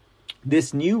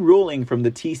 This new ruling from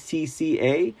the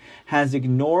TCCA has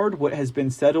ignored what has been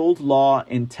settled law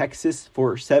in Texas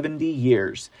for 70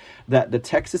 years, that the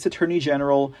Texas Attorney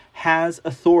General has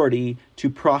authority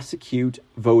to prosecute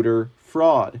voter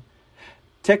fraud.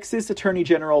 Texas Attorney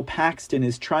General Paxton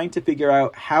is trying to figure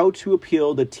out how to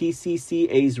appeal the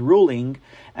TCCA's ruling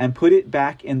and put it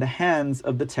back in the hands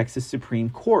of the Texas Supreme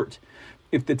Court.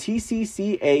 If the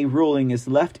TCCA ruling is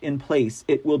left in place,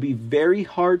 it will be very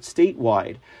hard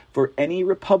statewide for any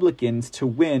Republicans to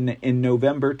win in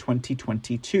November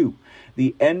 2022.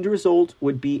 The end result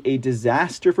would be a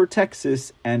disaster for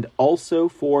Texas and also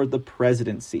for the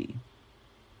presidency.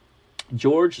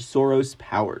 George Soros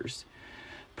powers.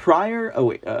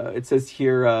 It says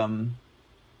here,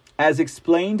 as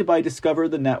explained by Discover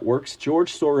the Networks,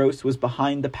 George Soros was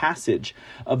behind the passage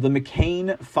of the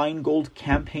McCain-Feingold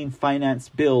campaign finance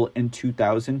bill in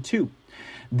 2002.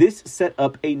 This set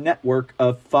up a network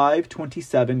of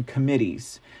 527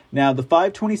 committees. Now, the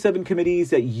 527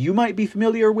 committees that you might be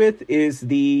familiar with is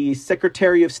the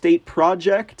Secretary of State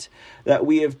project that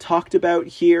we have talked about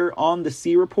here on the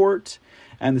C Report.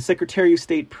 And the Secretary of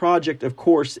State project, of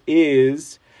course,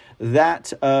 is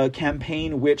that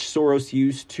campaign which Soros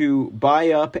used to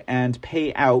buy up and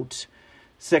pay out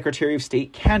Secretary of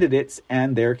State candidates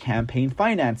and their campaign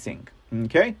financing.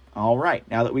 Okay, all right.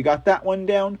 Now that we got that one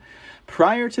down,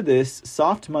 prior to this,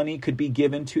 soft money could be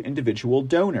given to individual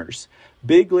donors.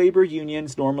 Big labor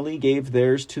unions normally gave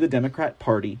theirs to the Democrat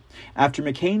Party. After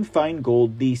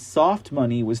McCain-Feingold, the soft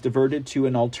money was diverted to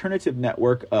an alternative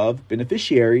network of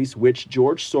beneficiaries, which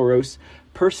George Soros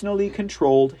personally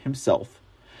controlled himself.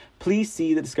 Please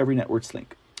see the Discovery Network's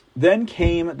link. Then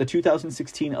came the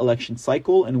 2016 election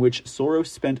cycle, in which Soros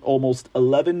spent almost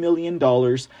 $11 million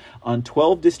on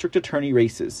 12 district attorney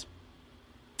races.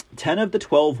 10 of the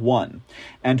 12 won,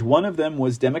 and one of them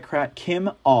was Democrat Kim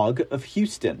Ogg of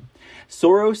Houston.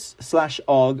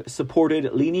 Soros/Ogg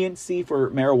supported leniency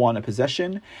for marijuana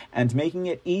possession and making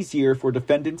it easier for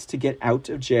defendants to get out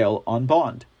of jail on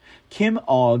bond. Kim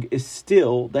Ogg is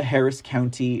still the Harris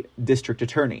County District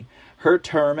Attorney. Her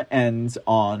term ends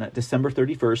on December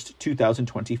 31st,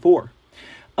 2024.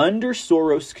 Under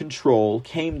Soros' control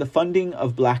came the funding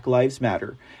of Black Lives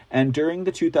Matter, and during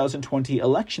the 2020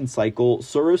 election cycle,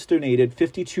 Soros donated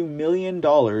 $52 million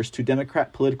to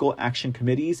Democrat political action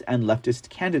committees and leftist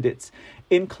candidates,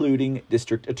 including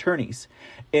district attorneys.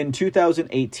 In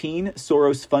 2018,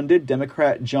 Soros funded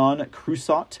Democrat John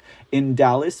Crusot in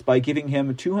Dallas by giving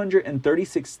him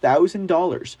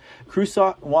 $236,000.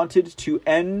 Crusot wanted to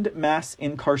end mass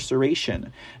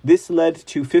incarceration. This led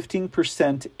to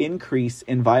 15% increase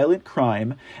in violent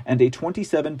crime and a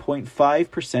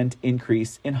 27.5%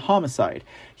 increase in homicide.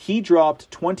 He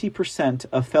dropped 20%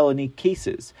 of felony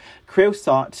cases.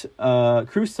 Crusot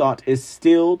is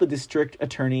still the district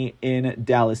attorney in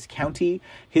Dallas County.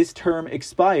 His term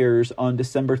expires on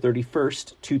December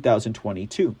 31st,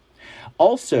 2022.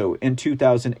 Also in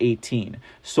 2018,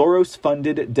 Soros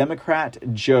funded Democrat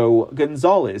Joe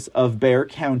Gonzalez of Bexar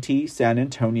County, San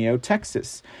Antonio,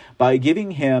 Texas, by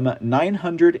giving him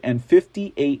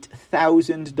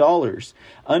 $958,000.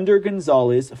 Under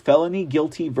Gonzalez, felony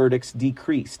guilty verdicts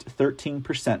decreased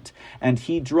 13%, and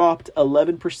he dropped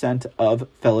 11% of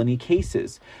felony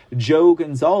cases. Joe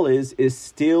Gonzalez is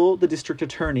still the district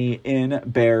attorney in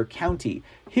Bexar County.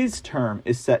 His term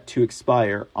is set to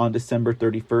expire on December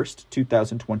 31st,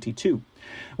 2022.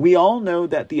 We all know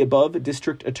that the above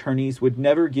district attorneys would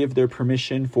never give their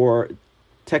permission for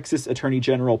Texas Attorney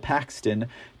General Paxton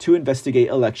to investigate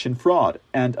election fraud.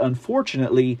 And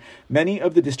unfortunately, many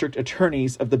of the district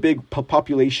attorneys of the big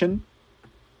population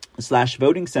 /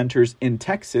 voting centers in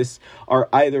Texas are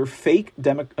either fake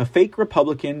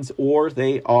Republicans or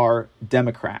they are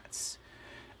Democrats.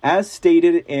 As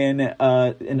stated in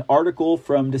an article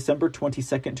from December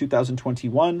 22nd,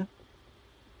 2021,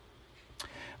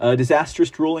 a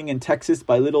disastrous ruling in Texas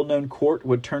by little-known court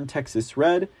would turn Texas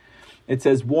red. It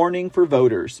says, warning for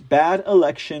voters. Bad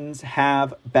elections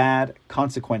have bad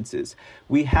consequences.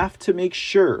 We have to make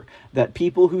sure that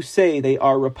people who say they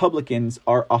are Republicans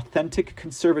are authentic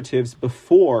conservatives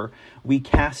before we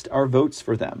cast our votes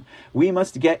for them. We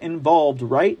must get involved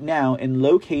right now in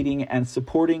locating and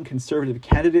supporting conservative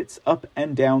candidates up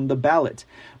and down the ballot.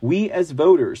 We as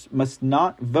voters must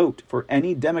not vote for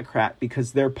any Democrat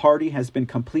because their party has been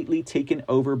completely taken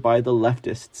over by the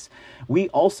leftists. We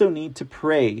also need to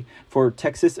pray for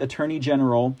Texas Attorney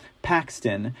General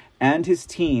Paxton and his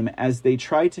team as they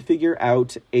try to figure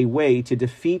out a way to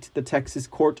defeat the Texas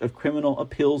Court of Criminal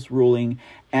Appeals ruling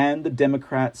and the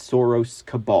Democrat Soros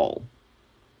cabal.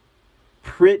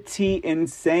 Pretty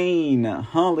insane,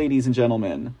 huh, ladies and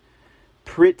gentlemen?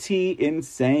 Pretty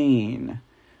insane.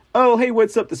 Oh, hey,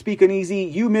 what's up, the Speak Uneasy?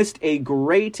 You missed a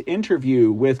great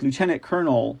interview with Lieutenant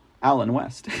Colonel Alan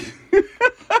West.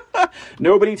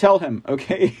 Nobody tell him,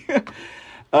 okay?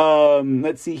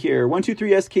 Let's see here.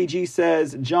 123SKG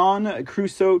says, John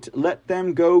Crusoe, let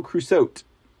them go Crusoe.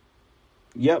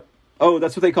 Yep. Oh,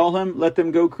 that's what they call him? Let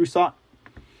them go Crusoe.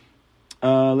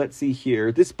 Let's see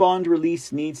here. This bond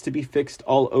release needs to be fixed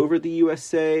all over the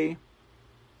USA.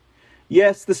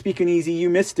 Yes, the Speaking Easy, you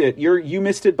missed it. You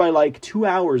missed it by like 2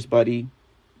 hours, buddy.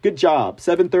 Good job.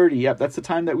 7:30. Yep, that's the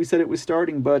time that we said it was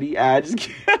starting, buddy.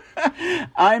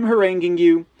 I'm haranguing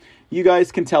you. You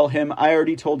guys can tell him. I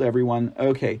already told everyone.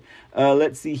 Okay.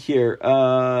 Let's see here.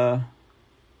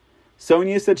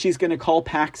 Sonia said she's going to call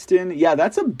Paxton. Yeah,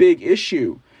 that's a big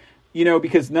issue. You know,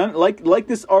 because none, like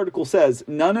this article says,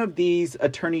 none of these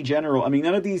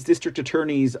none of these district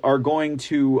attorneys are going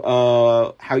to,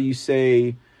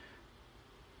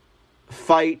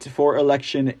 fight for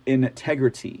election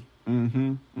integrity.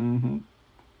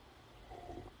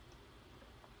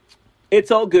 It's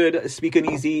all good,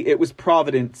 speaking easy. It was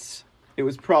Providence. It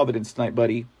was Providence tonight,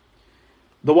 buddy.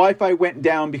 The Wi-Fi went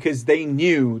down because they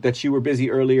knew that you were busy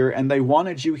earlier and they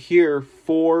wanted you here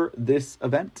for this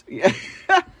event.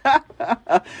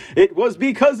 It was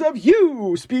because of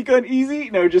you, Speak Uneasy.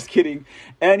 No, just kidding.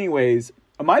 Anyways,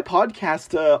 my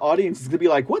podcast audience is going to be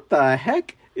like, what the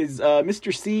heck is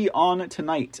Mr. C on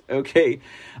tonight? Okay.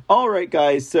 All right,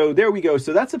 guys. So there we go.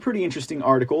 So that's a pretty interesting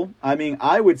article. I mean,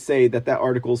 I would say that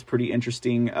article is pretty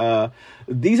interesting.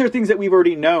 These are things that we've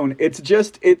already known. It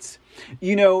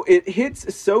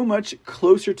hits so much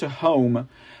closer to home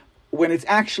when it's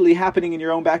actually happening in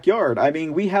your own backyard. I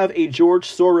mean, we have a George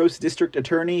Soros district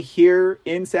attorney here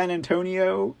in San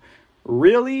Antonio.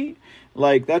 Really?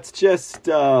 Like, that's just,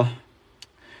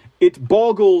 it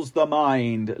boggles the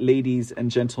mind, ladies and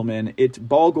gentlemen. It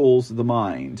boggles the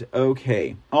mind.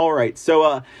 Okay. All right.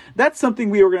 So, that's something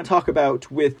we were going to talk about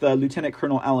with Lieutenant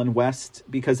Colonel Alan West,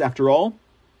 because after all,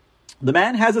 the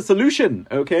man has a solution.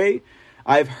 Okay.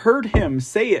 I've heard him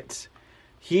say it.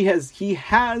 He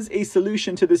has a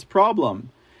solution to this problem.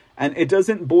 And it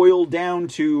doesn't boil down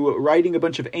to writing a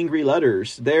bunch of angry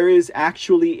letters. There is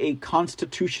actually a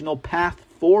constitutional path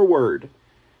forward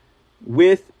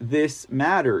with this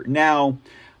matter. Now,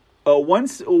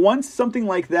 once something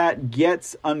like that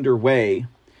gets underway,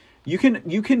 you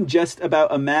can just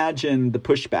about imagine the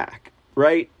pushback,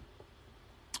 right?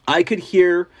 I could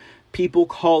hear people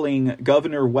calling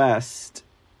Governor West,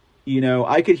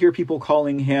 I could hear people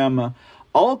calling him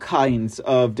all kinds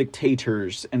of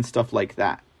dictators and stuff like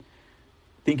that.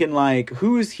 Thinking like,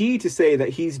 who's he to say that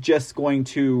he's just going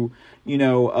to,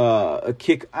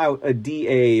 kick out a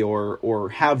DA or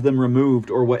have them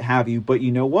removed or what have you. But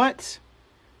you know what?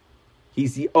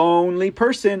 He's the only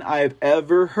person I've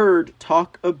ever heard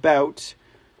talk about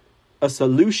a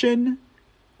solution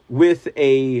with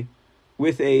a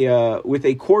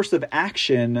course of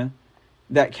action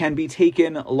that can be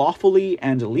taken lawfully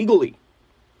and legally.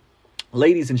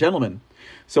 Ladies and gentlemen,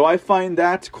 so I find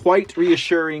that quite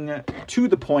reassuring, to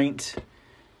the point.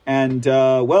 And,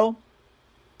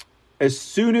 as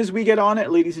soon as we get on it,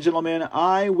 ladies and gentlemen,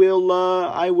 I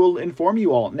will inform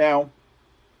you all. Now,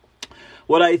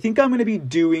 what I think I'm going to be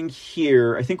doing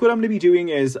here, is,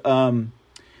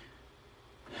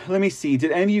 let me see,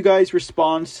 did any of you guys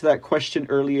respond to that question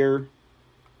earlier?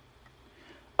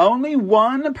 Only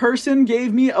one person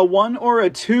gave me a 1 or a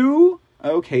 2?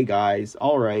 Okay, guys,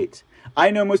 all right.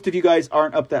 I know most of you guys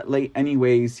aren't up that late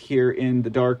anyways here in the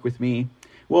dark with me.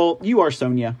 Well, you are,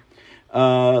 Sonia.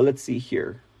 Let's see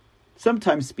here.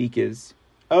 Sometimes speak is.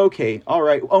 Okay, all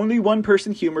right. Only one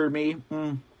person humored me.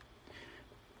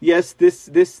 Yes, this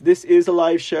is a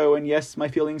live show, and yes, my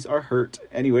feelings are hurt.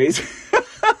 Anyways.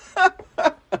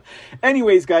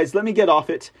 Anyways, guys, let me get off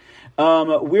it.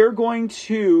 We're going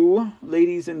to,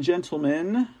 ladies and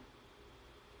gentlemen...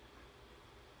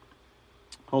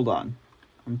 Hold on.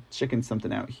 I'm checking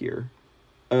something out here.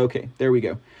 Okay, there we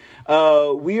go.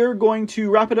 We are going to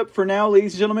wrap it up for now,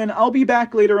 ladies and gentlemen. I'll be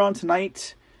back later on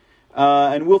tonight,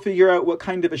 and we'll figure out what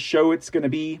kind of a show it's going to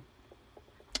be.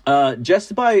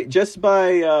 Just by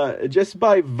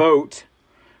vote,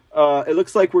 it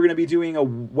looks like we're going to be doing a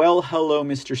Well Hello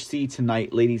Mr. C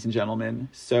tonight, ladies and gentlemen.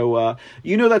 So,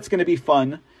 you know that's going to be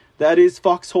fun. That is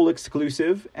Foxhole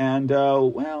exclusive, and,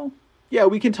 well... yeah,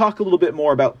 we can talk a little bit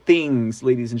more about things,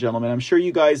 ladies and gentlemen. I'm sure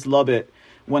you guys love it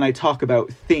when I talk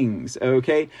about things,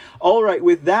 okay? All right,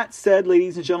 with that said,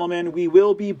 ladies and gentlemen, we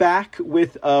will be back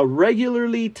with a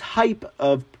regularly type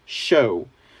of show.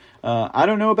 I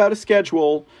don't know about a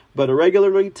schedule, but a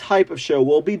regularly type of show.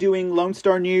 We'll be doing Lone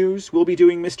Star News. We'll be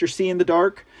doing Mr. C in the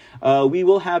Dark. We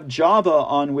will have Java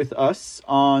on with us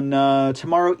on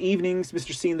tomorrow evening's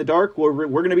Mr. C in the Dark. We're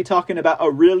going to be talking about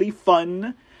a really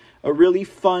fun,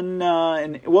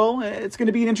 and, well, it's going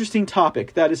to be an interesting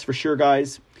topic. That is for sure,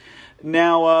 guys.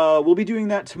 Now, we'll be doing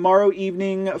that tomorrow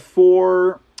evening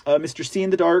for Mr. C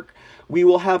in the Dark. We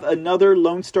will have another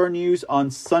Lone Star News on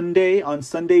Sunday. On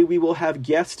Sunday, we will have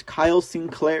guest Kyle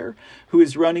Sinclair, who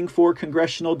is running for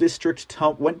Congressional District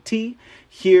 20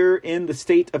 here in the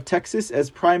state of Texas,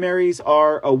 as primaries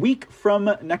are a week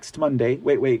from next Monday.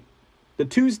 Wait. The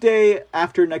Tuesday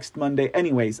after next Monday.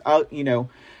 Anyways,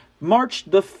 March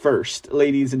the 1st,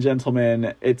 ladies and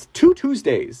gentlemen. It's 2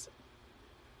 Tuesdays,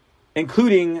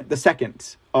 including the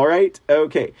 2nd. All right.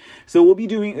 Okay. So we'll be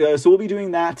doing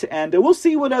that, and we'll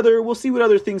see what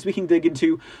other things we can dig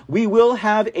into. We will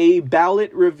have a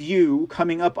ballot review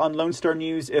coming up on Lone Star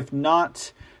News, if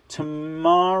not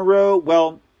tomorrow.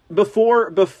 Well, before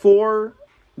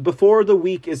the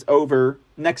week is over,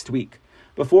 next week.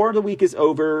 Before the week is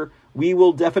over, we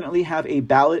will definitely have a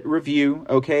ballot review,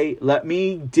 okay? Let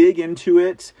me dig into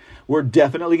it. We're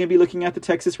definitely going to be looking at the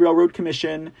Texas Railroad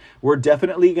Commission. We're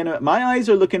definitely going to... my eyes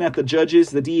are looking at the judges,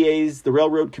 the DAs, the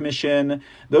Railroad Commission.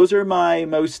 Those are my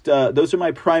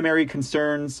primary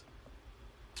concerns.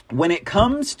 When it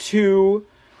comes to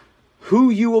who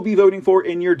you will be voting for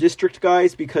in your district,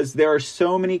 guys, because there are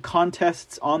so many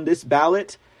contests on this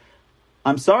ballot,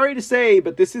 I'm sorry to say,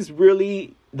 but this is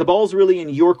really... the ball's really in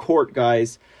your court,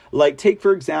 guys. Like, take,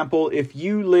 for example, if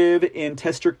you live in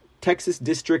Texas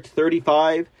District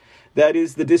 35, that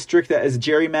is the district that is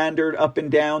gerrymandered up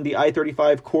and down the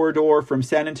I-35 corridor from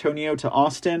San Antonio to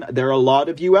Austin. There are a lot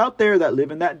of you out there that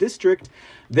live in that district.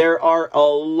 There are a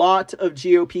lot of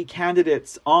GOP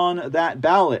candidates on that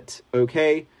ballot,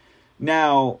 okay?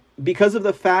 Now, because of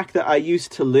the fact that I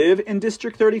used to live in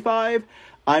District 35,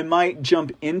 I might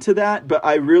jump into that, but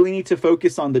I really need to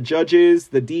focus on the judges,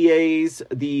 the DAs,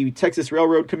 the Texas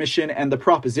Railroad Commission, and the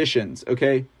propositions,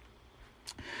 okay?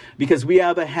 Because we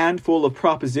have a handful of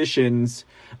propositions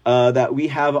that we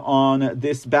have on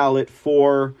this ballot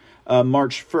for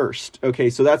March 1st. Okay,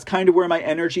 so that's kind of where my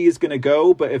energy is going to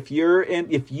go. But if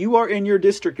you are in your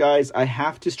district, guys, I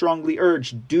have to strongly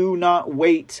urge, do not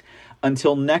wait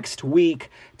until next week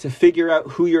to figure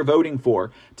out who you're voting for,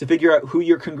 to figure out who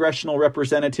your congressional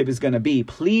representative is going to be.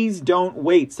 Please don't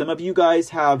wait. Some of you guys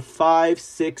have 5,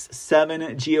 6, 7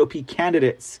 GOP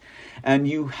candidates, and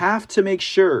you have to make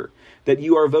sure that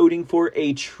you are voting for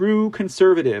a true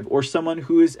conservative or someone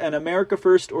who is an America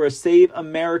First or a Save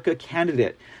America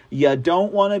candidate. You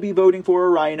don't want to be voting for a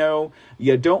rhino.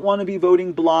 You don't want to be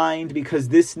voting blind because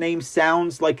this name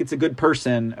sounds like it's a good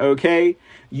person, okay?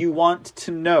 You want to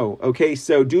know, okay?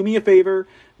 So do me a favor,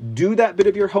 do that bit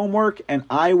of your homework, and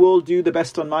I will do the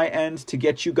best on my end to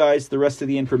get you guys the rest of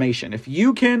the information. If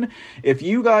you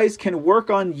guys can work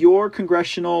on your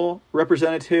congressional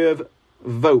representative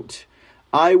vote,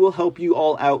 I will help you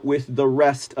all out with the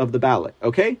rest of the ballot,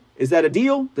 okay? Is that a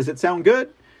deal? Does it sound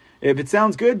good? If it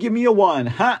sounds good, give me a 1.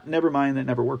 Ha! Never mind, that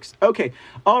never works. Okay,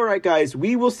 all right, guys.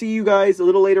 We will see you guys a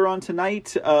little later on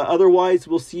tonight. Otherwise,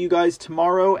 we'll see you guys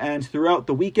tomorrow and throughout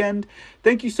the weekend.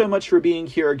 Thank you so much for being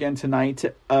here again tonight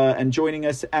and joining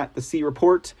us at the C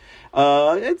Report.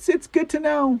 It's good to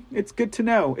know. It's good to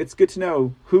know. It's good to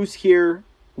know who's here,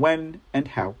 when, and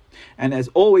how. And as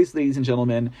always, ladies and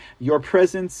gentlemen, your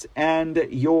presence and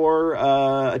your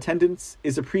attendance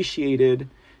is appreciated.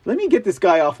 Let me get this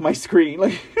guy off my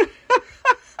screen.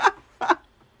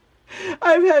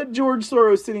 I've had George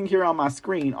Soros sitting here on my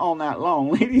screen all night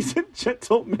long, ladies and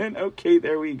gentlemen. Okay,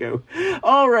 there we go.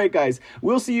 All right, guys.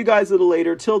 We'll see you guys a little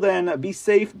later. Till then, be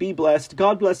safe, be blessed.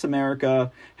 God bless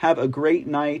America. Have a great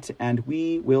night, and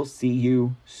we will see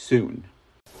you soon.